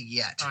major league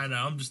yet. I know.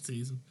 I'm just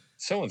teasing.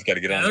 Someone's got to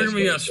get on. There's gonna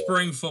be a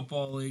spring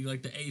football league,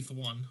 like the 8th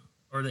one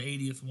or the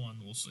 80th one.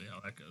 We'll see how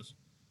that goes.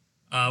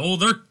 Well,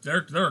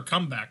 they're a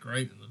comeback,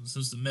 right?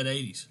 Since the mid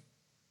 '80s.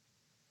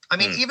 I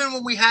mean, even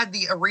when we had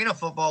the Arena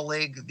Football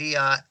League,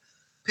 the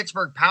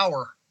Pittsburgh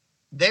Power,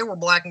 they were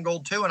black and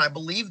gold too, and I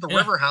believe the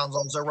Riverhounds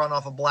also run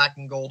off a black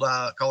and gold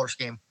color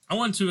scheme. I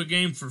went to a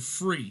game for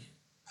free.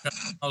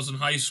 I was in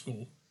high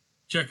school.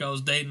 Chick I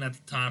was dating at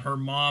the time, her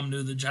mom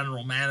knew the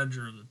general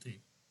manager of the team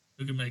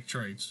who could make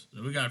trades.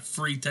 So we got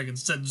free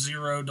tickets. It said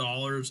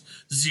 $0,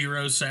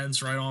 0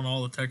 cents right on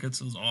all the tickets.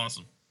 It was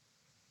awesome.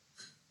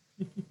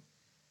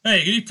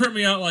 Hey, can you print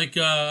me out like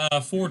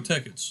 4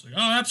 tickets? Like,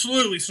 oh,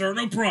 absolutely, sir.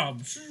 No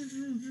problem.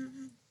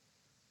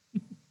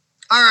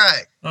 All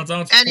right.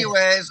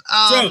 Anyways,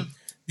 so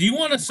do you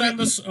want to send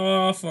us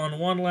off on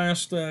one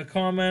last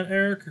comment,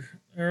 Eric,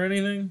 or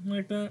anything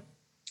like that?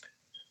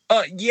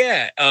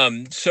 Yeah.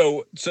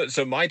 So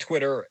my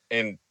Twitter,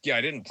 and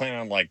I didn't plan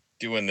on like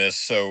doing this.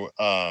 So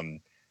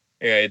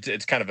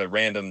it's kind of a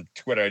random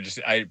Twitter.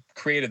 I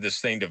created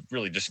this thing to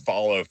really just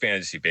follow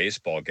fantasy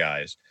baseball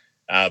guys.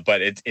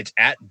 But it's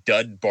at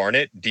Dud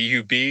Barnett,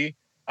 DUDBARNIT.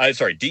 I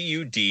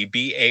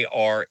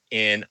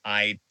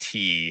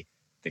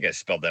think I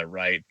spelled that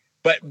right.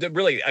 But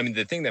really, I mean,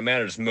 the thing that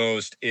matters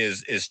most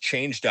is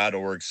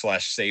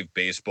change.org/save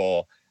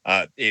baseball.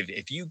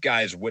 If you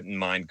guys wouldn't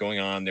mind going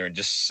on there and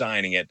just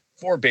signing it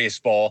for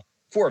baseball,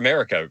 for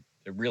America,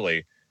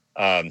 really,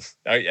 I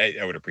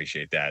would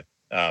appreciate that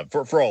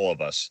for all of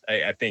us.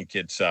 I think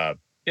it's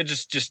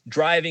just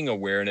driving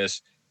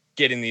awareness.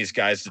 Getting these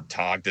guys to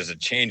talk, does it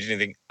change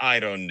anything? I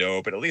don't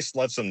know, but at least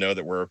lets them know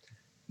that we're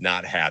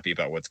not happy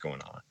about what's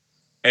going on.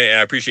 And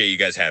I appreciate you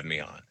guys having me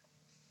on.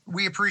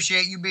 We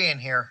appreciate you being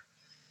here.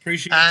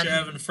 Appreciate you having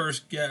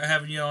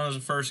you on as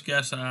a first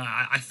guest.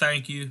 I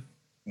thank you.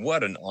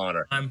 What an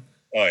honor. Oh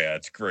yeah,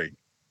 it's great.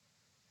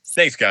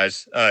 Thanks,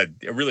 guys. I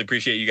really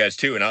appreciate you guys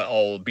too, and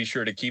I'll be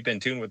sure to keep in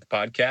tune with the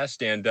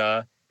podcast. And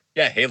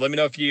Yeah. Hey, let me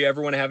know if you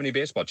ever want to have any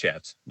baseball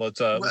chats. Let's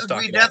talk.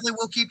 We definitely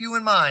will keep you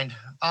in mind.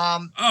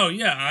 Oh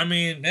yeah, I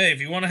mean, hey, if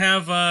you want to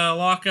have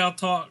lockout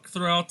talk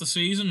throughout the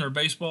season or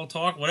baseball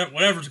talk,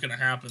 whatever's going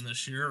to happen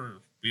this year or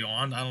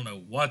beyond, I don't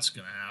know what's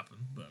going to happen,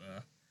 but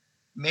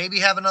maybe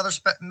have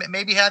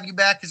maybe have you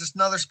back as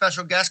another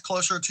special guest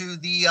closer to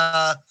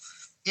the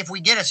if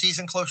we get a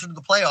season closer to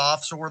the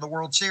playoffs or the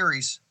World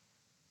Series.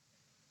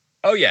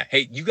 Oh yeah.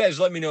 Hey, you guys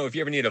let me know if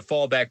you ever need a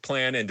fallback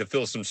plan and to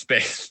fill some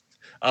space.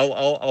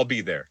 I'll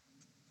be there.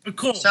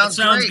 Cool. Sounds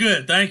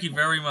good. Thank you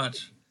very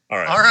much. All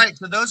right. All right.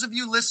 So those of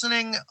you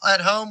listening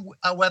at home,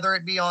 whether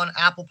it be on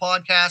Apple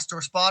Podcast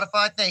or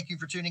Spotify, thank you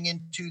for tuning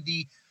in to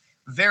the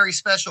very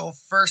special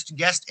first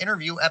guest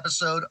interview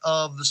episode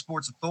of the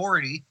Sports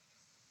Authority.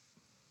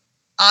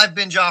 I've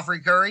been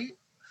Joffrey Curry,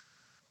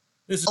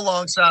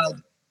 alongside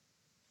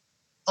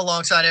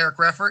Eric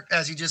Reffert,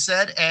 as he just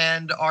said,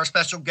 and our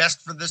special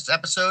guest for this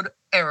episode,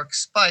 Eric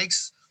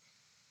Spikes.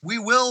 We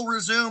will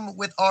resume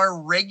with our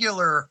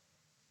regularly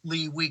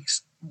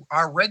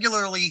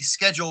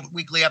scheduled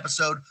weekly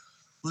episode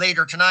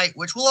later tonight,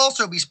 which will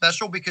also be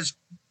special because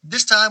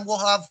this time we'll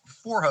have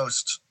 4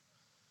 hosts,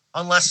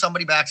 unless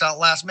somebody backs out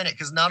last minute.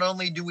 Because not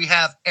only do we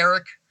have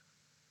Eric,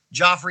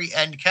 Joffrey,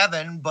 and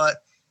Kevin,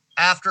 but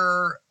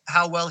after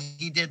how well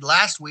he did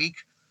last week,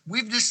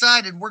 we've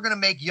decided we're going to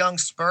make Young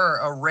Spur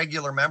a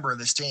regular member of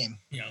this team.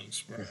 Young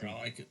Spur, I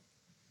like it.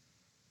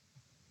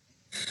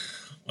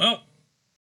 Well,